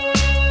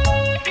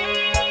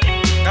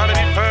 Gotta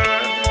be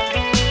firm,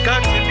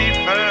 got to be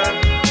firm.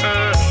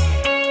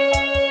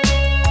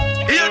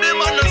 Hear them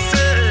on the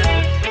say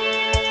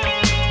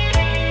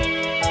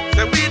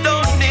we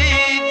don't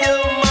need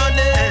your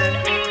money,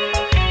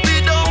 we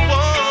don't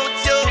want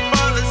your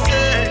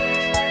policy.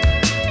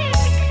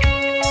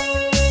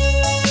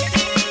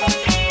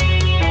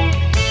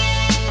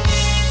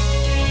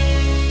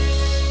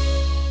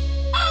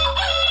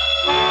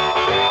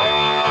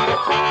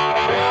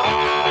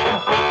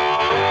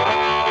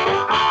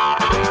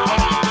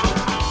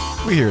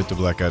 at the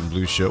Black Eyed and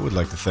Blues Show would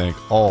like to thank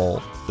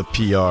all the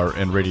PR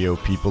and radio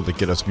people that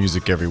get us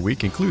music every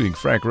week, including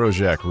Frank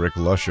Rojak, Rick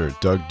Lusher,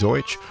 Doug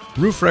Deutsch,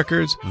 Roof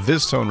Records,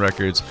 VizTone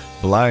Records,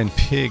 Blind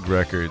Pig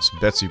Records,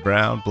 Betsy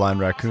Brown, Blind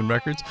Raccoon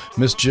Records,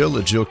 Miss Jill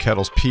at Jill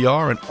Kettles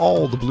PR, and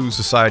all the blues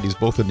societies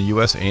both in the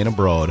U.S. and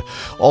abroad.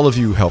 All of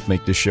you help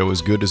make this show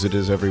as good as it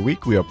is every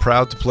week. We are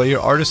proud to play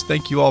your artists.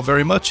 Thank you all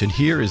very much, and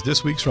here is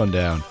this week's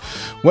rundown.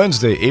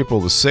 Wednesday, April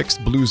the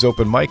 6th, Blues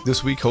Open Mic,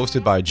 this week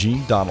hosted by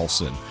Gene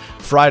Donaldson.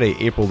 Friday,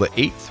 April the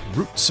 8th,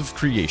 Roots of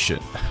Creation.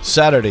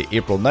 Saturday,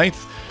 April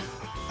 9th,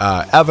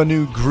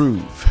 Avenue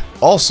Groove.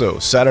 Also,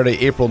 Saturday,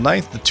 April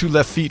 9th, the Two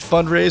Left Feet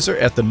fundraiser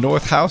at the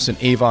North House in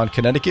Avon,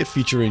 Connecticut,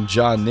 featuring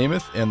John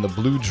Namath and the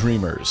Blue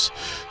Dreamers.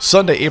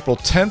 Sunday, April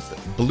 10th,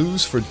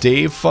 Blues for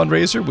Dave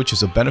fundraiser, which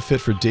is a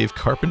benefit for Dave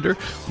Carpenter,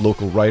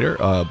 local writer,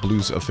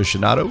 blues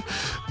aficionado.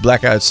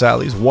 Black Eyed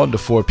Sally's 1 to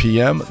 4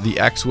 p.m. The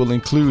acts will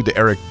include the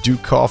Eric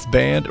Dukoff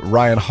Band,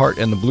 Ryan Hart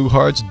and the Blue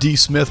Hearts, D.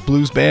 Smith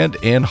Blues Band,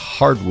 and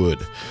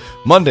Hardwood.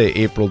 Monday,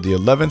 April the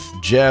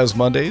 11th, Jazz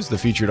Mondays. The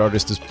featured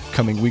artist this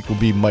coming week will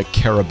be Mike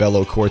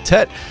Carabello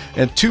Quartet.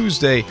 And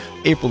Tuesday,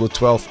 April the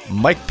 12th,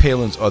 Mike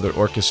Palin's Other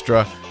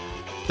Orchestra.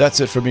 That's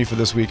it for me for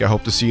this week. I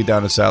hope to see you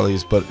down at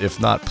Sally's, but if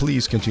not,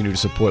 please continue to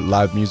support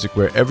live music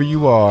wherever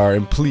you are.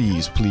 And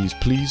please, please,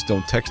 please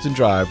don't text and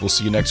drive. We'll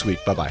see you next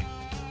week. Bye-bye.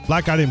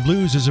 Black Eyed and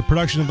Blues is a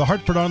production of the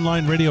Hartford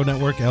Online Radio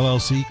Network,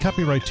 LLC.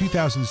 Copyright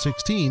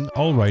 2016.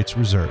 All rights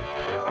reserved.